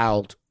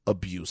child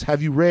abuse.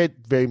 Have you read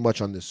very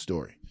much on this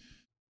story?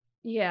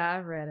 Yeah, I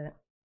read it.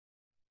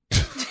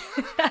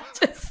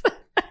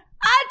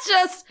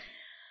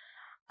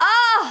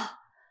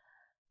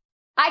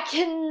 I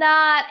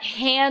cannot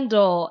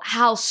handle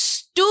how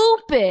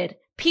stupid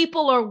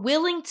people are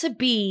willing to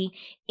be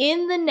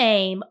in the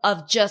name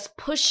of just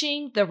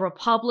pushing the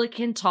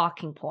Republican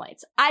talking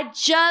points. I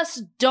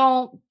just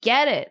don't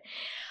get it.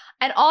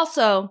 And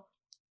also,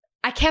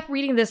 I kept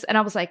reading this and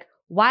I was like,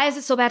 why is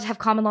it so bad to have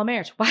common law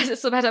marriage? Why is it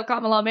so bad to have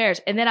common law marriage?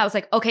 And then I was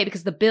like, okay,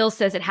 because the bill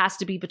says it has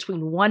to be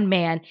between one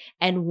man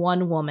and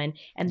one woman.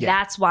 And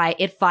that's why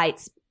it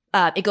fights.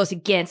 It goes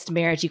against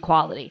marriage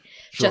equality,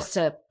 just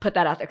to put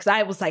that out there. Because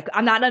I was like,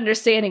 I'm not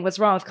understanding what's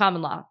wrong with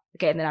common law.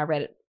 Okay, and then I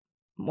read it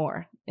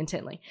more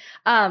intently,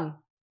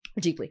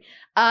 deeply.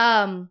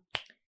 The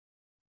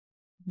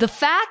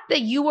fact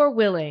that you are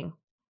willing,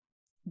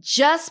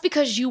 just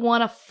because you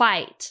want to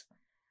fight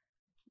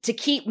to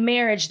keep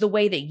marriage the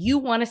way that you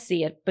want to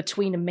see it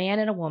between a man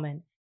and a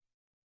woman,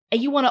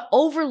 And you want to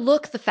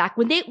overlook the fact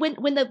when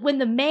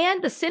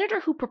the senator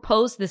who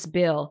proposed this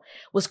bill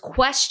was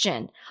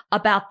questioned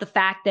about the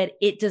fact that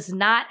it does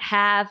not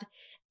have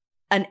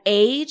an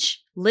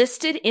age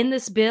listed in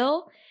this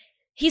bill,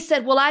 he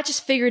said, well, I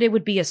just figured it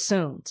would be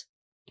assumed.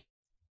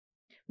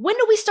 When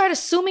do we start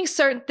assuming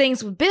certain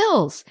things with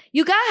bills?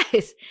 You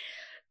guys,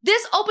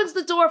 this opens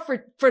the door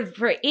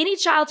for any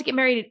child to get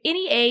married at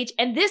any age.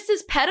 And this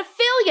is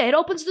pedophilia. It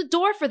opens the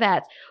door for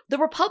that. The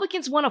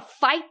Republicans want to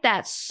fight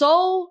that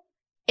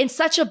in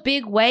such a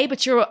big way,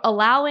 but you're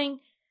allowing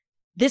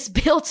this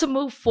bill to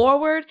move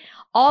forward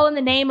all in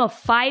the name of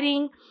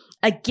fighting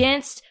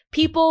against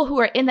people who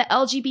are in the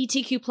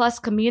LGBTQ plus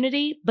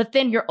community, but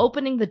then you're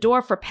opening the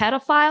door for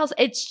pedophiles.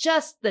 It's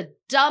just the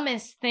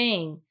dumbest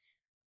thing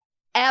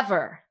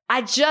ever.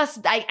 I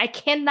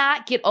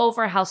cannot get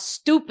over how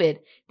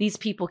stupid these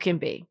people can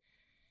be.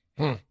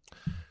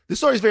 This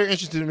story is very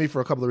interesting to me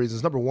for a couple of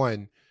reasons. Number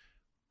one,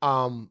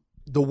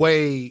 the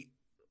way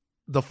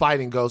the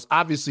fighting goes.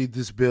 Obviously,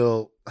 this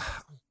bill,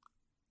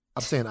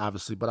 I'm saying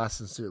obviously, but I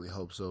sincerely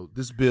hope so.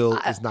 This bill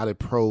is not a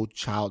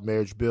pro-child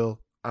marriage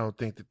bill. I don't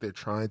think that they're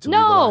trying to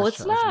legalize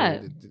child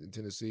marriage in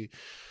Tennessee.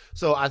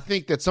 So I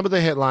think that some of the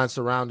headlines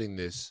surrounding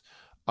this,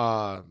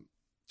 are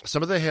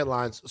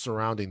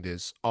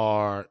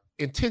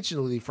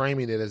intentionally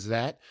framing it as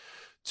that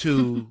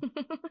to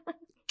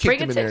kick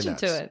them in their nuts.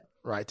 To it.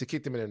 Right, to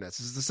kick them in their nuts.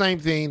 It's the same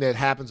thing that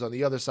happens on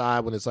the other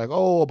side when it's like,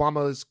 oh,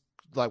 Obama is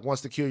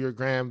wants to kill your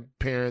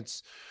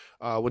grandparents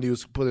when he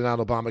was putting out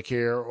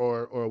Obamacare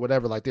or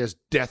whatever. Like there's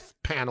death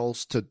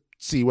panels to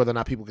see whether or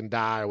not people can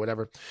die or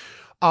whatever.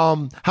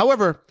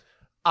 However,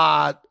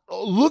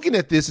 looking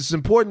at this, it's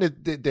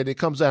important that it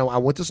comes out. I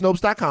went to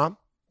Snopes.com.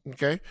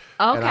 Okay.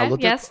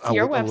 Yes,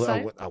 your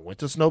website. I went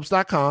to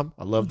Snopes.com.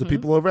 I love the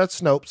people over at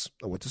Snopes.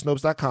 I went to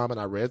Snopes.com and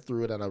I read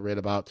through it and I read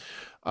about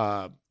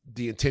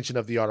the intention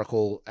of the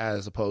article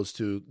as opposed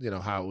to,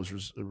 how it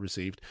was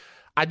received.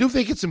 I do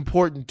think it's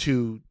important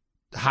to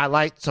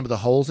highlight some of the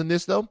holes in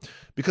this, though,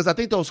 because I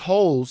think those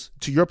holes,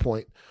 to your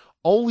point,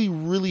 only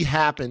really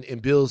happen in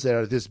bills that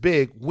are this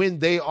big when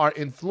they are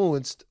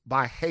influenced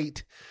by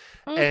hate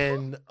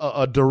and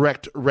a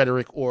direct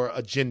rhetoric or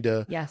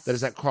agenda that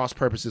is at cross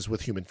purposes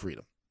with human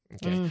freedom.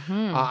 Okay,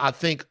 I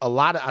think a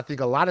lot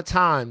of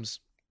times,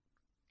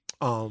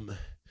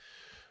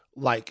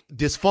 like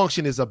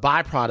dysfunction is a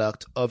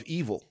byproduct of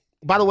evil.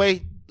 By the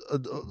way,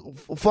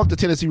 fuck the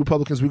Tennessee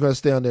Republicans. We're going to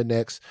stay on their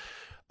necks.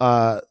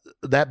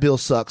 That bill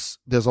sucks.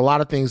 There's a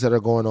lot of things that are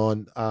going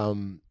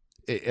on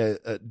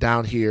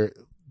down here.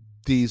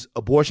 These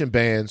abortion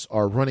bans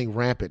are running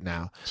rampant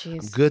now.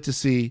 Jeez. I'm good to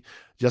see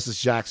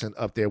Justice Jackson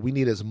up there. We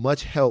need as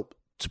much help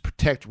to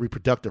protect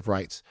reproductive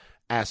rights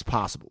as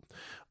possible.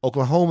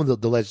 Oklahoma,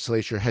 the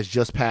legislature has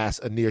just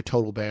passed a near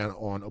total ban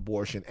on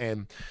abortion.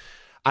 And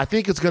I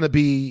think it's going to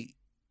be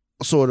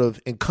sort of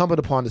incumbent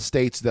upon the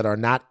states that are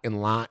not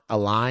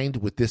aligned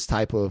with this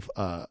type of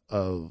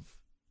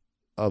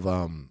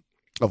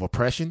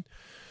oppression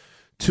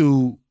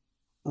to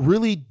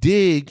really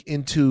dig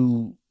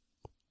into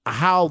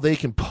how they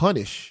can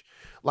punish.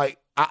 Like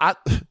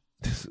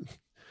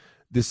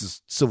this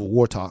is Civil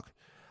War talk.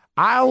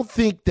 I don't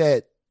think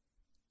that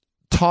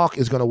talk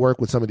is going to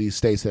work with some of these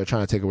states that are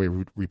trying to take away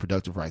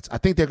reproductive rights. I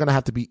think they're going to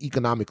have to be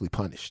economically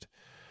punished.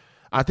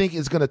 I think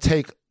it's going to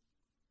take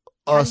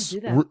us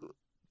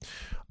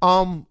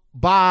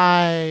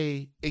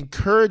by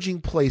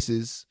encouraging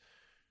places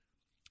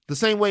the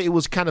same way it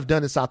was kind of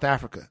done in South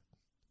Africa.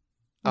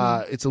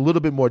 It's a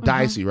little bit more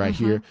dicey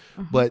here,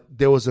 but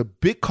there was a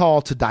big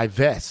call to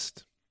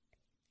divest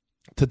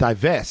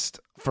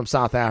from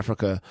South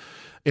Africa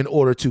in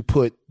order to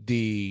put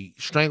the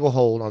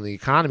stranglehold on the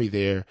economy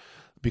there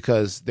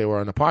because they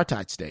were an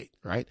apartheid state,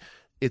 right?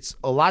 It's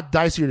a lot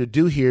dicier to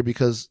do here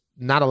because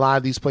not a lot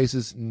of these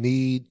places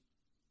need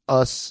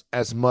us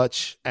as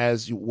much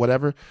as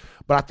whatever.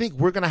 But I think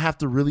we're going to have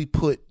to really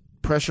put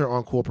pressure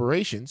on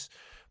corporations,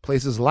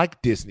 places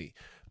like Disney,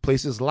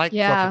 places like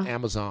fucking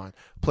Amazon,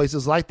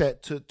 places like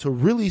that to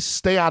really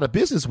stay out of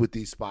business with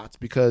these spots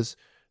because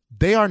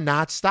they are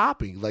not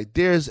stopping. Like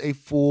there's a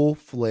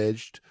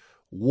full-fledged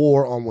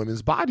war on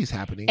women's bodies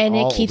happening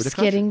all over the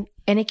country.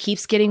 And it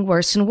keeps getting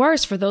worse and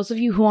worse. For those of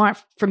you who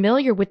aren't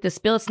familiar with this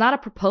bill, it's not a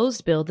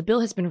proposed bill. The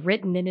bill has been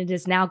written and it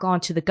has now gone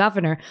to the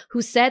governor,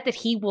 who said that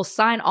he will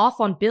sign off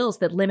on bills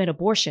that limit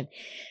abortion.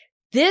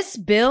 This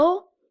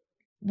bill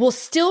will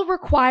still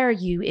require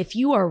you, if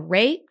you are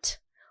raped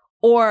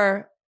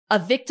or a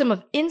victim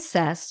of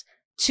incest,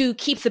 to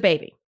keep the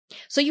baby.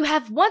 So you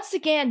have, once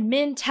again,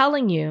 men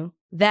telling you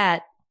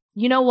that,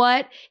 you know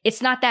what?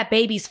 It's not that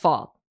baby's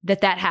fault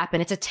that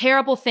happened. It's a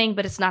terrible thing,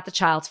 but it's not the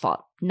child's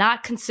fault.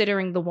 Not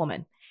considering the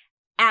woman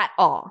at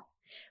all.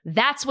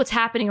 That's what's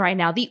happening right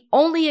now. The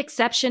only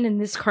exception in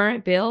this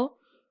current bill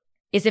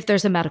is if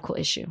there's a medical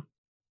issue.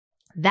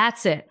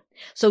 That's it.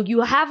 So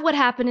you have what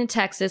happened in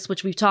Texas,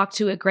 which we've talked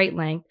to at great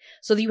length.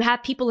 So that you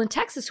have people in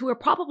Texas who are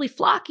probably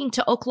flocking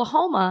to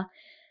Oklahoma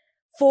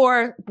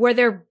for where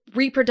their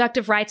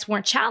reproductive rights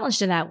weren't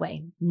challenged in that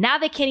way. Now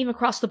they can't even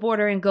cross the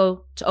border and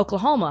go to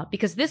Oklahoma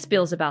because this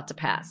bill is about to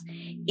pass.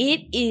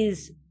 It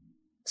is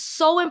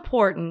so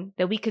important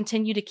that we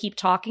continue to keep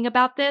talking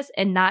about this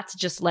and not to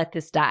just let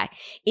this die.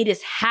 It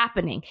is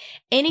happening.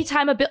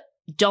 Anytime a bill,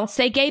 don't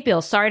say gay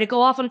bill. Sorry to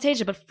go off on a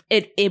tangent, but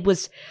it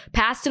was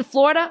passed in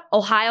Florida.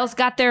 Ohio's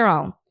got their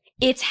own.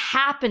 It's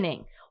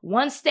happening.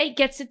 One state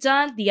gets it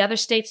done. The other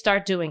states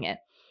start doing it.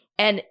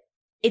 And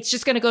it's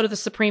just going to go to the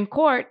Supreme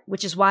Court,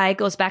 which is why it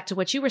goes back to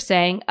what you were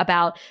saying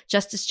about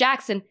Justice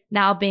Jackson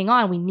now being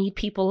on. We need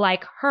people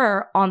like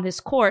her on this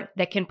court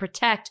that can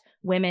protect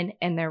women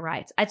and their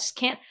rights. I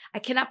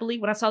cannot believe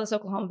when I saw this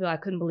Oklahoma bill, I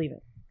couldn't believe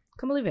it.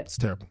 Couldn't believe it. It's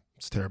terrible.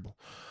 It's terrible.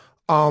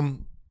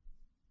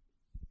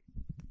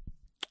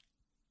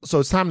 So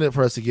it's time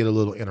for us to get a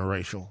little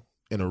interracial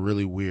in a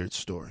really weird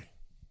story.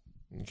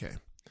 Okay.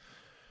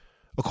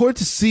 According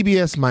to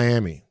CBS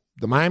Miami,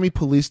 the Miami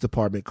Police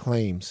Department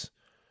claims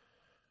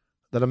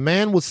that a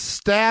man was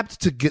stabbed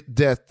to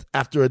death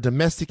after a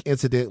domestic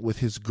incident with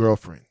his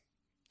girlfriend.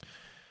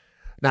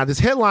 Now, this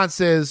headline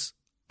says,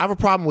 I have a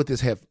problem with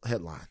this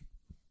headline.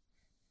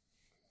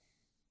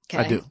 Okay.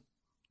 I do.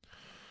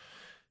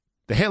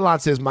 The headline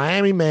says,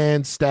 Miami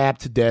man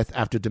stabbed to death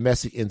after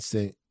domestic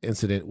incident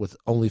with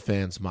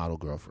OnlyFans model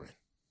girlfriend.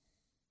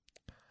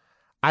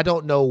 I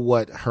don't know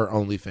what her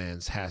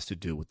OnlyFans has to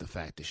do with the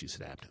fact that she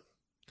stabbed him.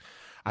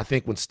 I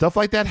think when stuff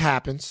like that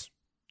happens,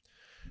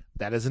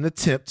 that is an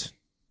attempt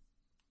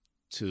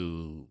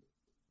to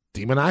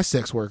demonize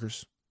sex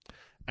workers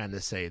and to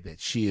say that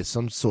she is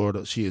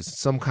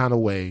some kind of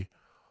way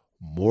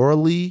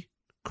morally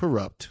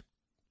corrupt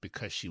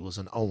because she was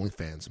an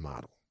OnlyFans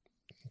model.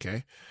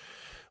 Okay?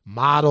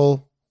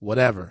 Model,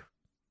 whatever.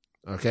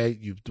 Okay?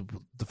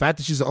 The fact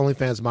that she's an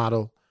OnlyFans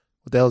model,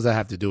 what the hell does that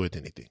have to do with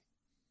anything?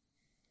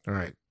 All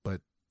right, but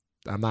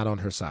I'm not on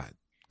her side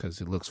because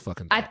it looks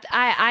fucking bad.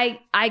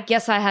 I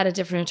guess I had a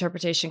different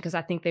interpretation because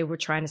I think they were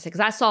trying to say, because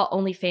I saw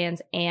OnlyFans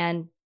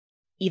and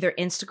either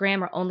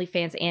Instagram or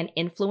OnlyFans and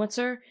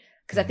influencer,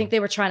 because I think they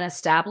were trying to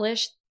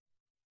establish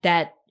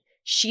that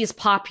she is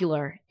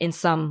popular in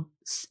some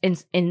in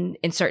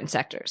certain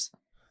sectors.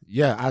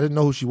 Yeah, I didn't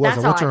know who she was.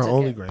 That's I went to her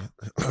how I took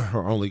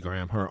her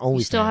OnlyFans.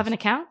 You still have an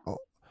account?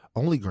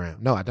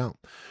 OnlyGram? No, I don't.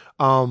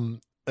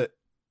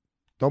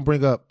 Don't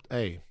bring up.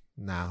 Hey,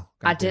 now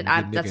I did.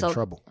 That's in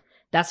trouble.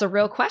 That's a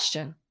real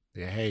question.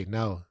 Yeah. Hey,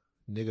 no,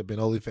 nigga been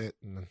OnlyFans.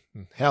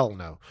 Hell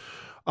no.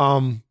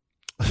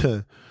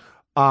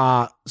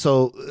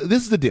 So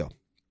this is the deal.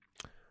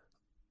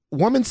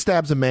 Woman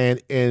stabs a man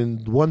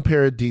in one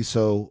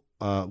Paradiso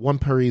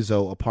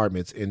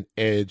apartments in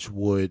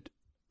Edgewood,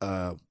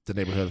 the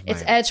neighborhood of Miami.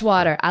 It's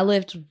Edgewater. I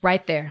lived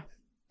right there.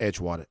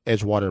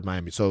 Edgewater,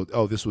 Miami. So,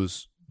 this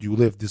is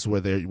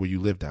where you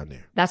live down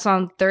there. That's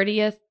on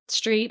 30th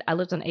Street. I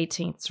lived on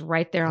 18th. It's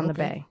right there on the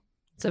bay.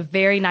 It's a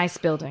very nice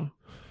building.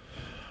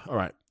 All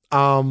right.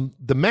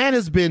 The man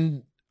has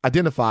been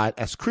identified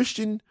as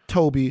Christian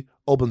Toby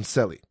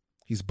Obunselli.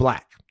 He's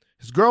black.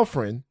 His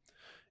girlfriend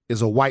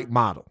is a white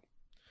model.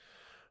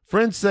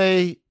 Friends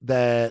say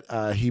that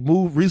he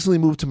recently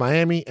moved to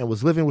Miami and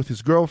was living with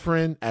his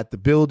girlfriend at the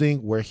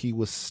building where he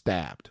was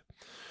stabbed.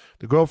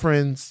 The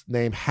girlfriend's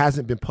name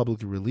hasn't been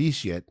publicly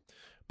released yet,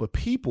 but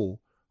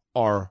people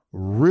are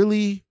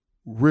really,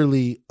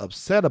 really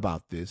upset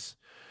about this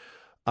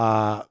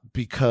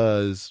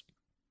because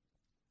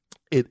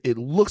it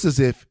looks as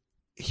if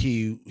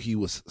he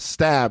was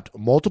stabbed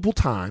multiple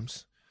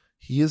times.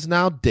 He is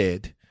now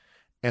dead,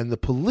 and the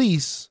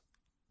police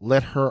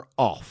let her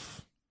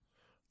off.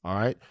 All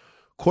right.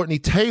 Courtney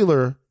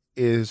Taylor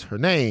is her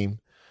name.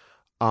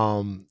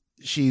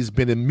 She's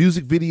been in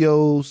music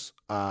videos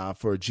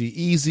for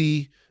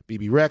G-Eazy,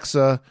 BB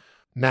Rexa.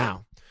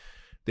 Now,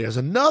 there's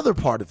another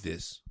part of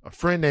this. A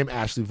friend named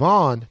Ashley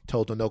Vaughn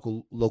told the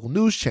local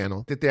news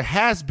channel that there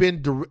has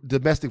been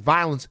domestic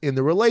violence in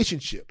the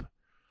relationship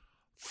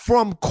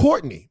from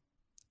Courtney.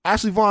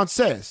 Ashley Vaughn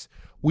says,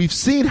 "We've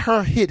seen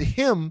her hit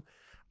him.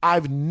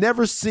 I've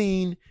never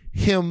seen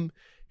him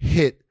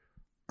hit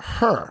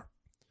her."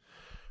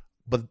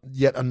 But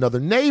yet another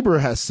neighbor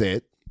has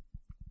said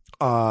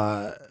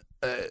that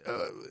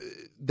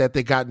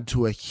they got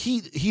into a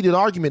heated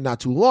argument not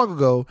too long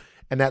ago,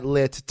 and that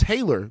led to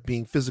Taylor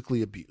being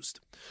physically abused.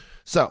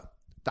 So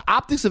the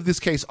optics of this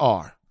case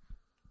are: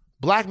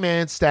 black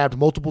man stabbed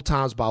multiple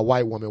times by a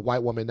white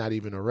woman not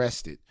even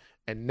arrested.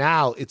 And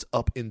now it's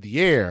up in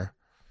the air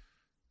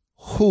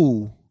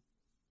who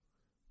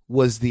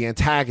was the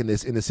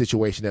antagonist in the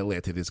situation that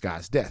led to this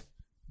guy's death.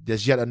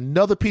 There's yet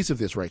another piece of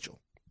this, Rachel.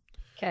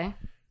 Okay.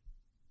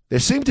 There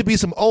seem to be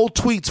some old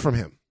tweets from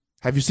him.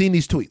 Have you seen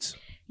these tweets?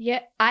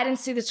 Yeah, I didn't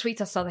see the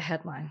tweets. I saw the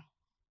headline.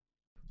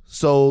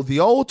 So the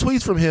old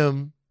tweets from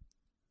him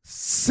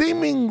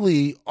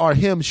seemingly are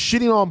him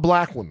shitting on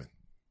black women.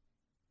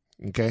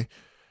 Okay?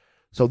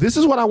 So this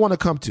is what I want to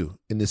come to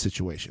in this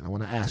situation. I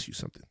want to ask you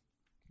something.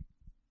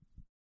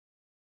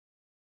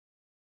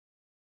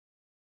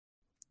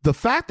 The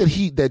fact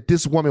that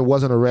this woman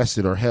wasn't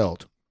arrested or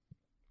held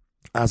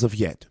as of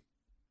yet,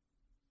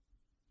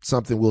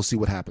 something. We'll see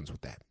what happens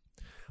with that.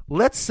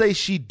 Let's say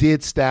she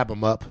did stab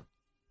him up.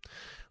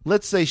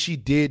 Let's say she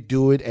did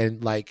do it,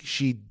 and like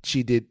she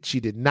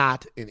did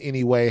not in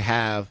any way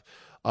have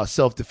a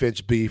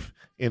self-defense beef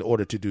in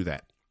order to do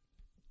that.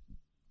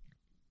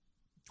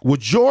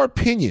 Would your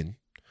opinion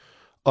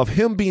of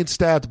him being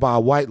stabbed by a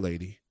white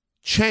lady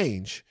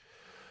change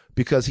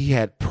because he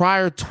had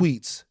prior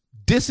tweets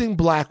dissing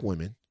black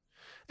women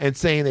and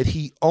saying that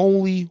he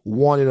only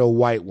wanted a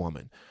white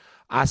woman?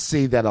 I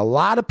see that a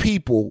lot of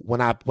people,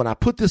 when I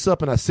put this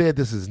up and I said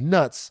this is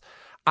nuts,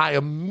 I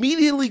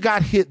immediately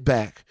got hit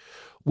back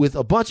with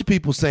a bunch of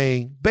people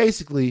saying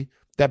basically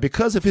that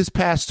because of his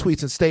past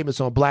tweets and statements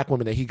on black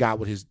women that he got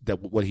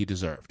what he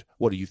deserved.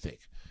 What do you think?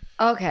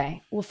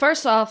 Okay. Well,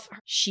 first off,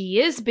 she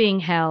is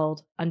being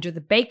held under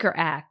the Baker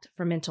Act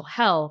for mental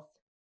health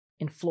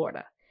in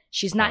Florida.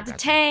 She's not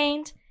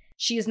detained.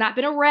 She has not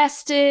been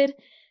arrested.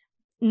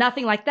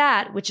 Nothing like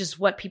that, which is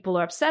what people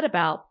are upset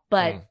about.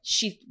 But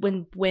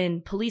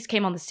when police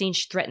came on the scene,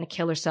 she threatened to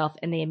kill herself,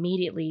 and they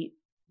immediately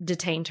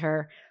detained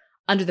her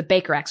under the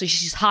Baker Act. So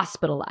she's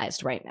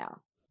hospitalized right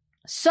now.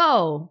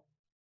 So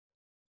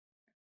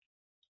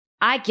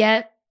I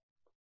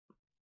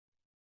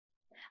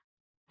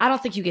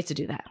don't think you get to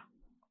do that.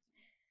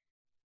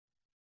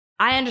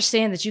 I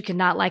understand that you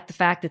cannot like the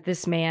fact that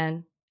this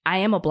man, I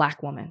am a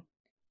black woman,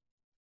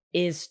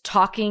 is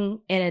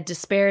talking in a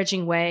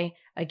disparaging way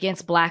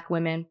against black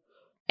women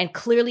and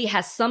clearly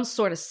has some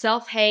sort of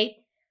self-hate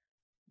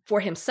for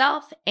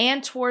himself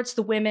and towards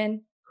the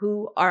women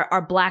who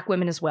are black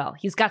women as well.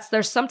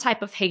 There's some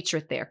type of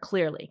hatred there,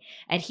 clearly.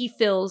 And he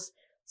felt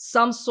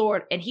some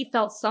sort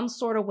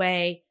of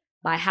way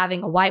by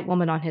having a white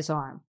woman on his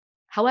arm.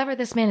 However,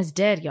 this man is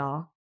dead,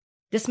 y'all.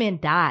 This man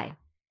died.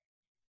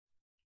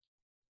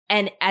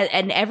 And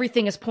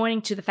everything is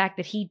pointing to the fact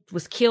that he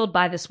was killed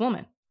by this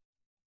woman.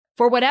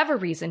 For whatever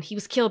reason, he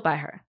was killed by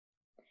her.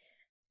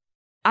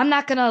 I'm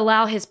not going to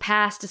allow his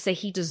past to say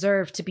he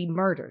deserved to be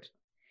murdered.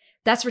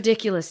 That's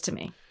ridiculous to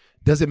me.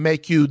 Does it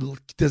make you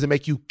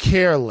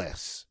care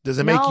less? Does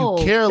it make you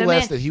care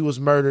less that he was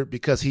murdered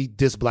because he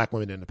dissed black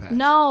women in the past?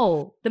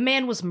 No, the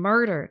man was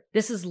murdered.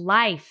 This is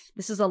life.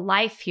 This is a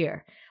life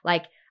here.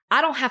 Like,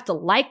 I don't have to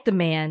like the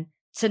man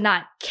to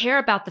not care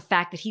about the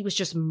fact that he was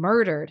just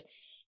murdered,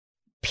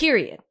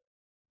 period.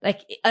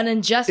 Like, an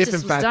injustice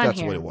was done here. If in fact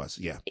that's what it was,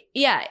 yeah.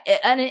 Yeah,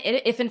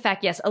 if in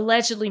fact, yes,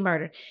 allegedly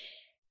murdered.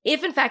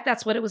 If in fact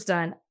that's what it was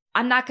done,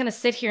 I'm not going to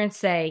sit here and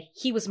say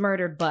he was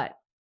murdered, but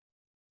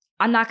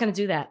I'm not going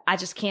to do that. I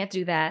just can't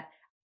do that.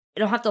 I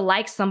don't have to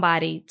like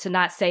somebody to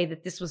not say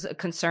that this was a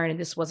concern and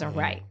this wasn't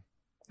right.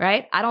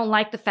 Right? I don't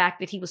like the fact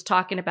that he was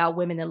talking about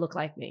women that look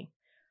like me,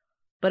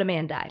 but a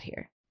man died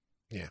here.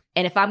 Yeah.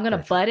 And if I'm going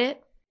to butt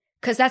it,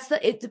 because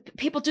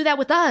people do that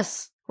with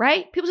us,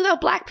 right? People do that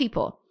with black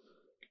people.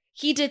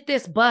 He did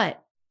this,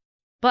 but.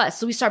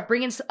 So we start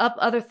bringing up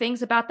other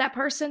things about that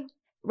person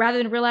rather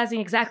than realizing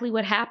exactly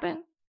what happened.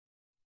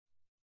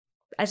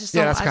 I just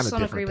don't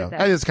agree with that.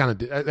 That is kind of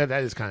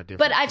different.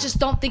 But I just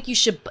don't think you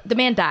should. The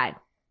man died.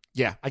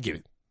 Yeah, I get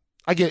it.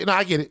 No,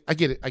 I get it.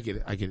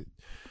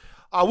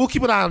 We'll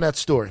keep an eye on that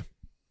story.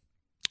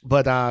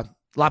 But a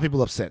lot of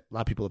people upset.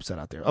 Out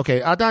there. Okay,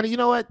 Donnie, you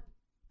know what?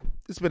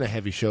 It's been a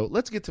heavy show.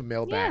 Let's get to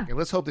mailbag, and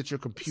let's hope that your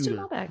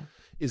computer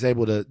is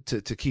able to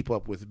keep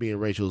up with me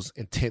and Rachel's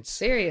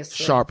intense,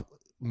 sharp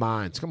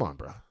minds. Come on,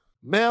 bro.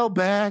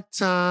 Mailbag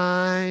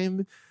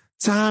time.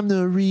 Time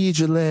to read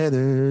your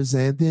letters,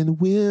 and then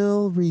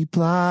we'll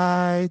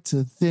reply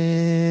to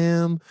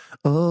them.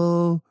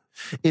 Oh,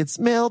 it's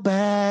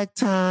mailbag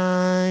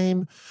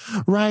time.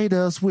 Write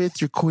us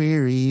with your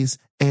queries,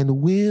 and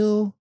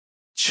we'll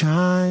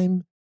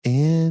chime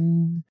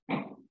in.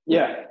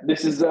 Yeah,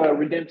 this is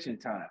redemption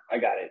time. I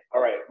got it.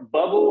 All right.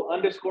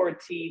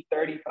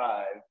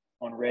 Bubble_T35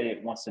 on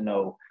Reddit wants to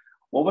know,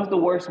 what was the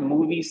worst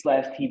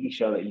movie/TV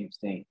show that you've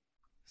seen?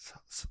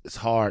 It's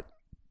hard.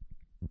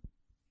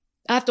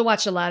 I have to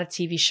watch a lot of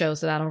TV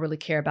shows that I don't really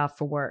care about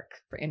for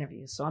work, for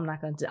interviews. So I'm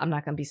not going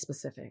to be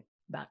specific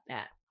about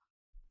that.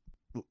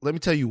 Let me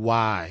tell you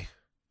why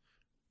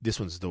this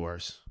one's the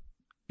worst.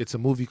 It's a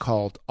movie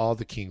called All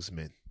the King's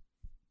Men.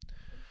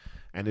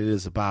 And it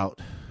is about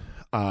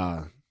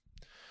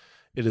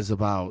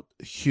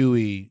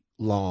Huey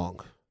Long,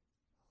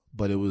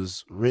 but it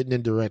was written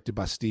and directed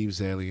by Steve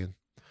Zalian.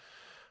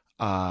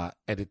 And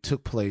it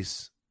took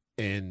place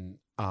in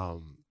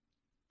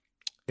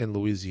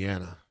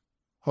Louisiana.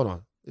 Hold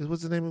on.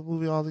 What's the name of the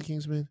movie, All the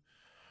King's Men?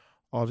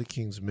 All the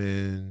King's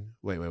Men.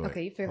 Wait.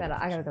 Okay, you figure that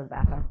out. I got to go to the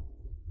bathroom.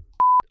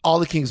 All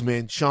the King's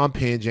Men, Sean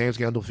Penn, James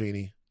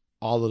Gandolfini,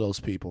 all of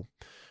those people.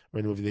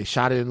 They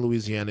shot it in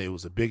Louisiana. It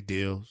was a big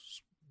deal,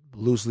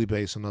 loosely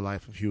based on the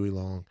life of Huey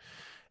Long.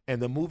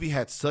 And the movie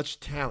had such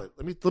talent.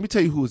 Let me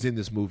tell you who was in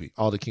this movie,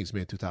 All the King's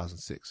Men,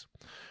 2006.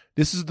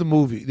 This is the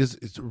movie.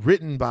 It's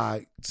written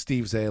by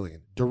Steve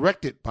Zalian,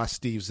 directed by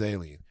Steve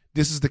Zalian.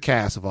 This is the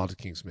cast of All the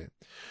King's Men.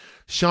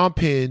 Sean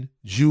Penn,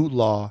 Jude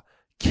Law,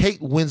 Kate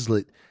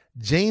Winslet,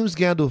 James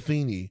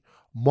Gandolfini,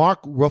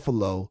 Mark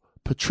Ruffalo,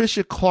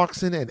 Patricia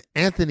Clarkson, and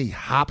Anthony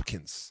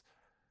Hopkins.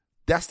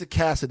 That's the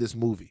cast of this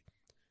movie.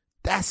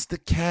 That's the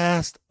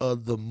cast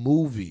of the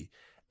movie.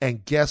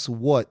 And guess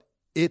what?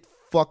 It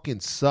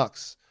fucking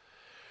sucks.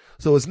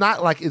 So it's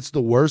not like it's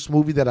the worst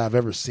movie that I've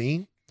ever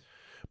seen.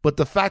 But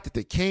the fact that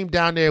they came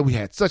down there, we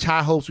had such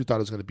high hopes. We thought it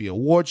was going to be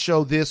award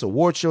show this,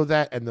 award show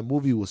that, and the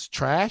movie was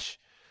trash,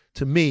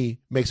 to me,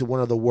 makes it one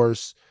of the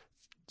worst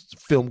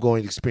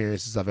film-going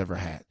experiences I've ever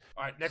had.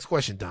 All right, next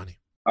question, Donnie.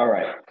 All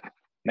right.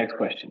 Next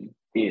question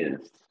is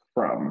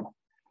from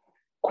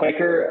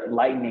Quaker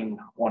Lightning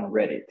on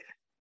Reddit.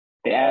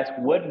 They ask,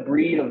 what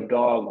breed of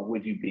dog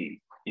would you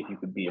be if you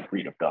could be a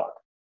breed of dog?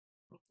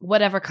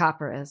 Whatever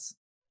Copper is.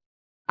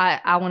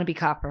 I want to be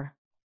Copper.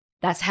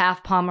 That's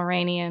half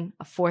Pomeranian,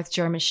 a fourth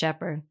German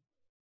Shepherd,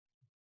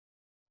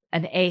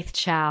 an eighth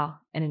Chow,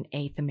 and an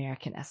eighth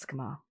American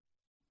Eskimo.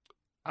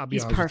 I'll be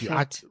He's honest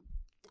perfect.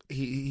 with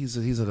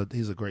you.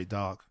 He's a great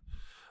dog.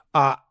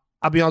 I'll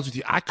be honest with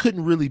you. I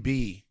couldn't really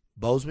be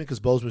Bozeman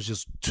because Bozeman's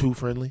just too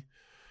friendly.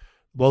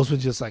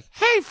 Bozeman's just like,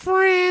 hey,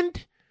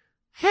 friend.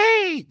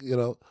 Hey,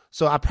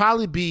 So I'd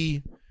probably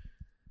be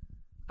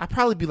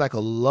like a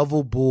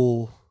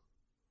lovable,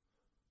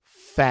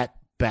 fat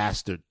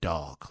bastard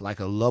dog, like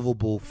a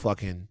lovable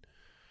fucking.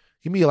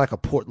 Give me like a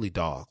portly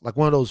dog, like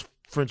one of those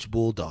French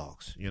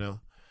bulldogs,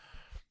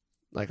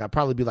 Like I'd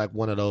probably be like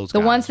one of those. The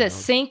guys, ones that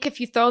sink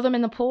if you throw them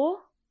in the pool.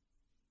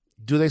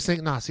 Do they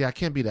sink? Nah, see, I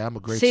can't be that. I'm a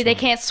great. See, they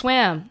can't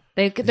swim.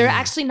 They're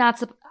actually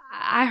not.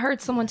 I heard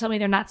someone tell me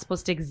they're not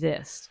supposed to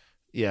exist.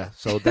 Yeah,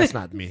 so that's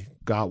not me.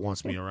 God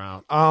wants me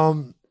around.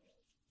 Oh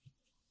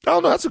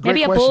no, that's a great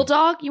Maybe a question.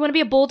 bulldog. You want to be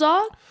a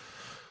bulldog?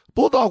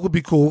 Bulldog would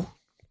be cool.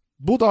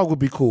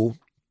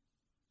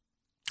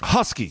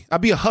 Husky.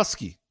 I'd be a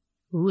husky.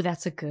 Ooh,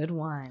 that's a good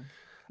one.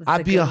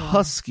 I'd be a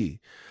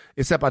husky,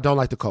 except I don't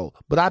like the cold.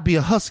 But I'd be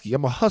a husky.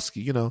 I'm a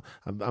husky.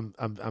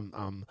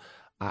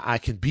 I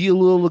can be a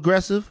little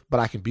aggressive, but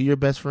I can be your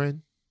best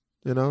friend.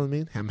 You know what I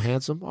mean? I'm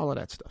handsome. All of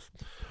that stuff.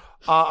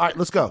 All right,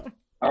 let's go.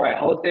 All right,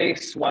 Jose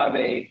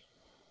Suave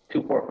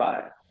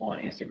 245 on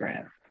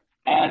Instagram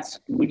asks,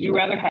 would you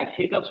rather have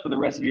hiccups for the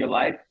rest of your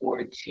life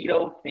or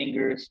Cheeto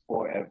fingers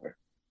forever?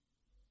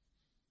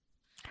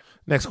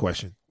 Next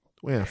question.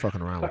 We ain't fucking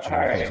around with you,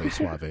 right. Jose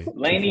Suave.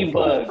 Laney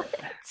Bug.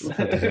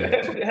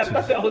 I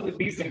thought that was a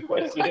decent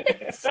question.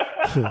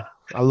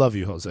 I love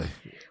you, Jose. No.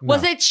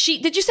 Was it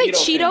Did you say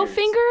Cheeto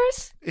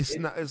fingers? It's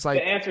not. It's like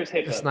the answer is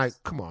hiccups. It's like,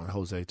 come on,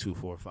 Jose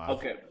 245.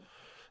 Okay.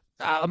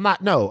 I'm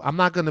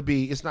not gonna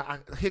be. It's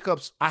not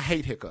hiccups. I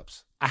hate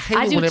hiccups. I hate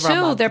I it do whenever too.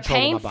 I'm not They're in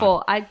control of my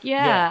painful. body.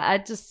 I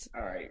just.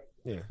 All right.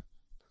 Yeah.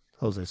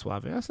 Jose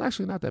Suave. That's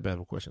actually not that bad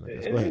of a question, I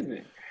guess. Go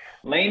ahead.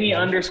 Laney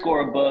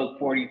 _bug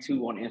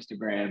 42 on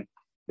Instagram.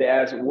 They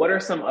ask, what are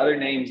some other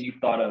names you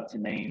thought of to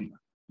name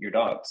your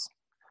dogs?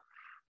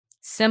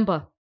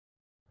 Simba.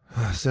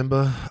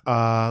 Simba.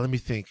 Let me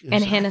think.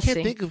 And Hennessy. I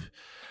can't think of.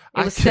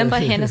 It was Simba,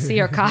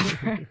 Hennessy, or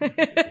Copper.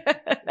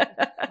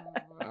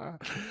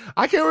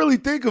 I can't really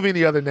think of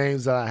any other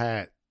names that I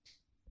had.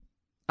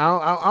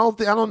 I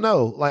don't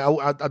know. Like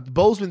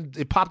Bozeman,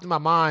 it popped in my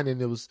mind,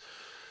 and it was.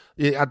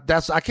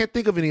 I can't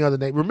think of any other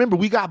name. Remember,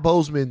 we got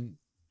Bozeman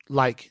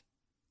like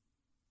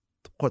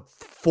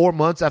 4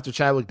 months after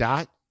Chadwick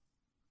died.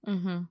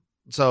 Mm-hmm.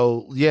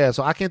 So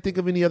I can't think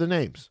of any other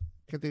names.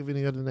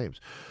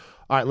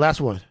 All right,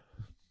 last one.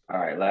 All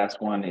right,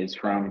 last one is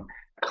from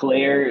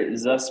Claire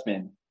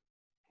Zussman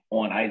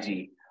on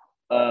IG.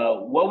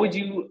 What would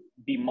you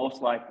be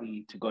most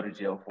likely to go to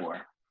jail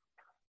for?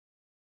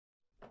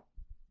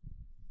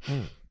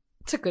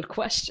 It's a good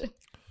question.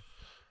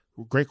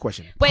 Great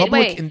question.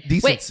 Public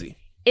indecency.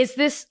 Is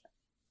this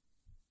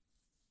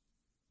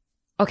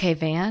okay,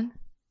 Van?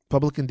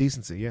 Public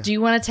indecency, yeah. Do you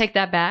want to take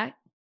that back?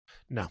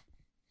 No.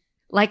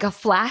 Like a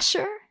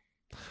flasher?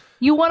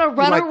 You want to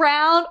run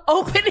around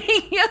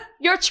opening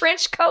your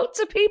trench coat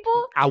to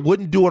people? I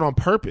wouldn't do it on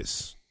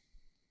purpose.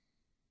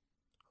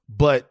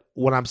 But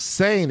what I'm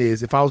saying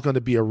is, if I was going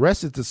to be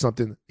arrested to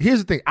something, here's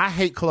the thing. I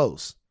hate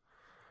clothes.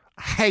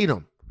 I hate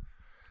them.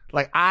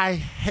 Like, I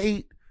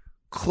hate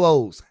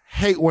clothes.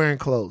 Hate wearing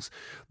clothes.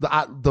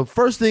 The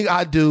first thing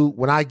I do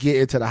when I get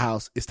into the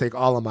house is take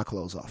all of my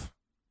clothes off.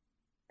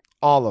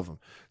 All of them.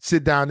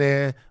 Sit down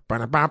there.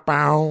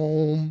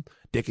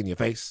 Dick in your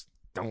face.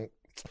 Don't.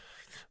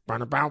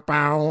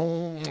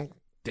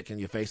 Dick in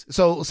your face.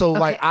 So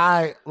okay.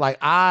 I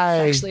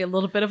it's actually a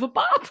little bit of a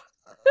bop.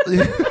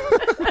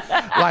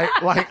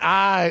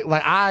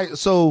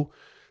 So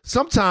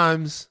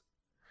sometimes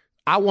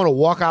I want to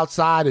walk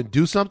outside and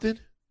do something,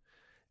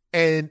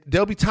 and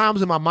there'll be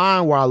times in my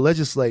mind where I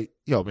legislate,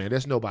 yo, man,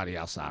 there's nobody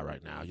outside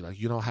right now. You're like,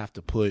 you don't have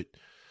to put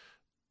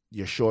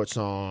your shorts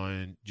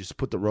on, just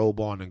put the robe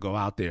on and go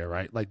out there,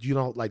 right? Like, you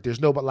don't, like, there's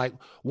nobody, like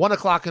 1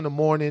 o'clock in the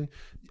morning,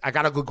 I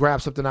got to go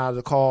grab something out of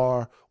the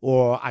car,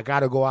 or I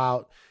got to go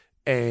out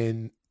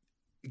and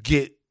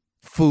get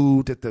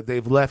food that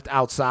they've left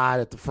outside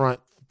at the front.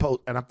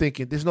 And I'm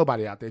thinking, there's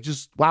nobody out there.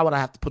 Just why would I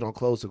have to put on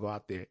clothes to go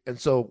out there? And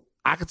so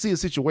I could see a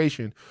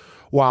situation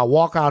where I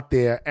walk out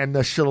there and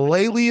the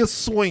shillelagh is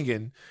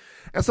swinging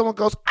and someone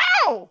goes,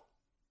 ow!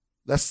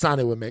 That's the sound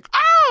it would make.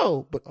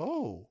 Ow! But,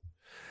 oh.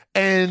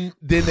 And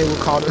then they would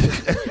call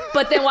it.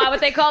 But then why would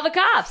they call the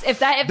cops?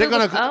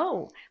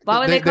 Why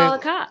would they call the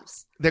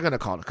cops? They're gonna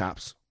call the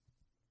cops.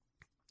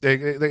 They're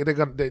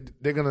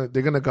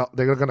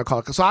gonna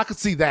call. So I could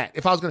see that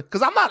if I was gonna,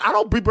 because I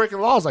don't be breaking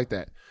laws like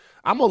that.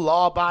 I'm a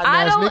law-abiding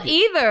ass nigga. I don't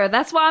either.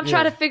 That's why I'm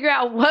trying to figure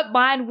out what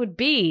mine would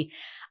be.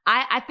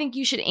 I think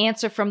you should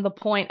answer from the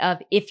point of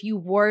if you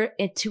were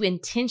to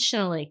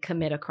intentionally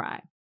commit a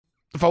crime.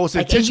 If I was to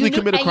intentionally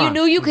commit a crime. And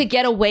you knew you could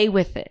get away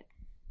with it.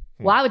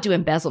 Well, I would do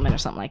embezzlement or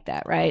something like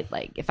that, right?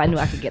 Like if I knew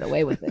I could get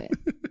away with it.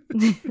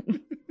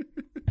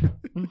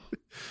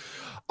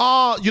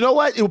 You know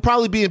what? It would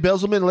probably be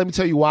embezzlement. And let me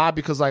tell you why.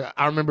 Because like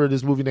I remember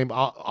this movie named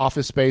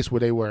Office Space where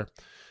they were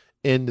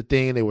in the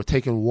thing. They were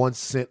taking 1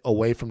 cent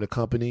away from the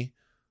company.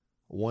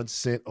 1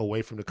 cent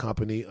away from the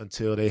company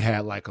until they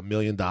had like $1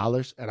 million.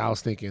 And I was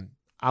thinking,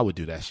 I would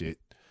do that shit.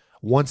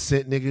 1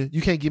 cent, nigga.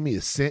 You can't give me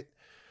a cent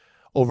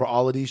over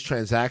all of these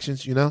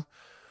transactions, you know?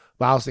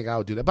 But I was thinking I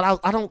would do that. But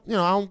I don't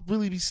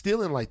really be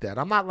stealing like that.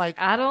 I'm not like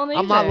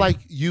I'm not like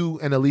you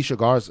and Alicia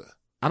Garza.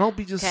 I don't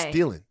be just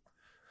stealing.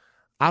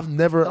 I've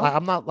never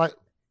I'm not like,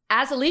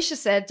 as Alicia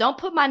said, don't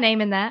put my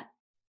name in that.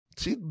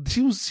 She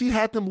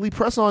had them Lee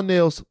press-on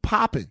nails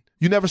popping.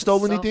 You never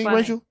stole anything, funny.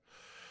 Rachel?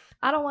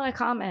 I don't want to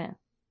comment.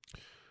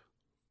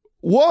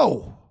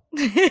 Whoa.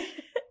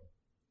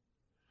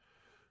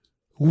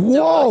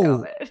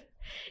 Whoa.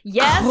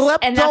 Yes, Klepto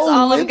and that's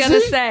all Lindsay? I'm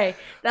going to say.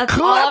 That's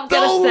all I'm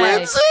going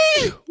to say.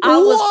 Lindsay? I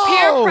was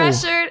peer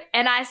pressured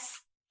and I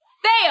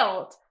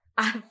failed.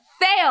 I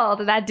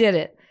failed and I did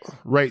it.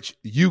 Rach,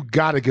 you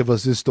got to give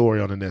us this story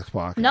on the next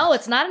podcast. No,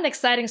 it's not an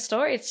exciting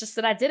story. It's just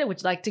that I did it.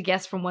 Would you like to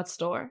guess from what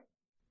store?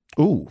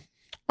 Ooh.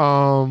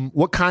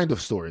 What kind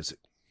of store is it?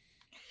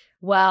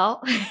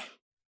 Well,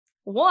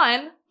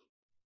 one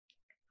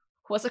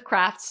was a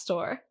craft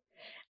store.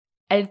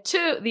 And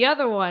two, the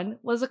other one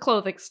was a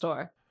clothing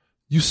store.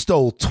 You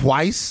stole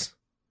twice?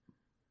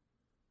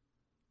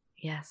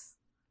 Yes.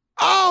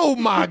 Oh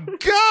my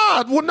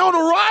God. Winona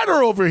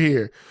Ryder over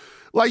here.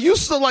 I was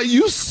young.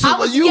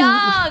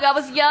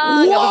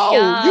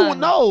 You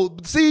know.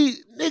 See,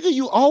 nigga,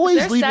 you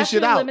always leaving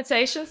shit out.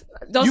 Limitations.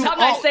 Don't tell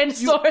me I say the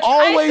story. You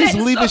always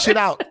leaving shit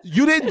out.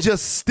 You didn't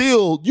just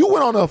steal. You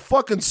went on a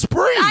fucking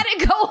spree. I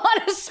didn't go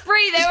on a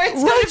spree. They were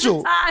two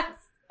different times.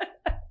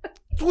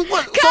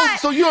 What?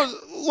 So you're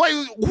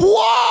like,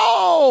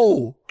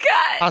 whoa!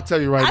 God. I'll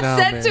tell you right now,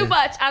 man. I've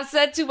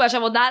said too much. I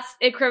will not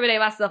incriminate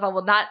myself. I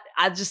will not.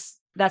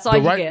 That's all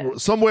you get.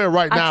 Somewhere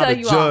right now,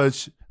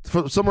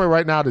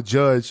 the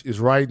judge is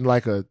writing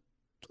like a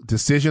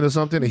decision or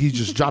something, and he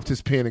just dropped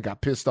his pen and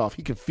got pissed off.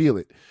 He can feel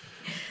it.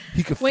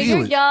 When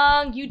you're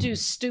young, you do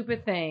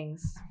stupid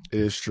things. It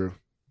is true.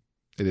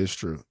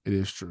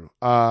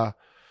 But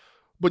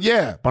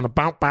yeah,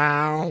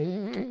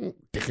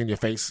 dick in your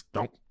face.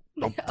 Don't.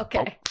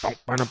 Okay. Don't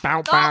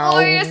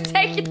lawyers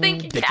take your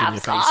thinking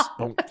caps off.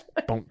 I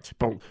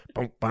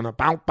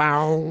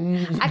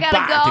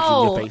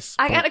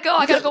gotta go.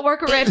 I gotta go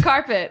work a red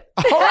carpet.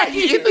 All right,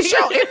 in the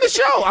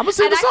show. I'm gonna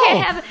sing the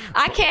song.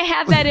 I can't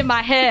have that in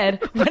my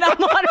head when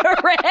I'm on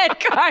a red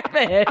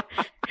carpet.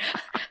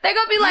 They're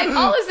gonna be like,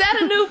 "Oh, is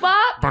that a new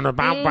bop?"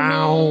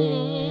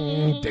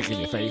 Dick in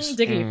your face.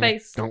 Dick in your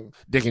face. Don't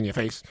dick in your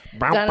face.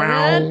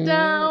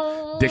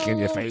 Dick in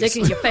your face. Dick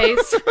in your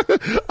face.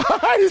 All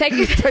right, take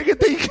your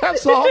thing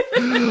caps off,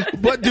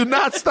 but do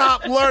not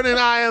stop learning.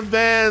 I am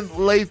Van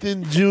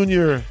Lathan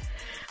Jr.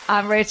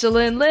 I'm Rachel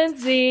Lynn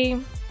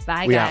Lindsay.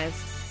 Bye, guys. Out.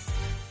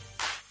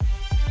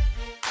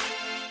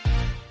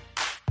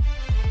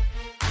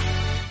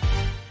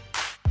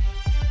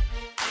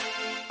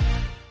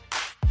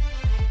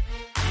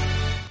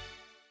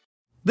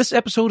 This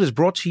episode is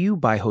brought to you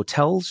by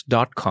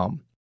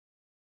Hotels.com.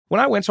 When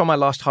I went on my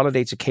last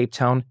holiday to Cape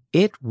Town,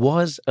 it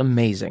was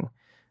amazing.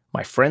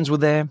 My friends were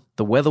there,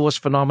 the weather was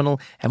phenomenal,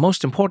 and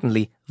most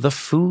importantly, the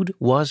food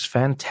was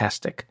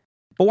fantastic.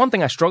 But one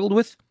thing I struggled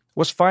with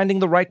was finding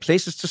the right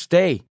places to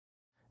stay.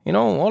 You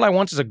know, all I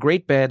want is a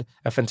great bed,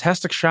 a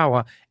fantastic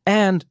shower,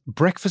 and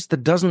breakfast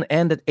that doesn't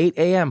end at 8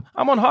 a.m.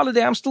 I'm on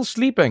holiday, I'm still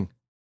sleeping.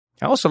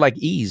 I also like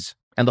ease,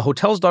 and the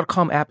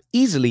Hotels.com app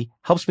easily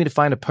helps me to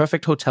find a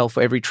perfect hotel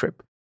for every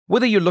trip.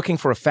 Whether you're looking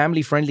for a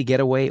family-friendly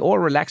getaway or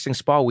a relaxing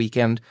spa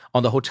weekend,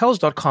 on the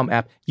Hotels.com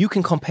app, you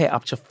can compare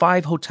up to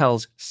 5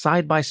 hotels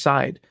side by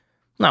side.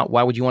 Now,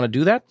 why would you want to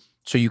do that?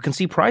 So you can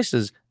see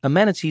prices,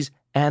 amenities,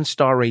 and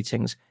star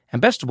ratings.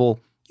 And best of all,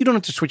 you don't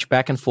have to switch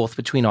back and forth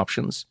between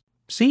options.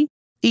 See?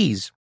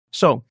 Ease.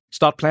 So,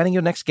 start planning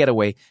your next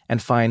getaway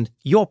and find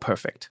your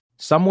perfect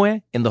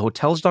somewhere in the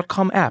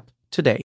Hotels.com app today.